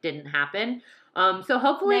just like didn't happen. So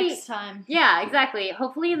hopefully next time. Yeah, exactly.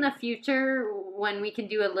 Hopefully in the future when we can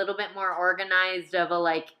do a little bit more organized of a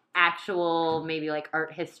like actual maybe like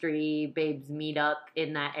art history babes meetup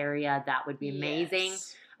in that area, that would be amazing.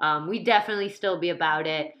 We'd definitely still be about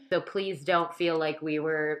it. So please don't feel like we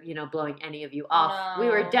were, blowing any of you off. No. We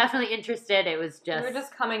were definitely interested. It was just... We were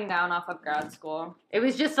just coming down off of grad school. It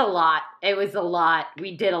was just a lot. It was a lot.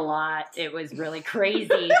 We did a lot. It was really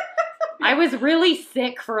crazy. I was really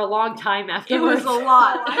sick for a long time afterwards. It was a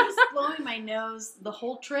lot. I was blowing my nose the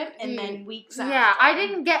whole trip and then weeks after. Yeah, I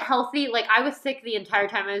didn't get healthy. Like, I was sick the entire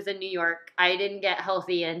time I was in New York. I didn't get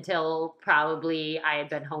healthy until probably I had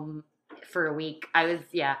been home for a week.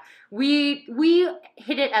 We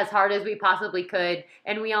hit it as hard as we possibly could,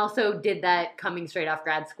 and we also did that coming straight off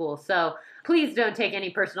grad school. So please don't take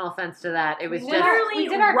any personal offense to that. It was literally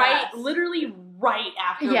right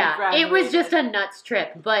after we graduated. It was just a nuts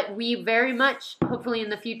trip. But we very much, hopefully in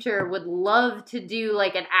the future, would love to do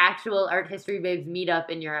like an actual Art History Babes meetup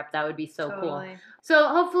in Europe. That would be so cool. So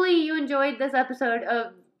hopefully you enjoyed this episode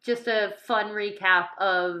of just a fun recap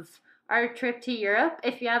of our trip to Europe.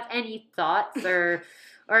 If you have any thoughts or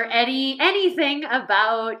anything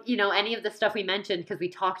about, any of the stuff we mentioned, because we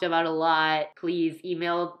talked about a lot, please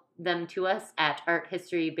email them to us at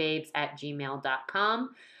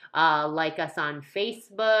arthistorybabes@gmail.com. Like us on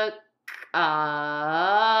Facebook.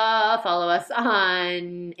 Follow us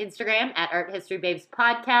on Instagram at Art History Babes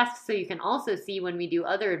Podcast, so you can also see when we do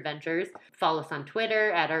other adventures. Follow us on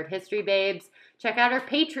Twitter at Art History Babes. Check out our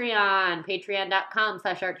Patreon,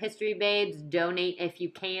 patreon.com/arthistorybabes. Donate if you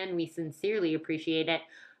can. We sincerely appreciate it.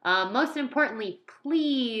 Most importantly,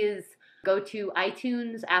 please go to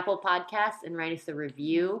iTunes, Apple Podcasts, and write us a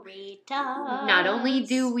review. Not only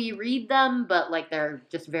do we read them, but like they're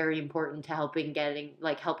just very important to help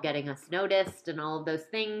getting us noticed and all of those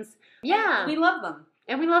things. Yeah. And we love them.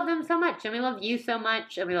 And we love them so much. And we love you so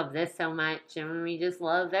much. And we love this so much. And we just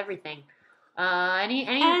love everything. Any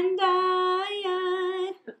And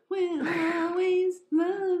I will always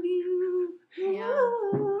love you.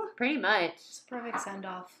 Yeah. Pretty much. It's a perfect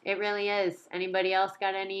send-off. It really is. Anybody else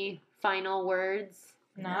got any final words?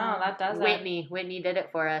 No, that does it. Whitney did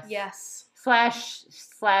it for us. Yes. Slash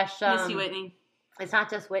Miss you, Whitney. It's not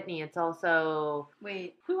just Whitney, it's also...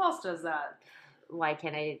 Wait. Who else does that? Why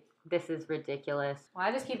can't I... This is ridiculous. Well,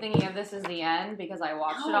 I just keep thinking of This Is the End because I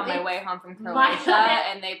watched it on my way home from Croatia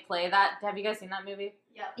and they play that. Have you guys seen that movie?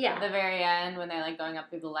 Yeah. At the very end when they're like going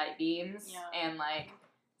up through the light beams and like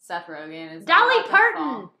Seth Rogen is Dolly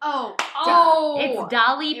Parton. Oh, it's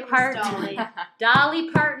Dolly Parton.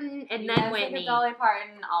 Dolly Parton and then Whitney. Think of Dolly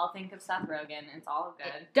Parton, I'll think of Seth Rogen. It's all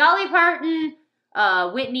good. Dolly Parton,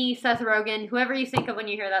 Whitney, Seth Rogen, whoever you think of when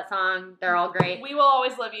you hear that song, they're all great. We will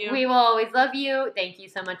always love you. We will always love you. Thank you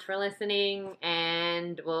so much for listening,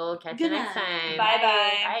 and we'll catch you next time.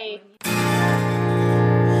 Bye-bye. Bye.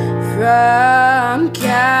 From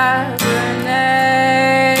Cabernet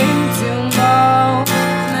to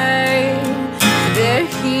Monet, they're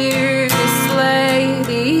here to slay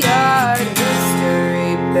the art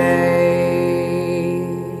history babes.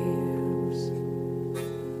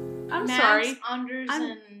 I'm sorry. Anders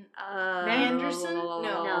and Anderson?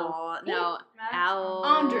 No.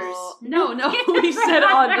 Anders. No, we said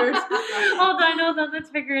Anders. Hold on, let's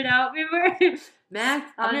figure it out.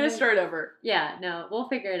 Max, I'm going to start over. Yeah, no, we'll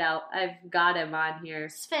figure it out. I've got him on here.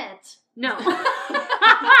 Svet. No.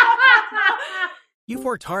 You've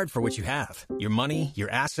worked hard for what you have. Your money, your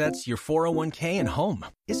assets, your 401k, and home.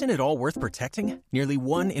 Isn't it all worth protecting? Nearly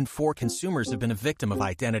 1 in 4 consumers have been a victim of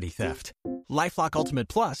identity theft. LifeLock Ultimate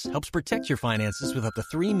Plus helps protect your finances with up to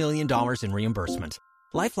 $3 million in reimbursement.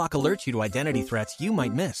 LifeLock alerts you to identity threats you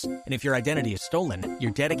might miss. And if your identity is stolen,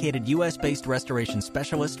 your dedicated U.S.-based restoration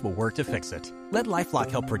specialist will work to fix it. Let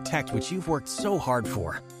LifeLock help protect what you've worked so hard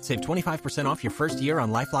for. Save 25% off your first year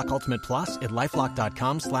on LifeLock Ultimate Plus at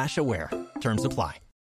LifeLock.com/aware. Terms apply.